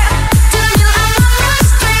nowhere, to the middle of my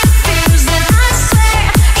frustrated fears that I swear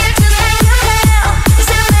you're just like a hell. You're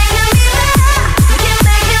still making me mad, you keep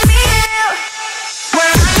making me ill.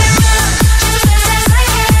 Where I can run to the best as I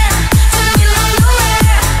can, to the middle of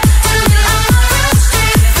nowhere, to the middle of my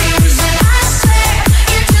frustrated fears that I swear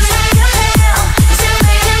you're just like a hell. You're still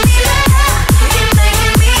making me mad, you keep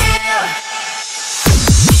making me ill.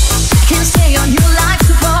 I can stay on your life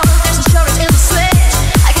support. There's a shortage in the switch.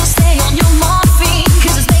 I can stay on your morphine,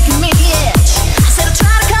 cause it's making me itch. I said I'll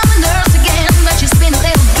try to call the nurse again, but she's been a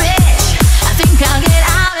little bitch. I think I'll get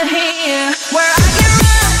out of here. Where I can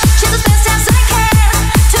run to the best as I can,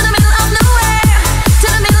 to the middle of nowhere, to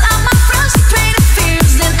the middle of my frustrated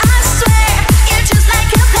fears that I swear you're just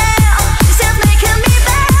like a hell. You're still making me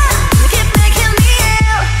bad, you keep making me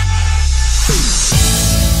ill.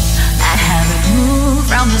 I haven't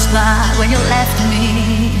moved from the spot where you left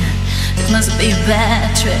me. It must be a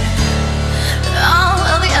bad trip. All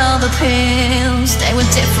of the other pills, they were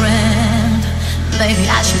different. Maybe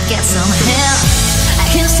I should get some help. I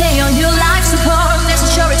can stay on your life support. There's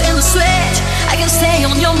a shortage in the switch. I can stay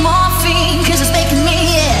on your morphine, cause it's making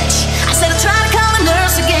me itch. I said I'll try to call the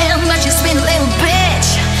nurse again, but she's been a little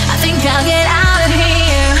bitch. I think I'll get out of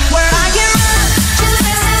here. Where I can run to the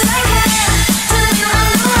best as I can, to the middle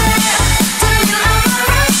of nowhere, to the middle of my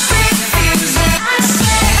frustrated fears that I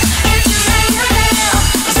swear you're just like a hell.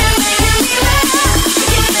 You're still making me mad, you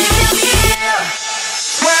keep making me ill.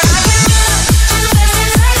 Where I can run to the best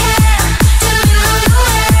as I can, to the middle of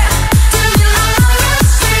nowhere, to the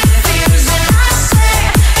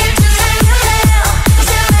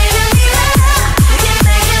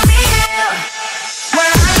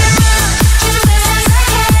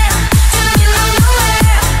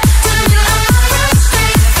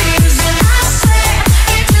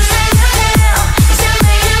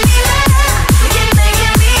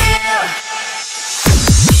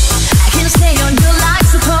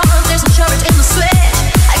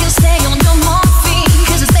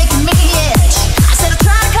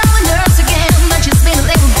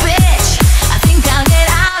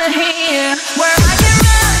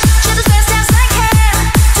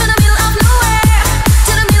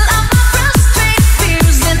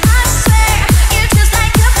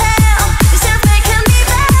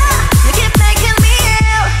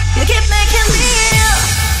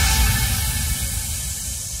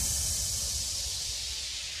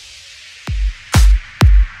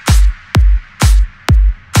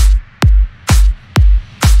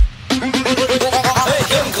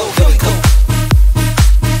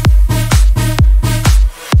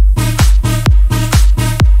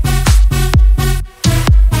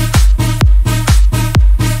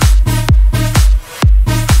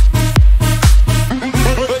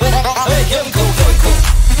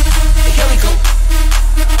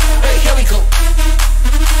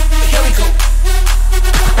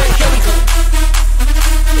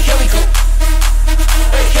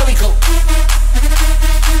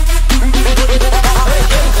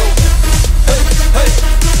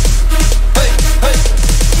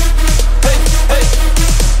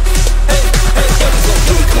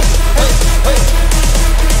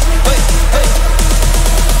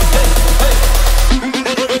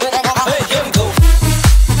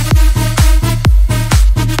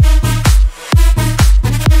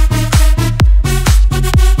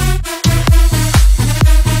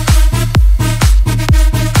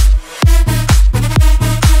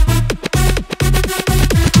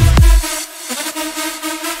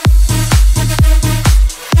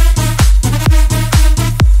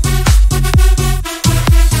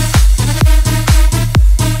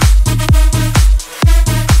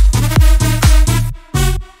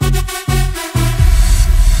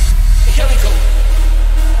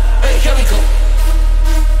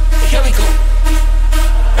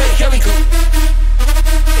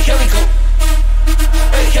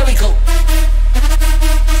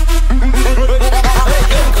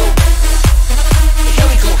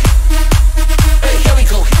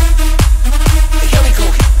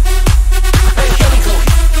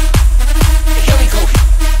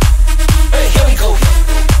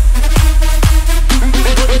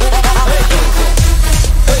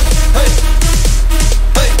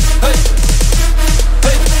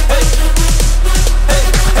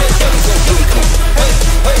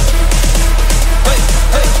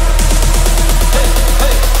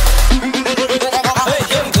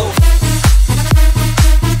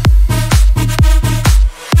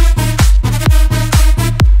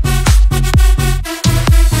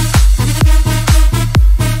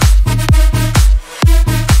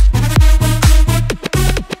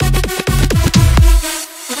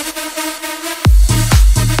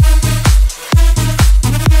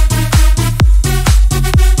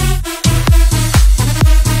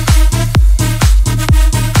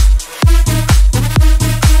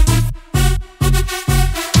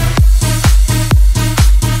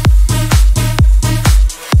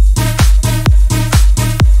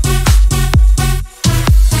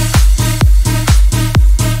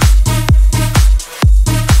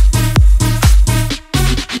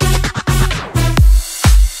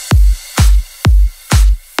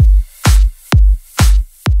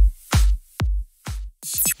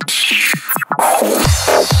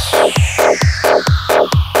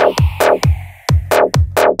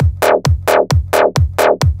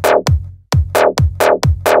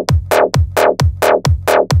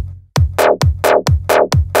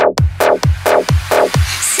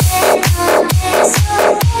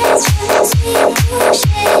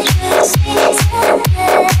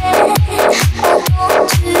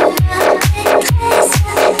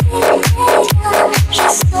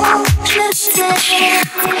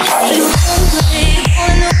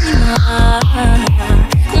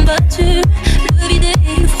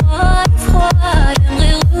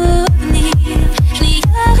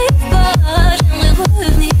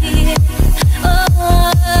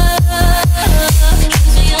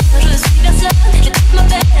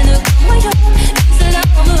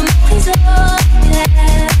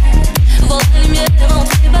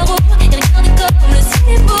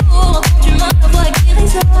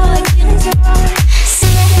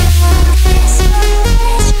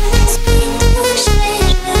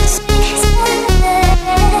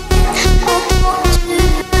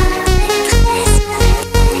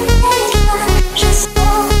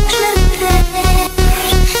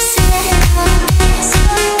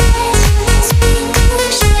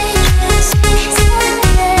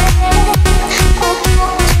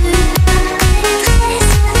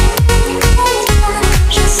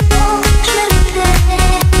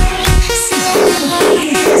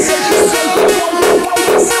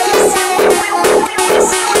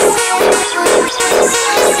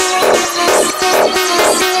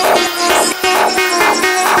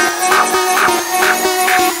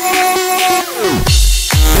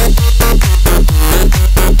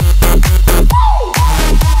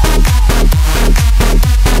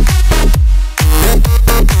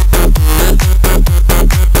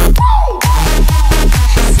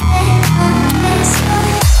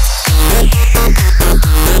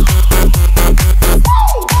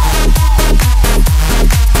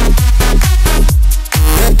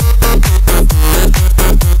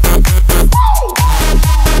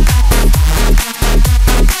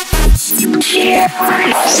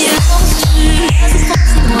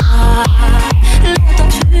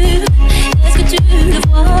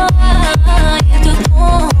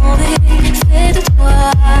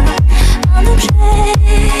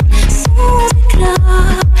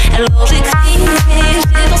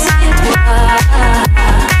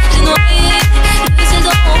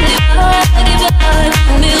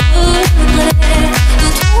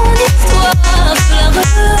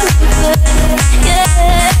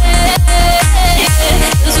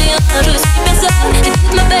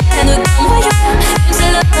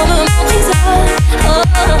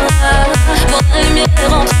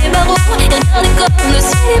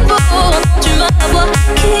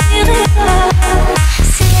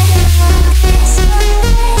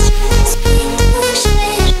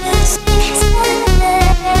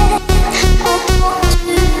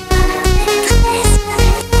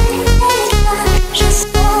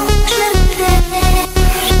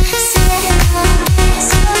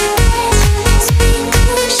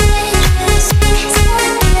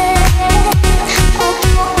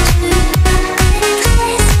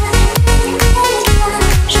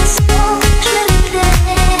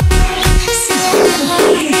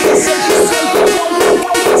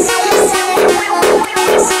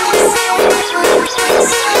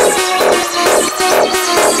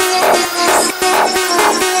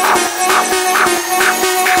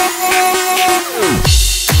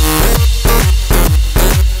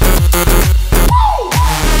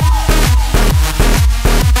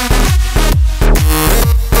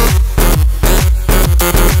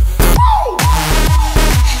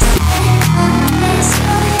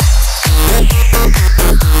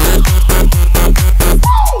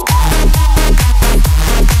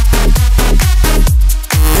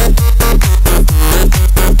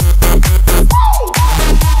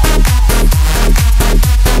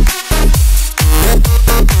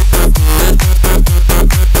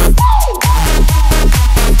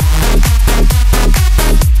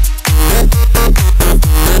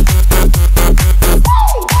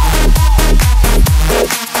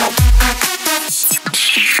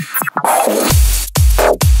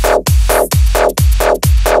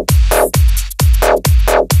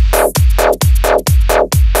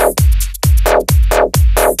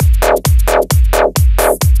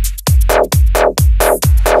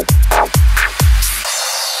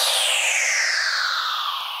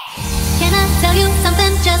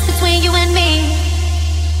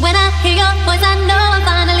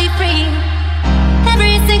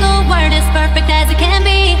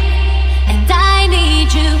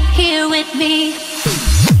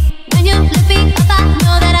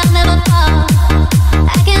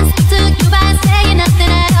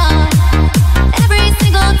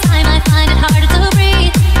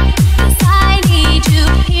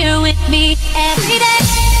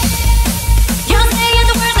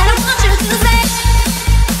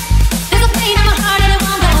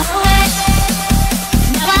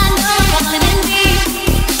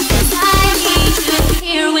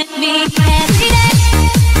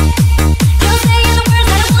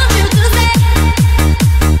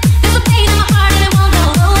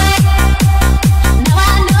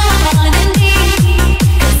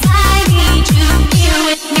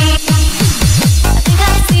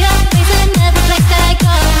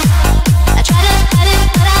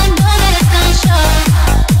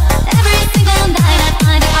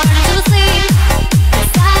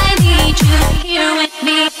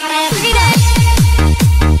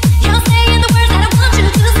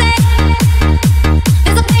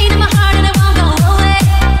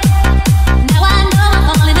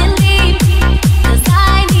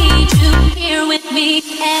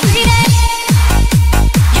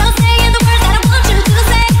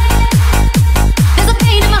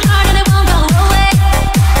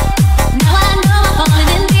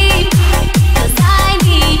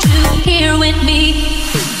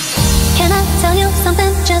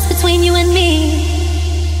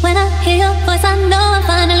voice, I know I'm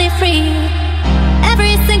finally free.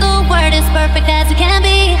 Every single word is perfect as it can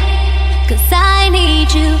be, 'cause I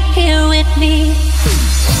need you here with me.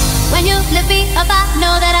 When you lift me up, I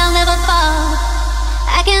know that I'll never fall.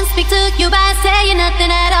 I can speak to you by saying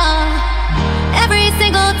nothing at all. Every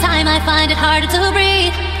single time I find it harder to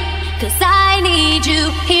breathe, 'cause I need you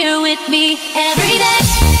here with me every day.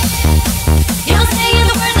 You're saying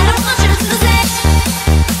the words that I want you to say.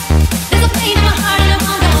 There's a pain in my heart and it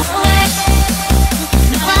won't go away.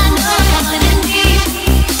 Now I know you're more than me,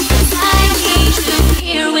 'cause I need you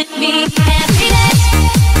here with me every day.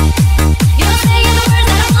 You're saying the words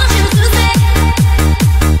that I want you to say.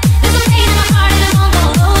 There's a pain in my heart and it won't go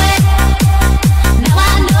away. Now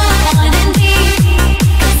I know you're more than me,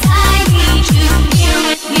 'cause I need you here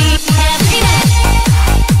with me every day.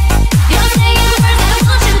 You're saying the words that I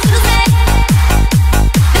want you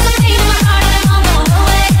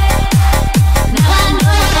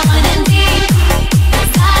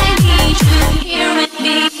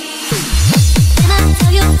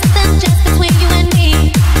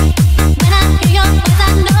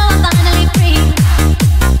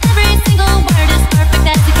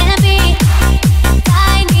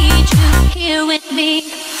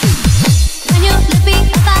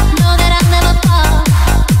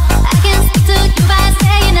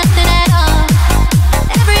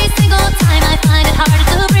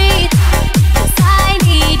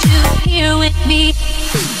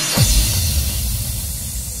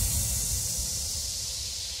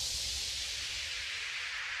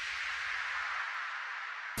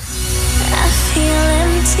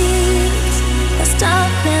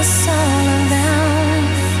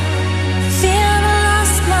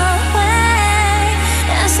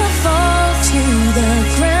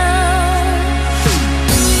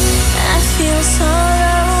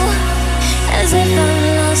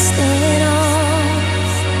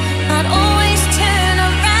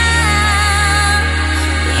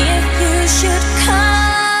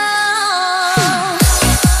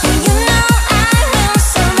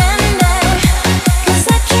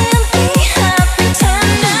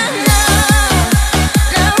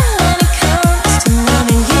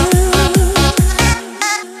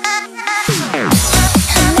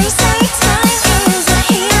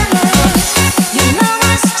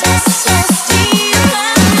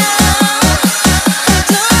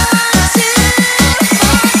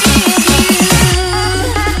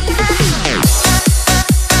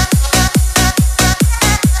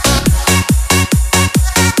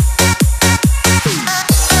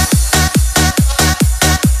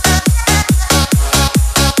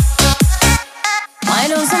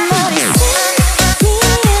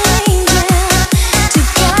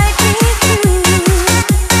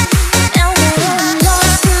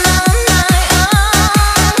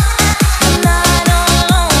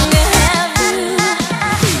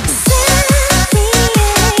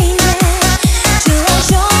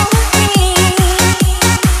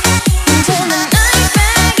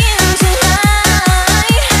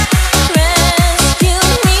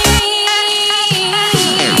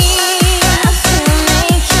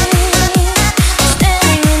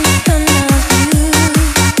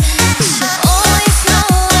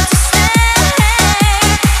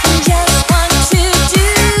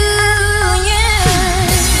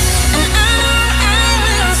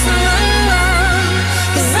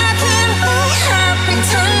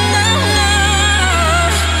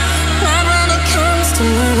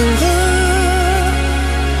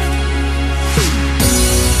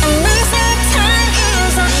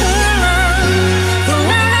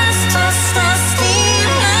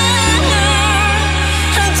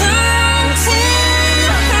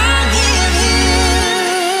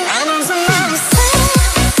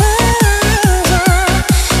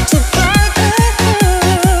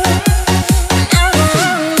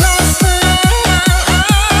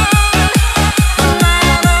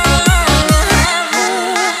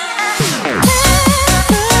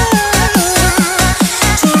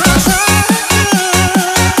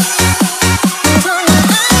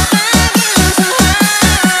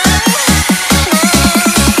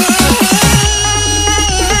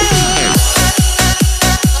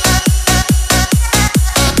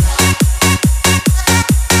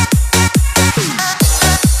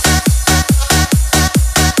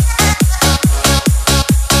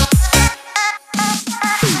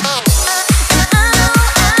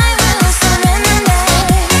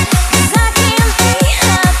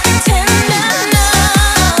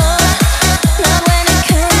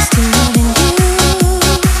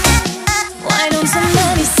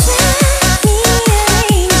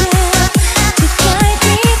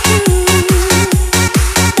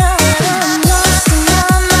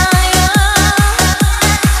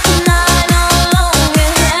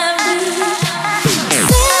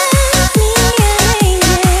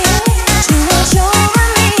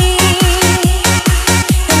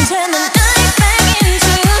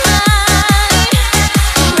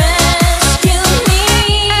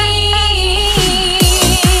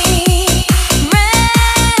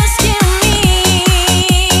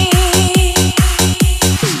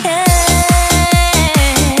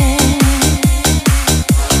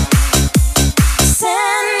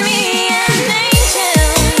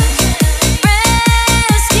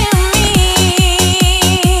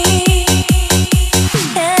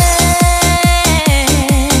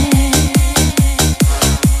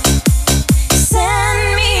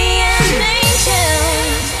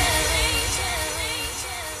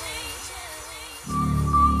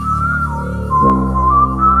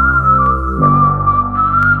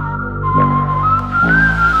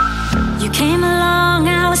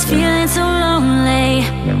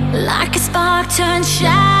turned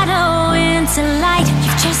shadow into light.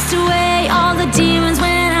 You've chased away all the demons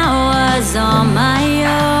when I was on my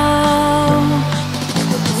own.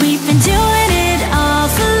 We've been doing it all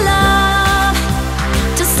for love,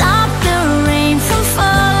 to stop the rain from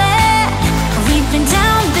falling. We've been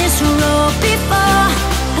down this road before,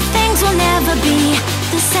 but things will never be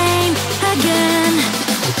the same again.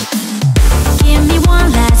 Give me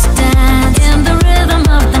one last dance in the rhythm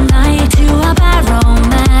of the night, to a bad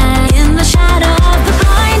romance in the shadow of the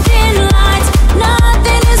blinding lights.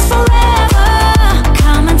 Nothing is forever.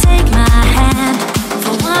 Come and take my hand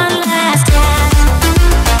for one last dance.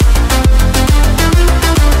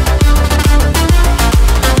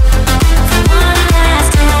 For one last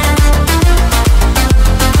dance.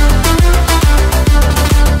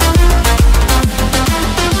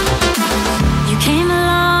 You came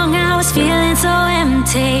along, I was feeling so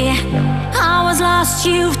empty. I was lost,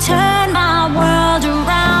 you've turned my world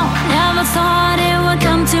around. Never thought it would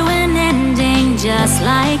come to an ending just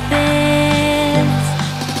like this.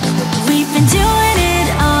 We've been doing it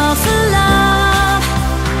all for love,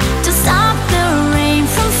 to stop the rain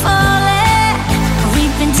from falling.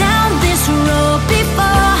 We've been down this road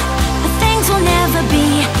before, but things will never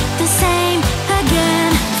be the same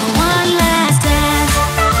again. For one last dance.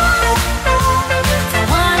 For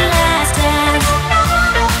one last dance.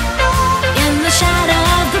 In the shadow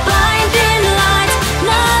of the blinding lights,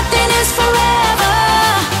 nothing is forever.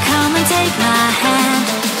 Come and take my hand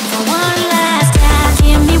for one last dance.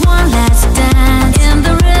 Give me one last dance in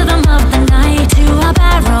the rhythm of the night, to a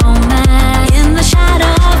bad romance in the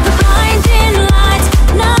shadow of the blinding lights.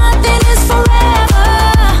 Nothing is forever.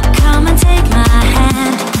 Come and take my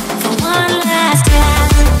hand for one last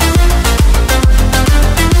dance.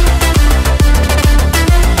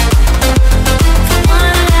 For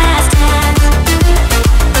one last dance.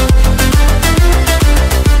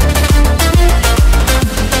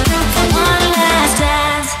 For one last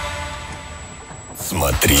dance.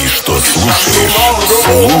 Смотри, что слушаешь,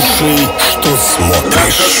 слушай, что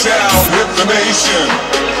смотришь.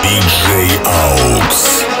 DJ Aux.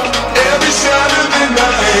 Every Saturday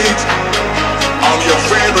night on your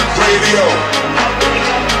favorite radio,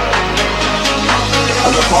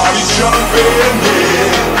 and the party's jumping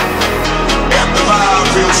in, and the vibe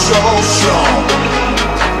feels so strong.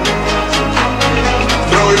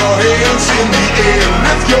 Throw your hands in the air,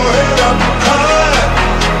 lift your head up high.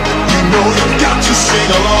 You know you've got to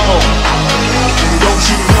sing along. Don't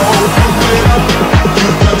you know, pump it up.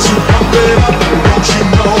 You've got to pump it up. Don't you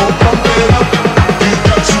know, pump it up. You've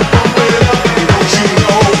got to pump it up. Don't you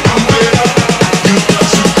know, pump it up. You've got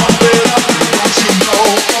to pump it up. Don't you know,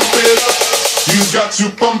 pump it up. You've got to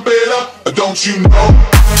pump it up. Don't you know? Don't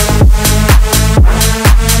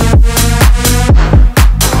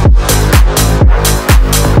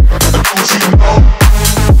you know? Don't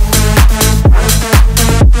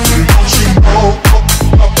you know?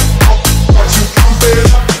 Got to pump it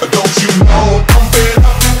up. Don't you know? Pump it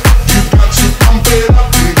up. You've got to pump it up.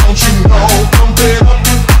 Don't you know? Pump it up.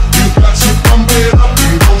 You've got to pump it up.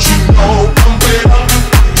 Don't you know? Pump it up.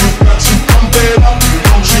 You've got to pump it up.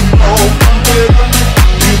 Don't you know? Pump it up.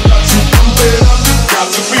 You've got to pump it up. Got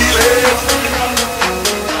to feel it.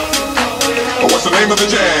 What's the name of the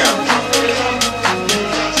jam?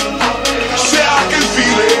 Say I can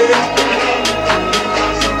feel it.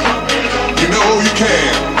 You know you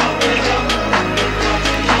can.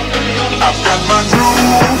 I've got my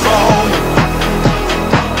groove on,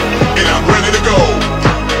 and I'm ready to go.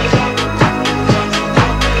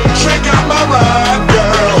 Check out my ride,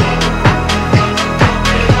 girl,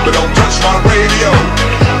 but don't touch my radio.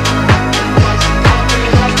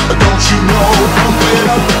 Don't you know, pump it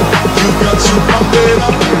up. You've got to pump it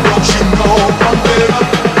up. Don't you know, pump it up.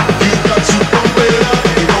 You've got to pump it up.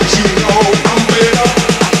 Don't you know, pump it up.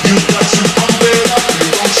 You've got to pump it up.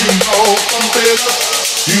 Don't you know, pump it up.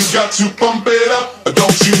 You've got to pump it up.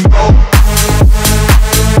 Don't you know? Don't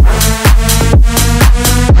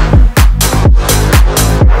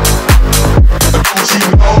you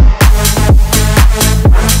know?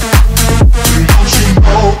 Don't you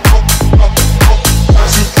know? Got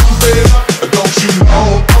to pump it up. Don't you know?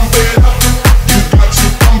 Pump it up. You've got to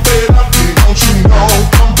pump it up. Don't you know?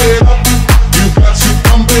 Pump it up. You've got to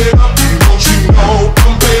pump it up. Don't you know?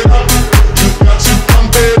 Pump it up. You've got to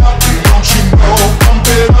pump it up. Don't you know? Pump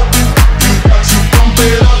it up. You've got to pump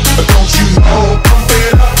it up. Don't you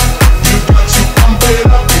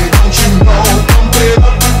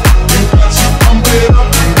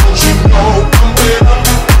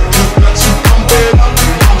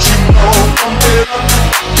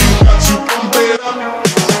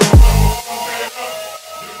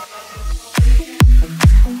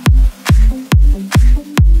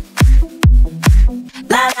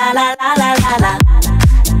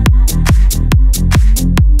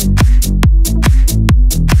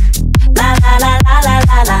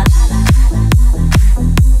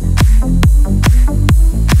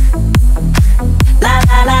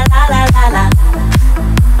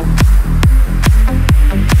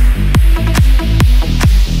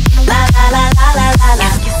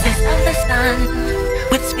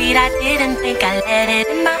sweet, I didn't think I let it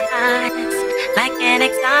in my eyes. Like an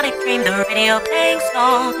exotic dream, the radio playing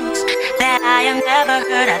songs that I have never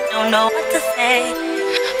heard. I don't know what to say.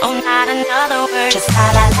 Oh, not another word. Just la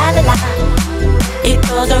la la la la. It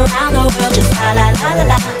goes around the world. Just la la la la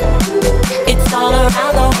la. It's all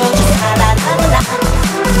around the world. Just la la la la la.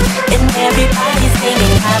 And everybody's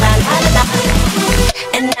singing la la la la la.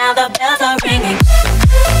 And now the bells are ringing.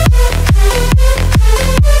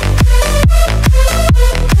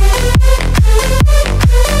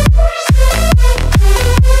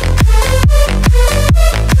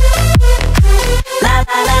 La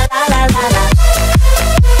la la la la la la.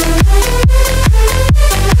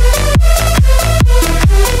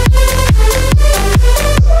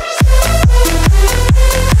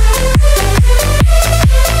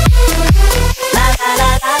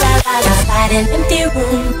 Inside an empty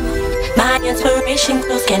room, my inspiration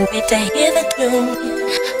close, can't wait to hear the tune.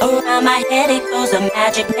 Around my head it goes a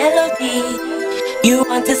magic melody. You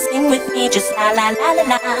want to sing with me, just la la la la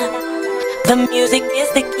la. The music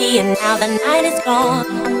is the key and now the night is gone.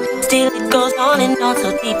 Still it goes on and on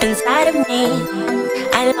so deep inside of me.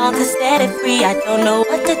 I long to set it free, I don't know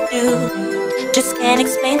what to do. Just can't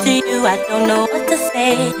explain to you, I don't know what to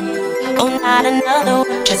say. Oh, not another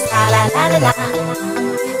word, just la la la la la.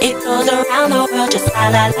 It goes around the world, just la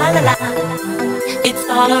la la la la. It's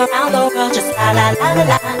all around the world, just la la la la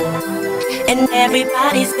la. And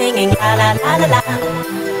everybody's singing la la la la la.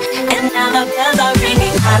 And now the bells are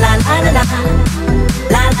ringing la la la la la.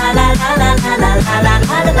 La la la la la la la la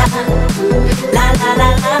la la la. La la la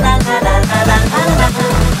la la la la la la la la.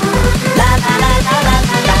 La la la la la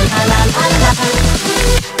la la la la la la.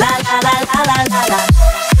 La la la la la la la.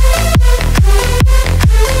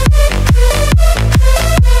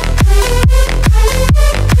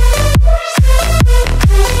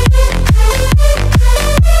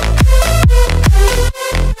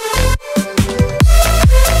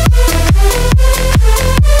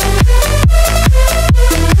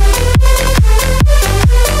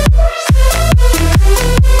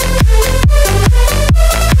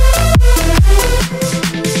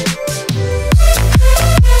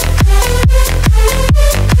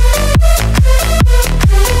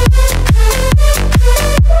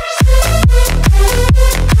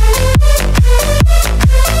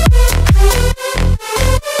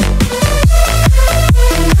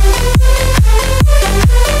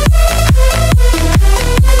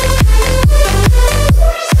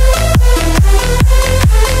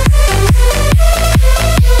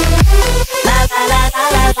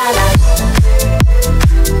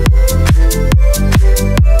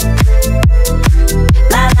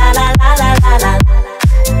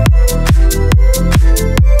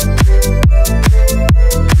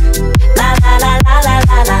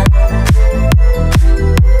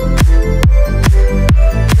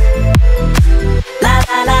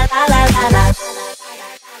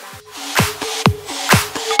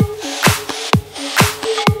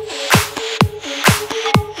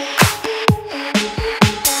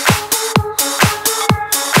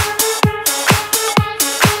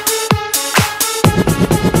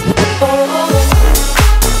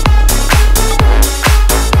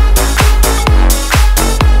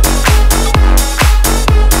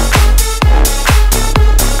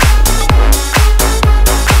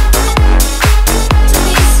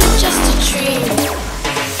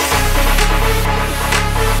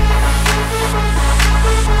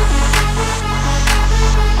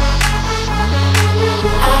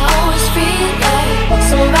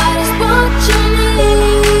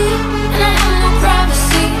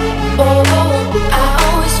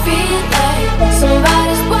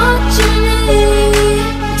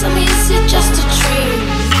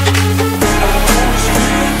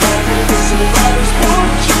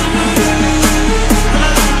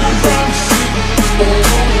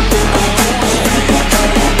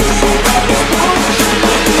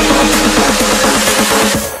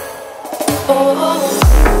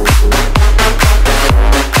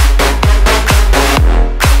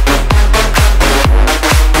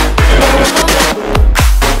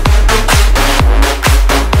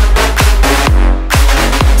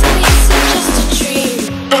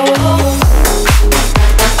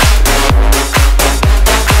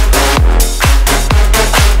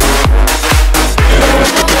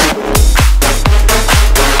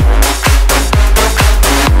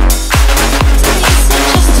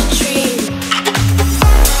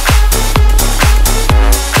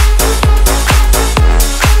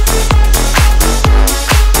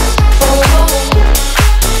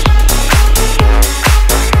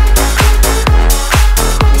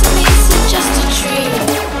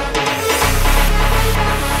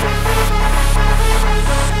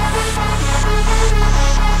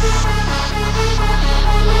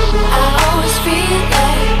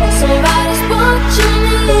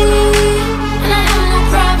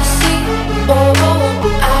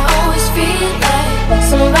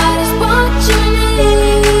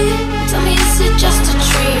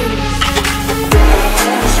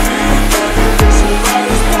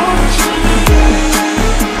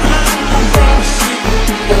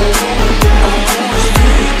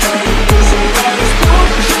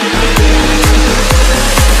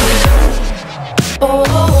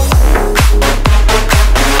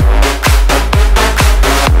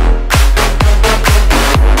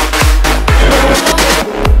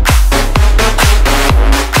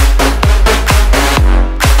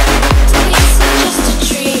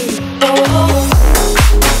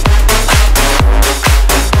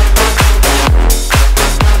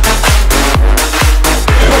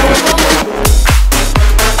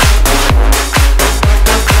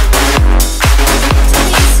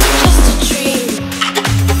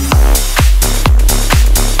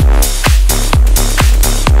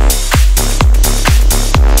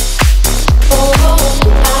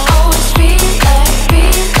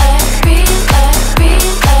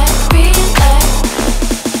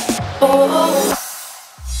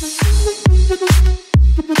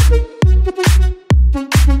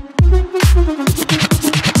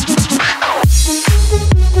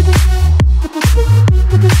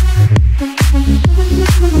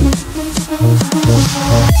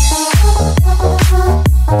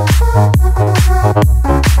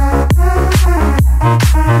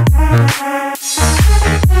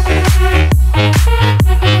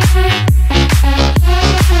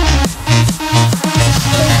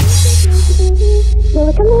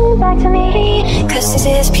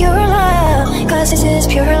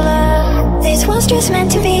 this was just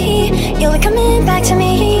meant to be. You'll be coming back to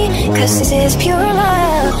me, cause this is pure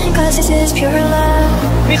love, cause this is pure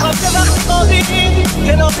love. میخوام که وقتی باقیم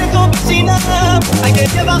کنار تو بشینم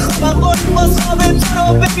اگه یه وقت من باز خوابم تو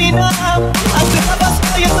رو ببینم از تو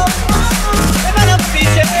حواسهای تو ببرم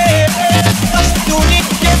پیشه داشت دونی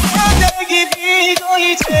که زندگی بی تو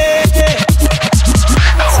هیچه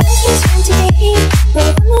This was just meant to be. You'll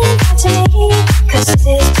be coming back to me, cause this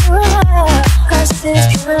is pure love, cause this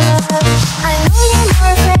is pure love. I know you're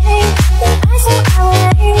more afraid than I said I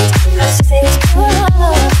would, cause this is pure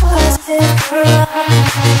love, cause this is pure love.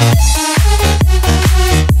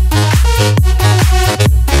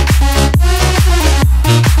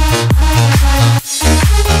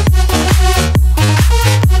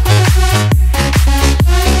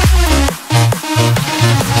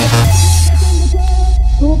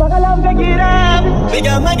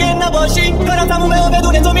 بگم مگه نباشی کارم تمومه و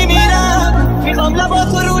بدون تو میمیرم میخوام لبا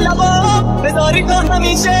تو رو لبا بذاری تا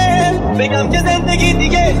همیشه بگم که زندگی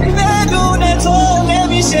دیگه بدون تو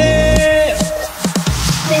نمیشه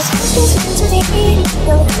This was just meant to be.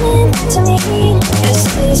 You're coming back to me, cause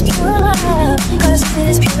this is pure love, cause this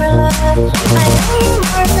is pure love. I know you're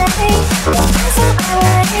more afraid than I said I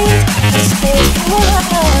would, cause this is pure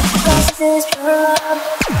love, cause this is pure love.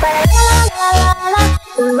 Ba-la-la-la-la-la,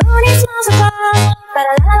 the moon is smiles above.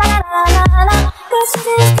 Ba-la-la-la-la-la, cause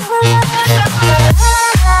this is pure love.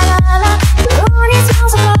 Ba-la-la-la-la-la, the moon is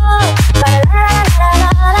smiles above.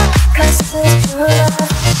 Ba-la-la-la-la-la, cause this is pure love.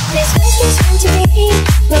 This was just meant to be.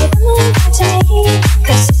 You're coming back to me,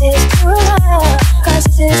 cause this is pure love, cause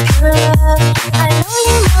this is pure love. I know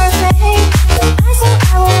you're more afraid than I said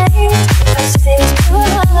I would, cause this is pure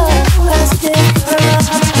love, cause this is pure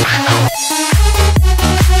love.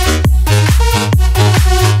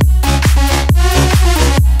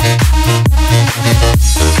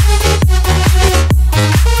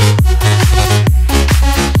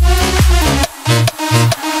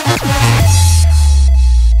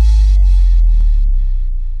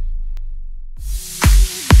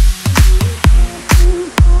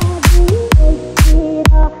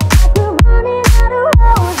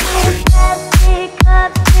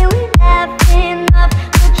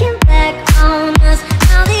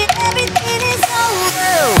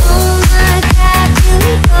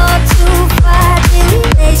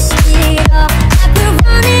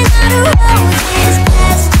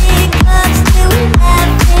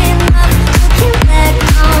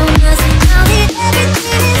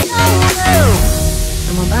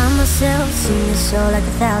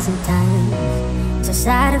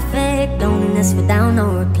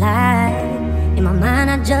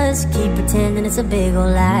 It's a big ol'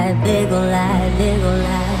 lie, big ol' lie, big ol'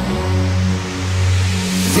 lie.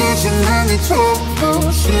 Vision on the top,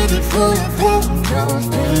 city full of windows,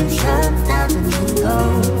 dreams shut down and go.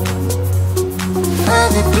 All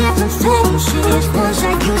the different faces, was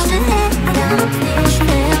I used to hate down, this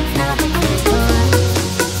man, now the people.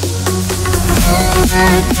 Oh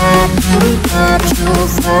my God, we got you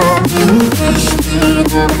for you, this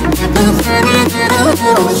freedom. And the funny little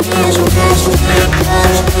girls is best because you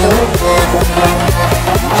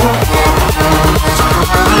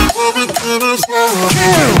everything is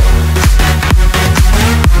over.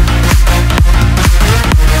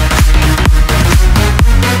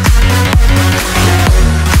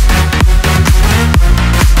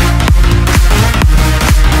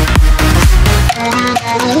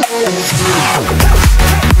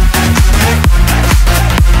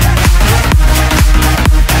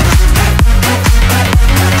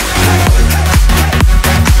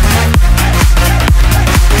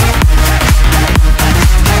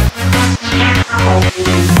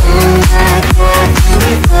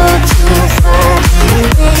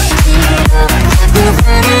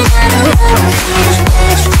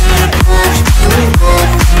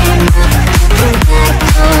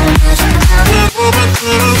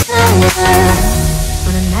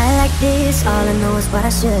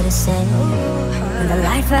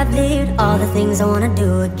 All the things I wanna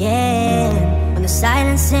do again. When the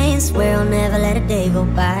silence saying swear I'll never let a day go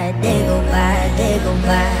by, day go by, day go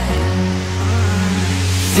by.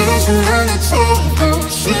 Vision on the table,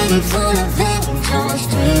 city full of angels,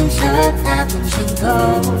 dreams of happens and go.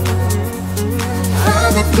 All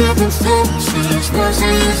the different faces, was I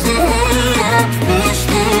used to hate, I wish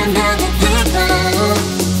them now that they go.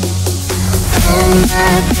 Oh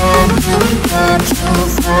my God, we got you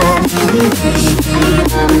for me, this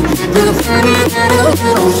freedom. The funny little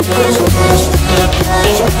girls is best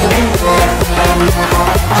because everything is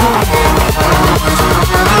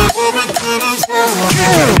over.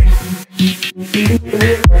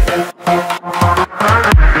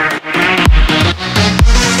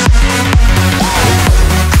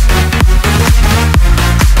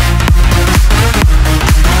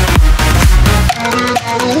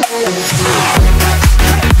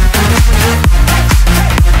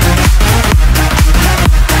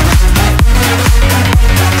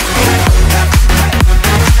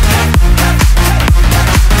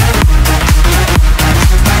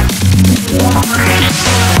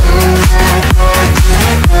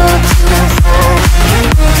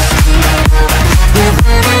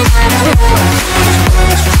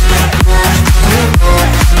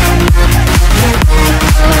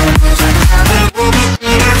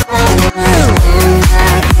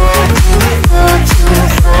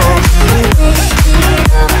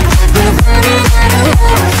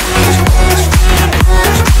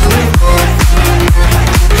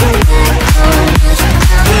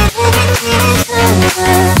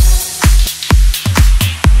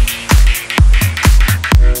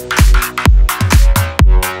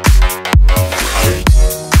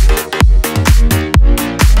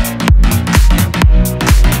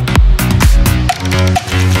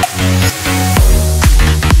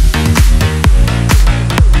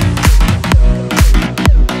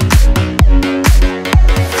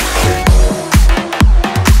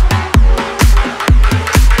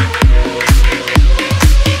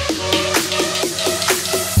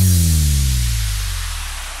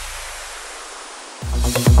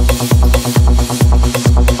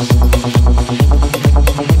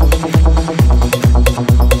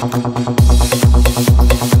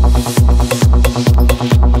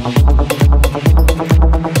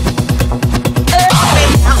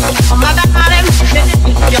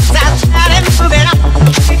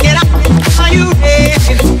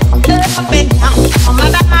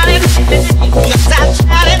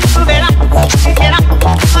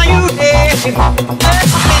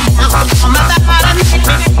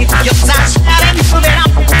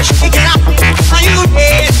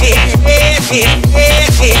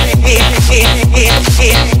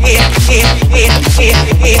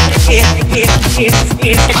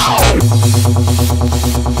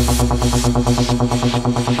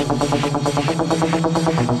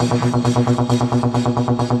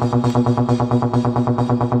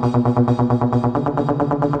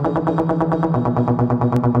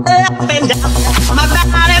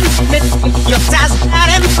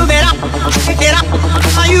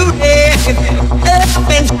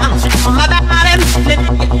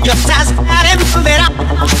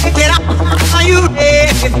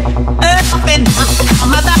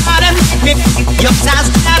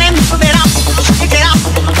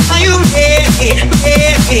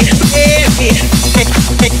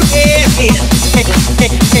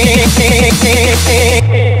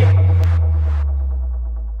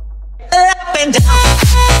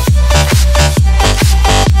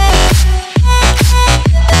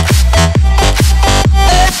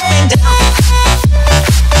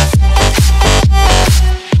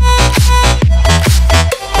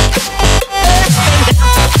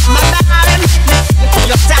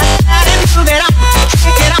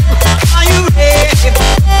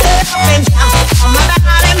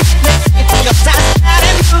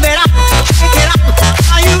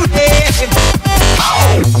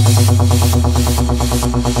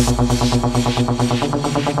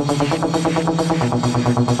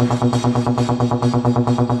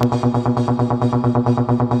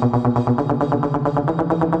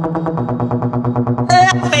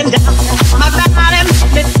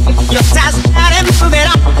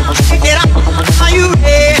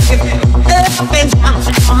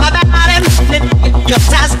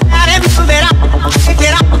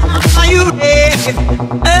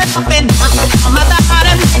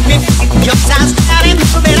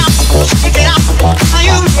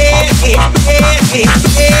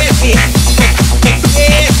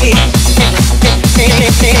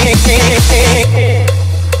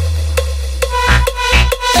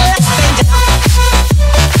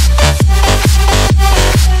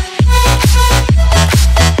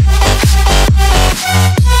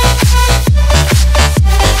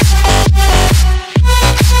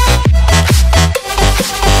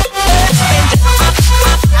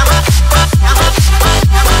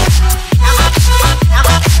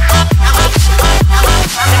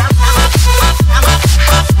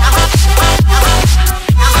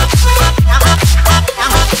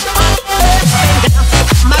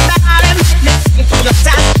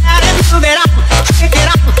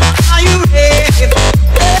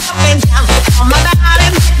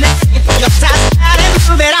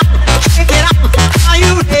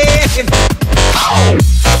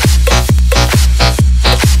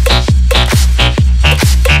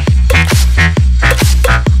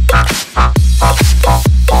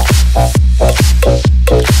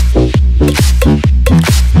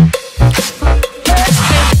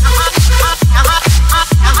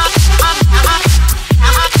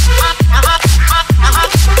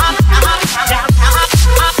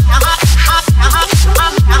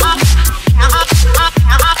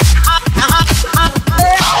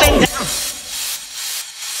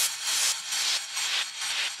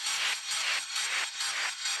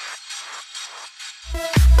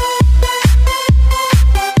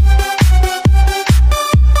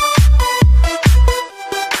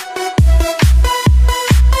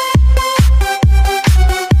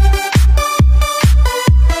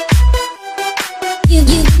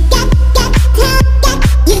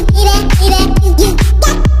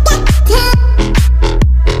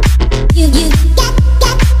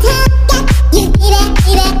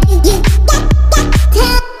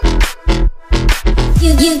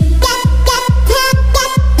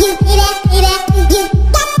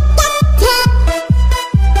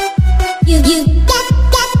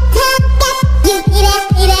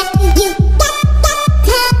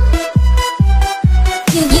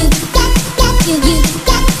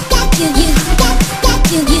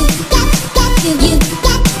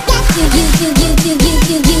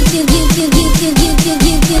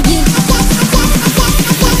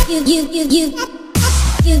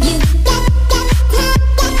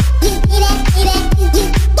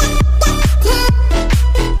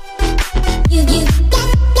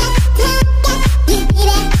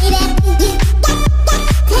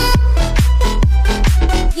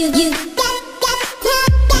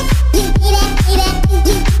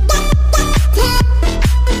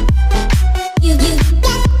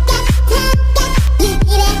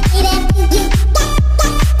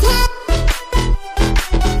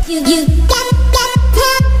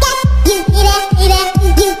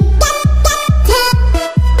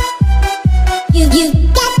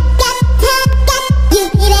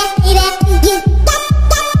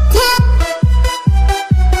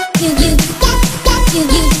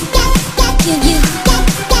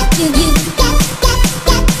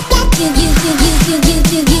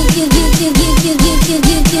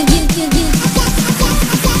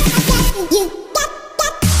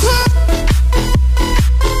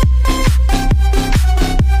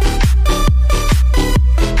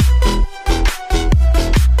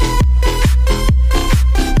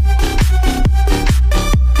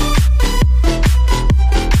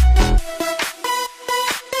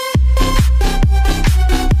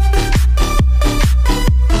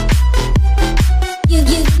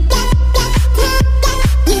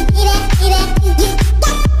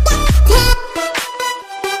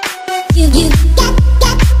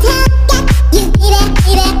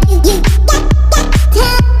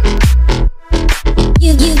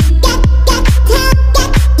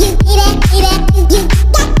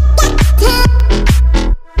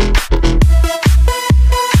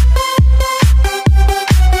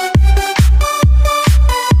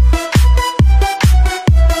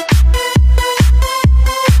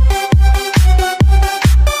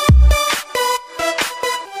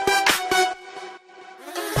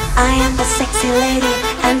 I am the sexy lady,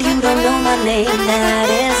 and you don't know my name. That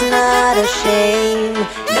is not a shame.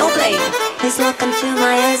 No blame. Please look into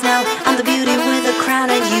my eyes now. I'm the beauty with a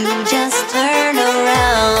crown, and you just turn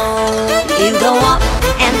around. You go up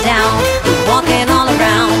and down, you're walking all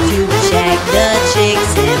around to check the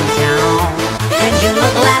chicks in town. And you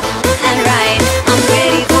look left and right, I'm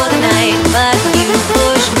ready for the night, but you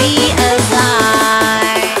push me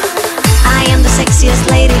aside. I am the sexiest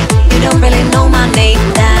lady, you don't really know my name.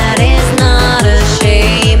 That is not a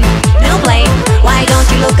shame. No blame. Why don't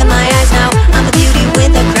you look in my eyes now? I'm the beauty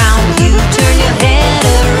with the crown. You turn your head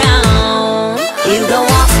around. You go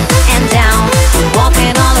up and down,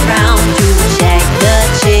 walking all around to check the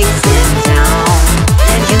chicks in town.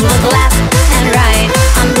 And you look left and right,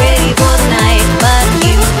 I'm ready for the night, but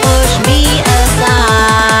you push me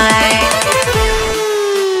aside.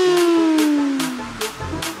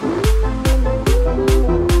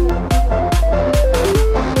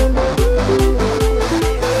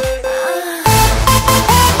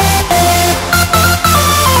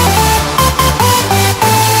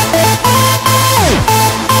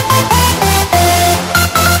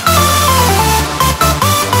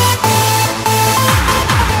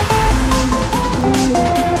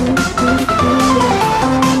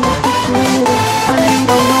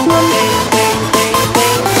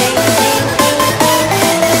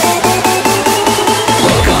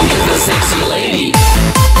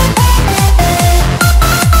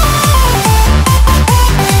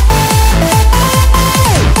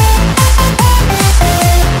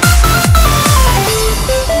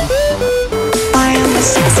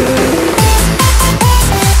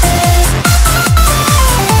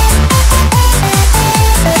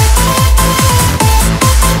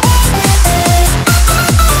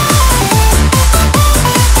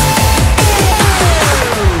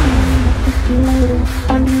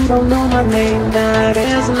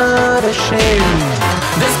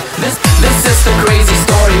 This is the crazy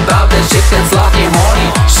story about the chick that's lucky horny.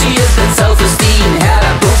 She is that self-esteem, had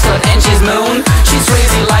a boobs and she's moon. She's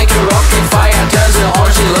crazy like a rocket, fire turns her on,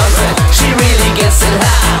 she loves it. She really gets it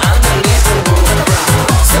high underneath the woman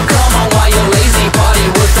around. So come on, why you're lazy, party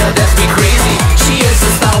with her, that's be crazy. She is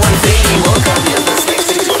a star one baby, welcome to the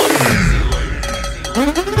sexy lady.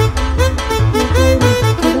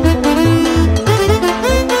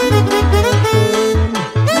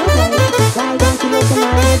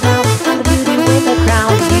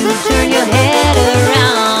 Turn your head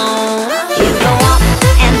around. You go up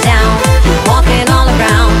and down, you're walking all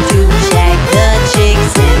around to check the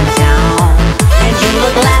chicks in town. And you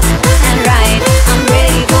look left and right, I'm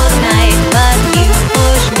ready for the night, but you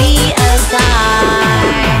push me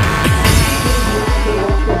aside.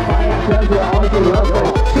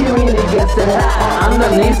 She really gets it high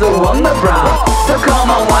underneath the wonder brown. So come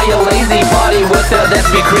on, why you're lazy, party with her, that's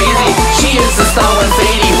be crazy. She is a star and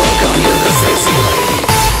fady, welcome to the sexy lady.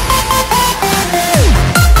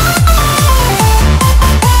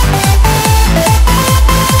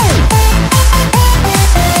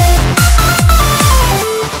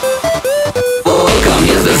 Welcome,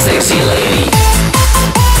 here's the sexy lady.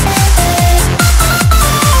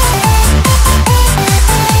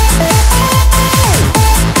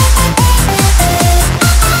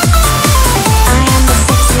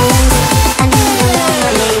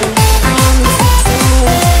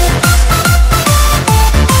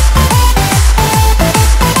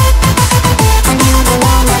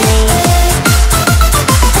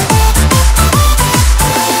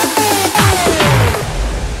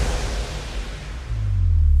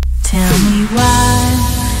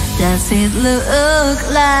 Does it look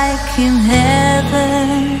like in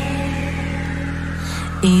heaven?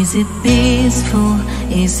 Is it peaceful?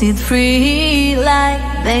 Is it free like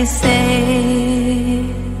they say?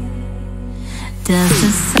 Does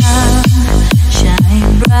the sun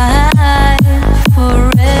shine bright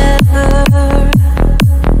forever?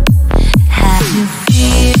 Have your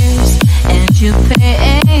fears and your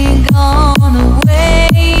pain gone away?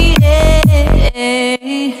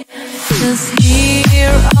 'Cause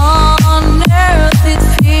here on earth it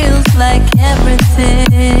feels like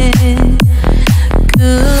everything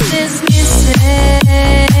good is missing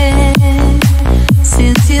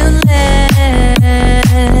since you left.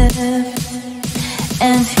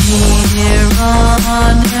 And here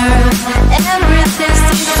on earth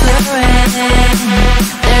everything's different.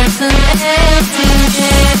 There's an emptiness.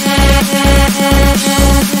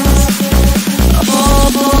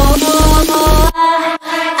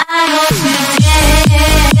 I hope you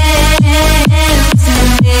dancing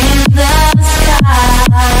in the sky,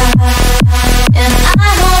 and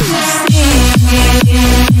I hope you singing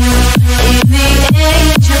in the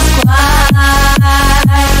angels' choir.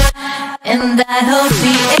 I hope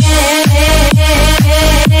the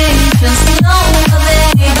angels know what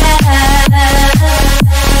they have.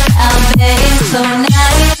 I'll bet it's so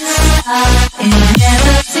nice. In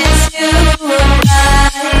heaven since you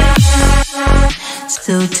arrived.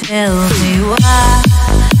 So tell me, why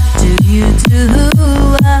do you do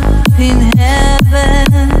up in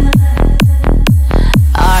heaven?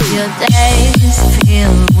 Are your days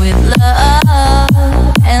filled with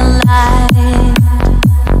love and light?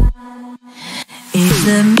 Is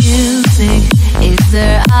the music, is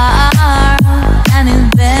there art and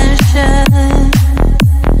invention?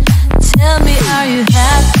 Tell me, are you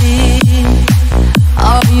happy?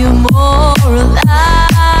 Are you more alive?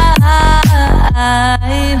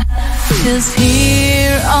 'Cause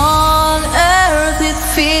here on earth it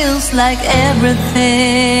feels like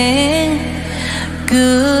everything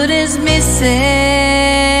good is missing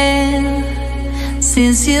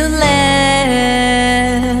since you left.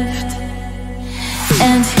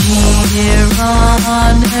 And here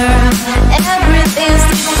on earth everything's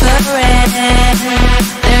different.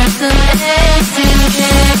 There's an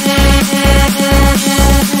emptiness.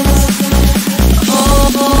 Oh,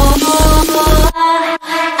 I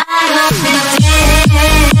love the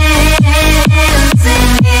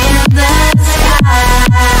dancing in the sky.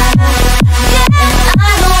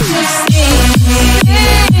 I hope you see the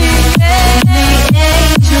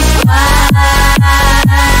angels fly.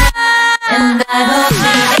 And I hope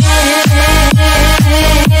the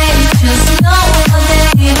angels know what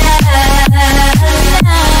they have.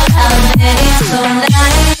 I'll bet it's so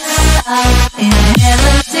nice in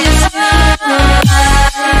heaven since you arrived.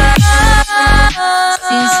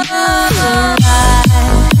 Since you arrived.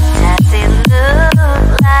 Does it look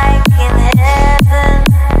like in heaven?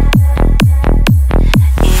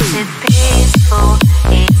 Is it peaceful?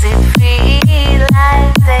 Is it free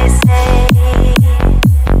like they say?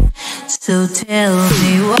 So tell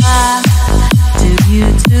me, why do you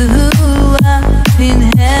do up in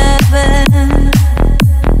heaven?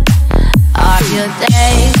 Are your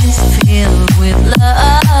days filled with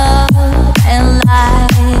love and light?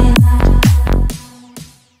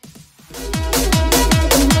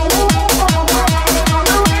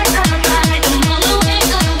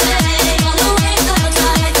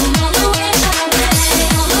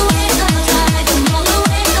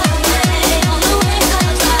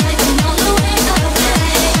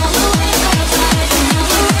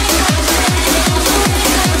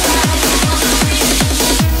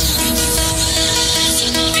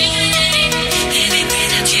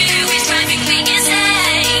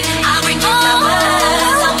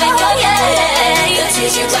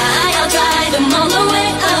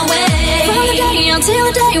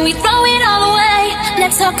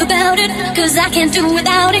 Talk about it, 'cause I can't do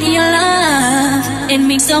without it. Your love, it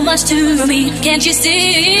means so much to me. Can't you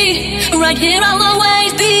see? Right here I'll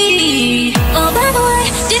always be. Oh, by the way,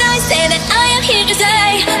 did I say that I am here to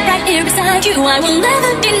stay? Right here beside you, I will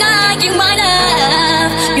never deny you my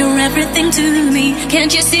love. You're everything to me.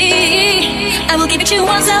 Can't you see? I will give it to you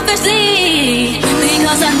unselfishly,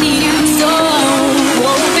 because I need you so.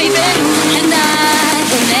 Oh, baby, and I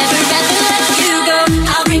will never ever let you go.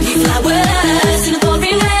 I'll bring you flowers in the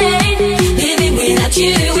pouring rain. Living without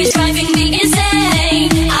you is driving me insane.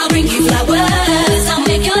 I'll bring you flowers, I'll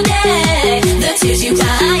make your day. The tears you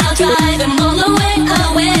cry, I'll dry them all away,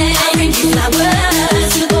 away. I'll bring you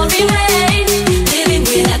flowers in the pouring rain. Living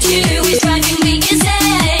without you is driving me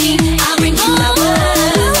insane. I'll bring you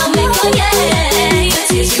flowers, I'll make your day. The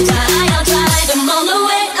tears you cry, I'll dry them all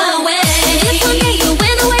away, away. If one day you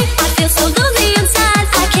went away, I feel so lonely inside.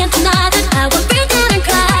 I can't deny that I would break down and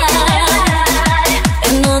cry.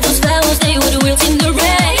 And all those flowers, they would wilt in the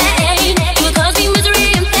rain. It would cause me misery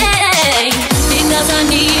and pain, because I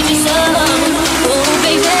need you so. Oh,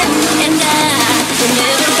 baby, and I will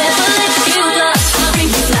never ever let you go. I'll bring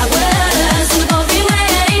you flowers in the pouring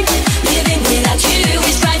rain. Living without you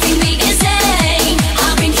is driving me insane.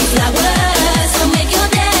 I'll bring you flowers, I'll make your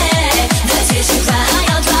day. The tears you cry,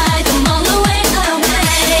 I'll dry them all away, away.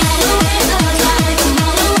 I'll dry them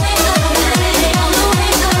all away, away.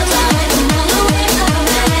 I'll dry them all away, away.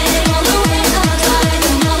 I'll dry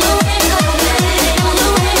them all away, away.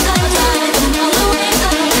 I'll dry them all away,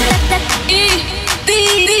 away.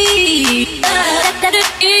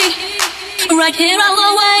 Right here I'll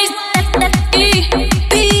always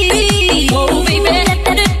oh, baby.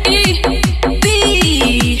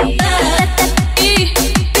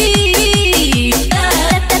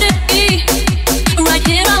 Right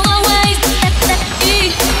here I'll always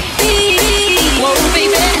oh,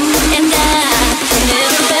 baby. And I will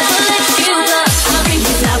never ever let you go. I'll bring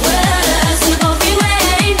you flowers in the pouring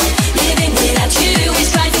rain. Living without you is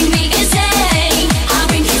driving me insane.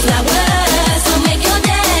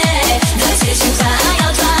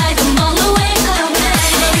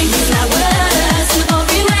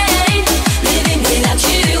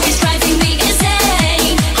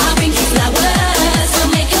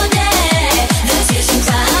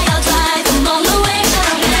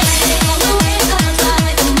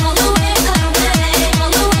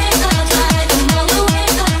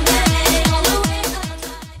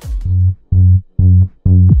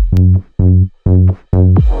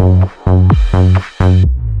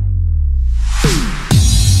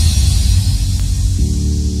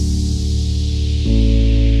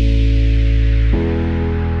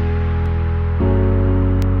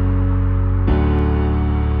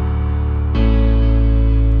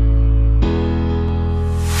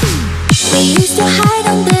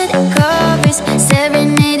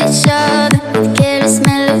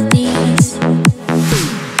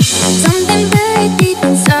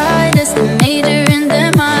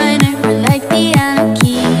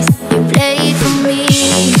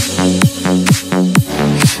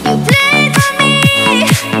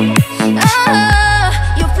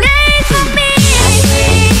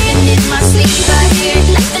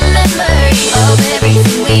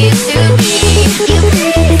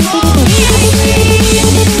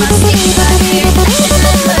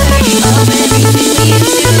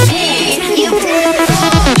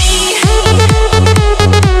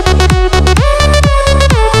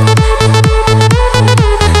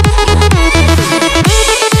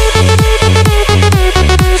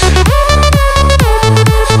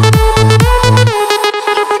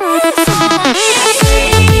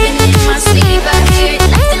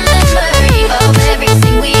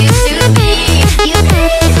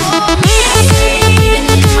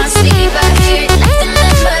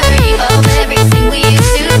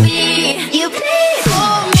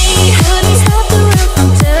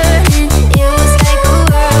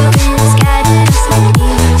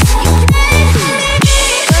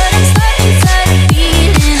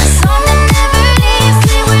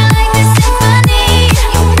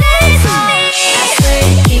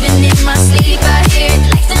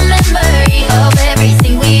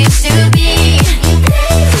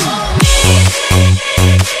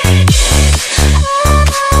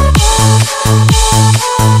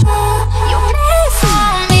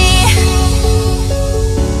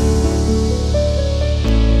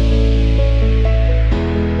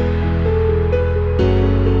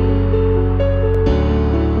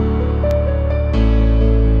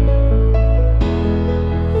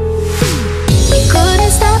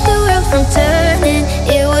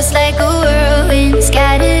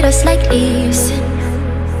 us like leaves.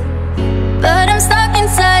 But I'm stuck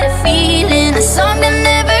inside a feeling, a song that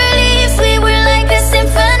never leaves. We were like a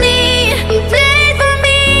symphony. You played for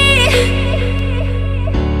me.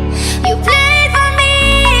 You played for me.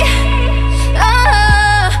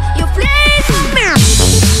 Oh, you played for me.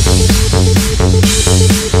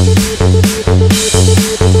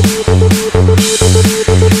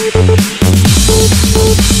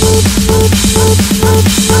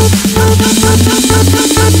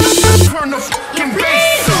 Turn the fucking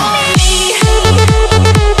bass up.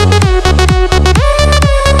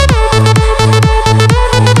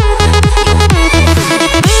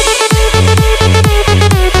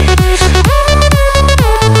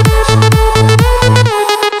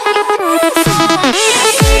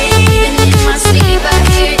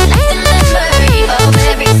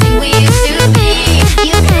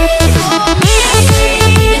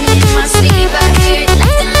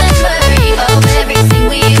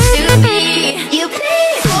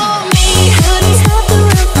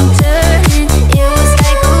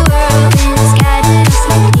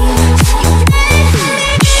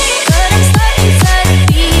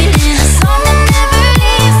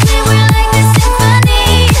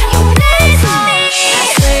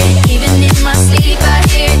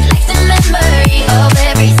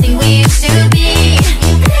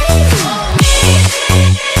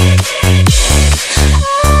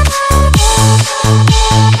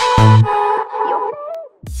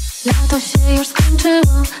 Lato się już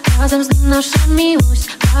skończyło, razem z nim nasza miłość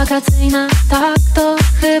wakacyjna, tak to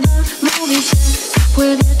chyba mówi się.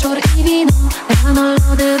 Ciepły wieczór i wino, rano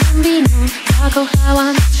lody bambino.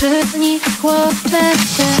 Zakochałam 3 dni, chłopcze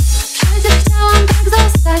się. Przecież chciałam tak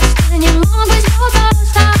zostać, ty nie mogłeś, bo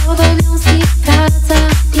zostać. Obowiązki, praca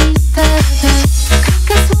i TV.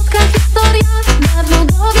 Krótka, słodka historia, dawno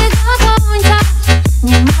dobiega końca.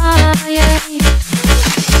 Nie ma jej.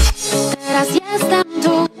 Teraz jestem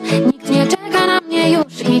tu, nikt nie czeka na mnie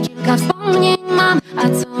już i kilka wspomnień mam, a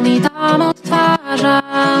co mi tam odtwarza?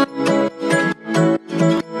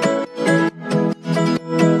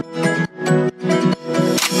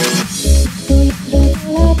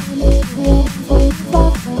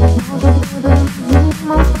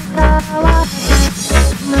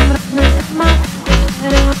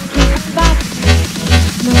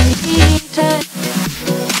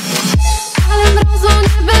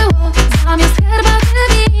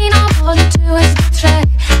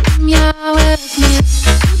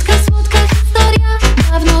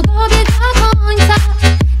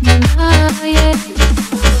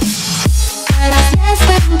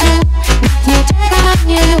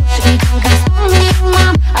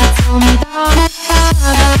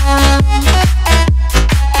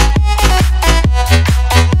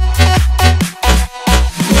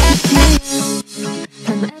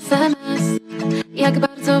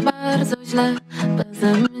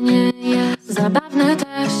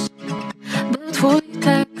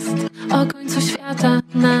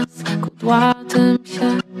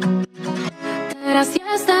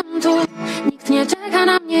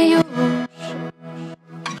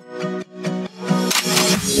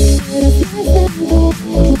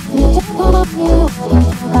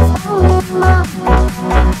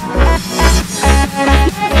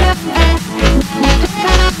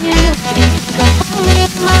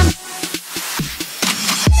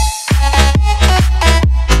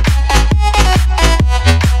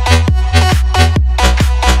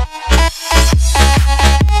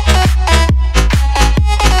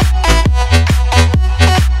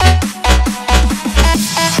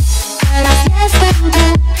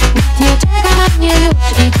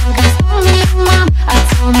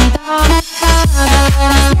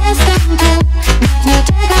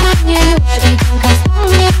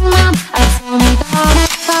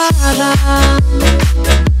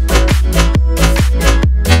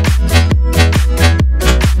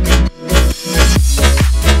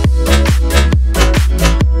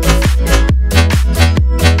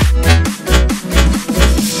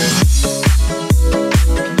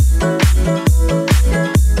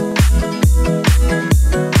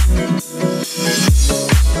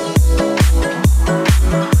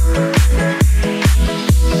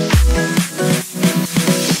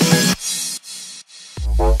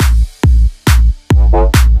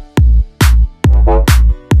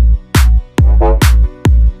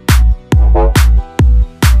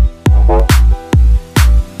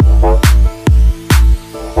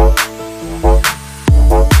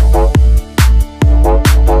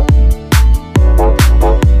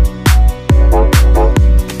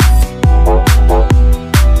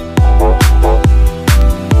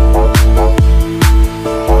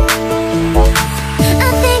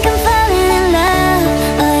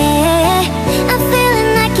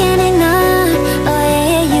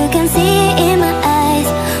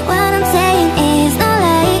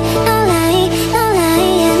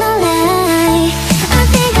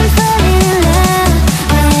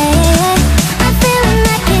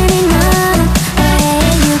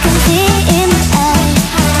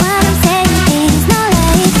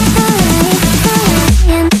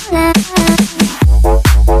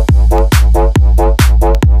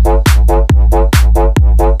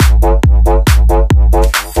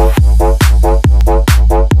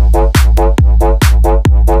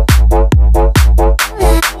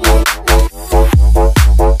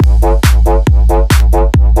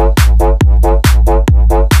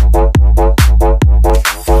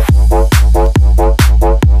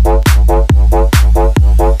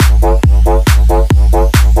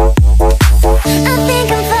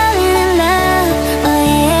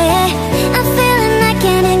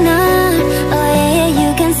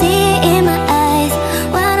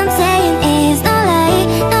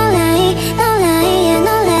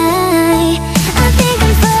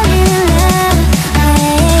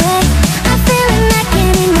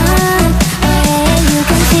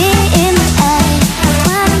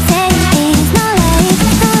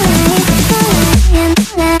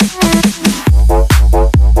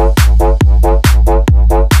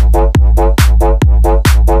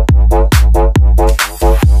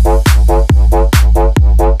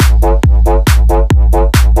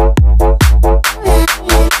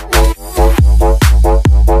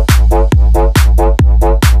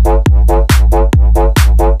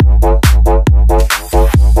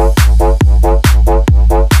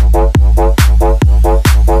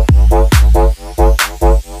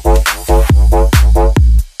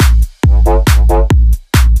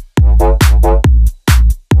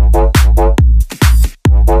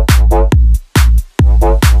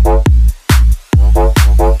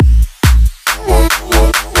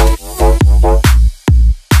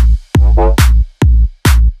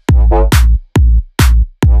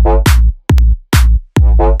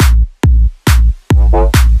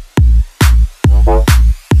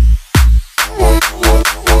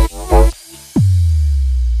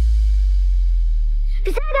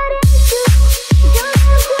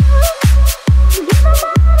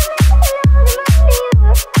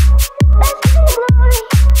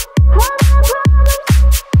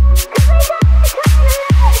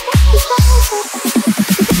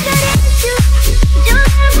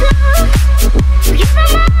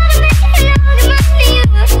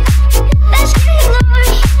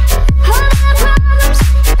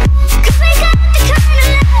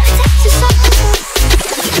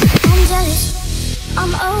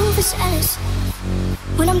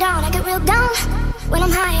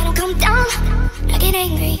 I get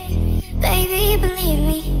angry, baby, believe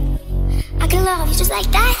me. I can love you just like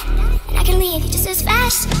that, and I can leave you just as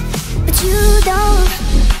fast. But you don't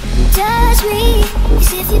judge me,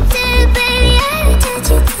 'cause if you did, baby, I'd judge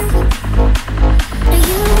you too. No,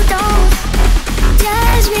 you don't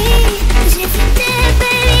judge me, 'cause if you did,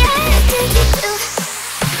 baby, I'd judge you too.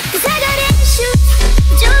 'Cause I got issues,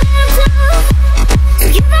 but you got them too. So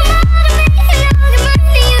give them all to me, and I'll give mine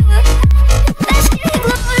to you. Let's give you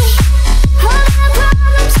glory, all our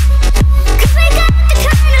problems, 'cause we got the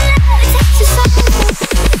kind of love that takes us all.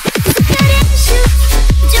 'Cause I got issues,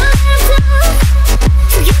 but you got them too.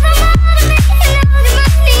 So give them all to me, and I'll give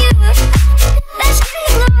mine to you. Let's give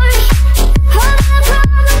you glory, all our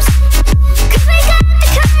problems, 'cause we got the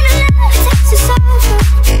kind of love that takes us all.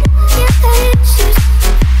 You got issues.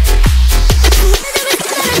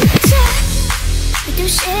 We do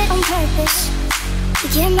shit on purpose. We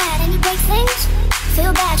get mad and you break things.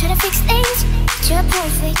 Feel bad, try to fix things. But you're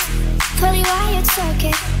perfect, fully wired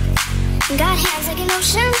circuit. And got hands like an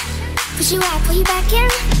ocean. Push you out, pull you back in.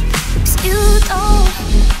 'Cause you don't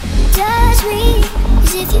judge me,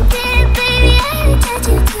 'cause if you did, baby, I'd judge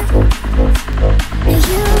you too. No,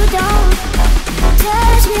 you don't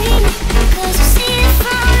judge me, 'cause you see it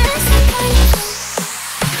from a different point of view.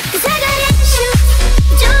 'Cause I got issues,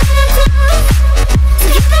 but you got them too. So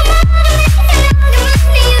give them all to me, and I'll give mine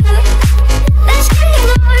to you. Let's give you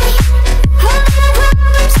glory, all our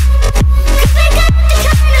problems, 'cause we got the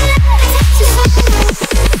kind of love that takes us all.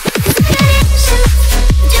 'Cause I got issues,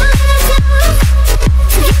 but you got them too.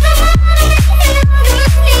 So give them all to me, and I'll give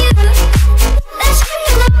mine to you. Let's give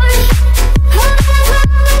you glory, all our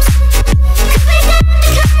problems, 'cause we got the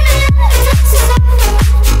kind of love that takes us all.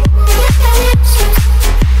 You got issues.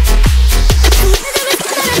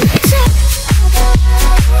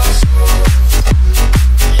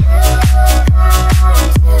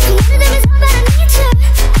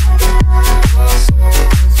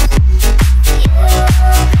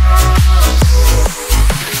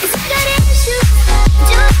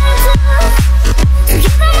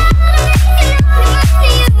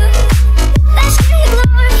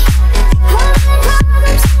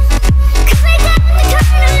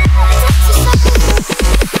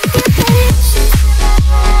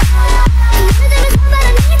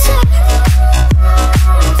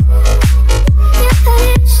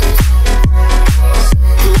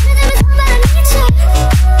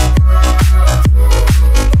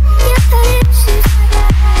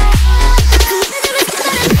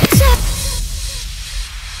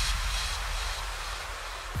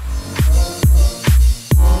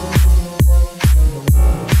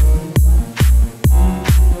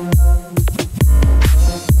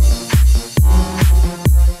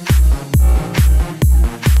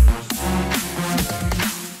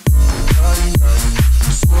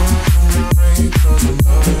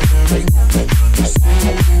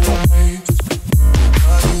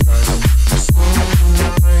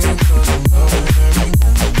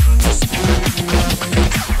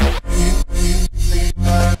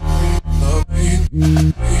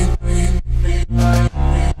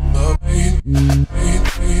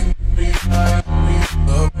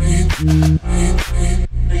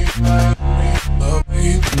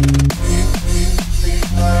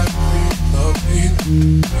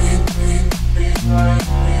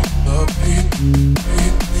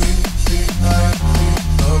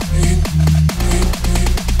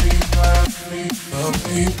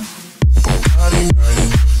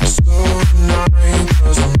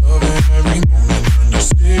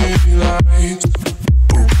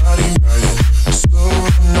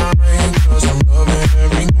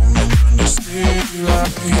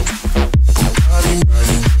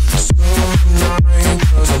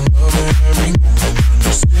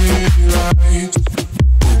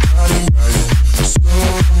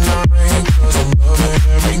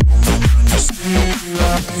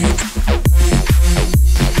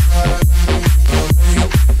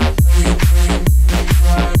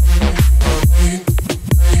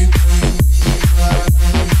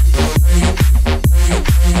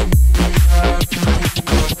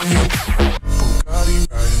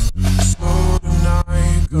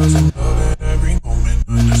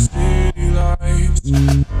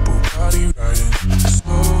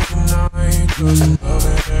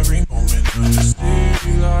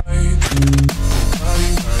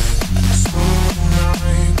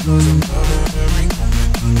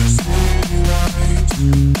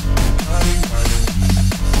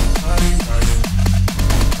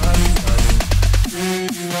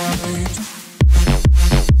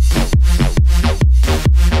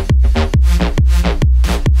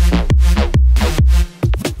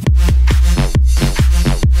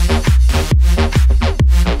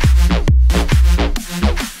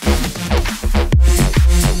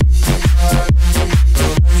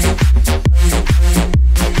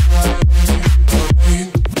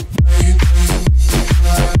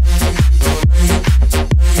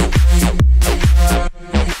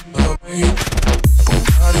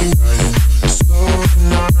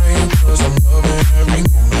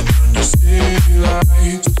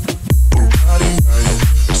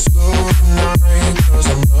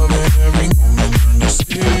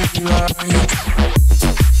 When you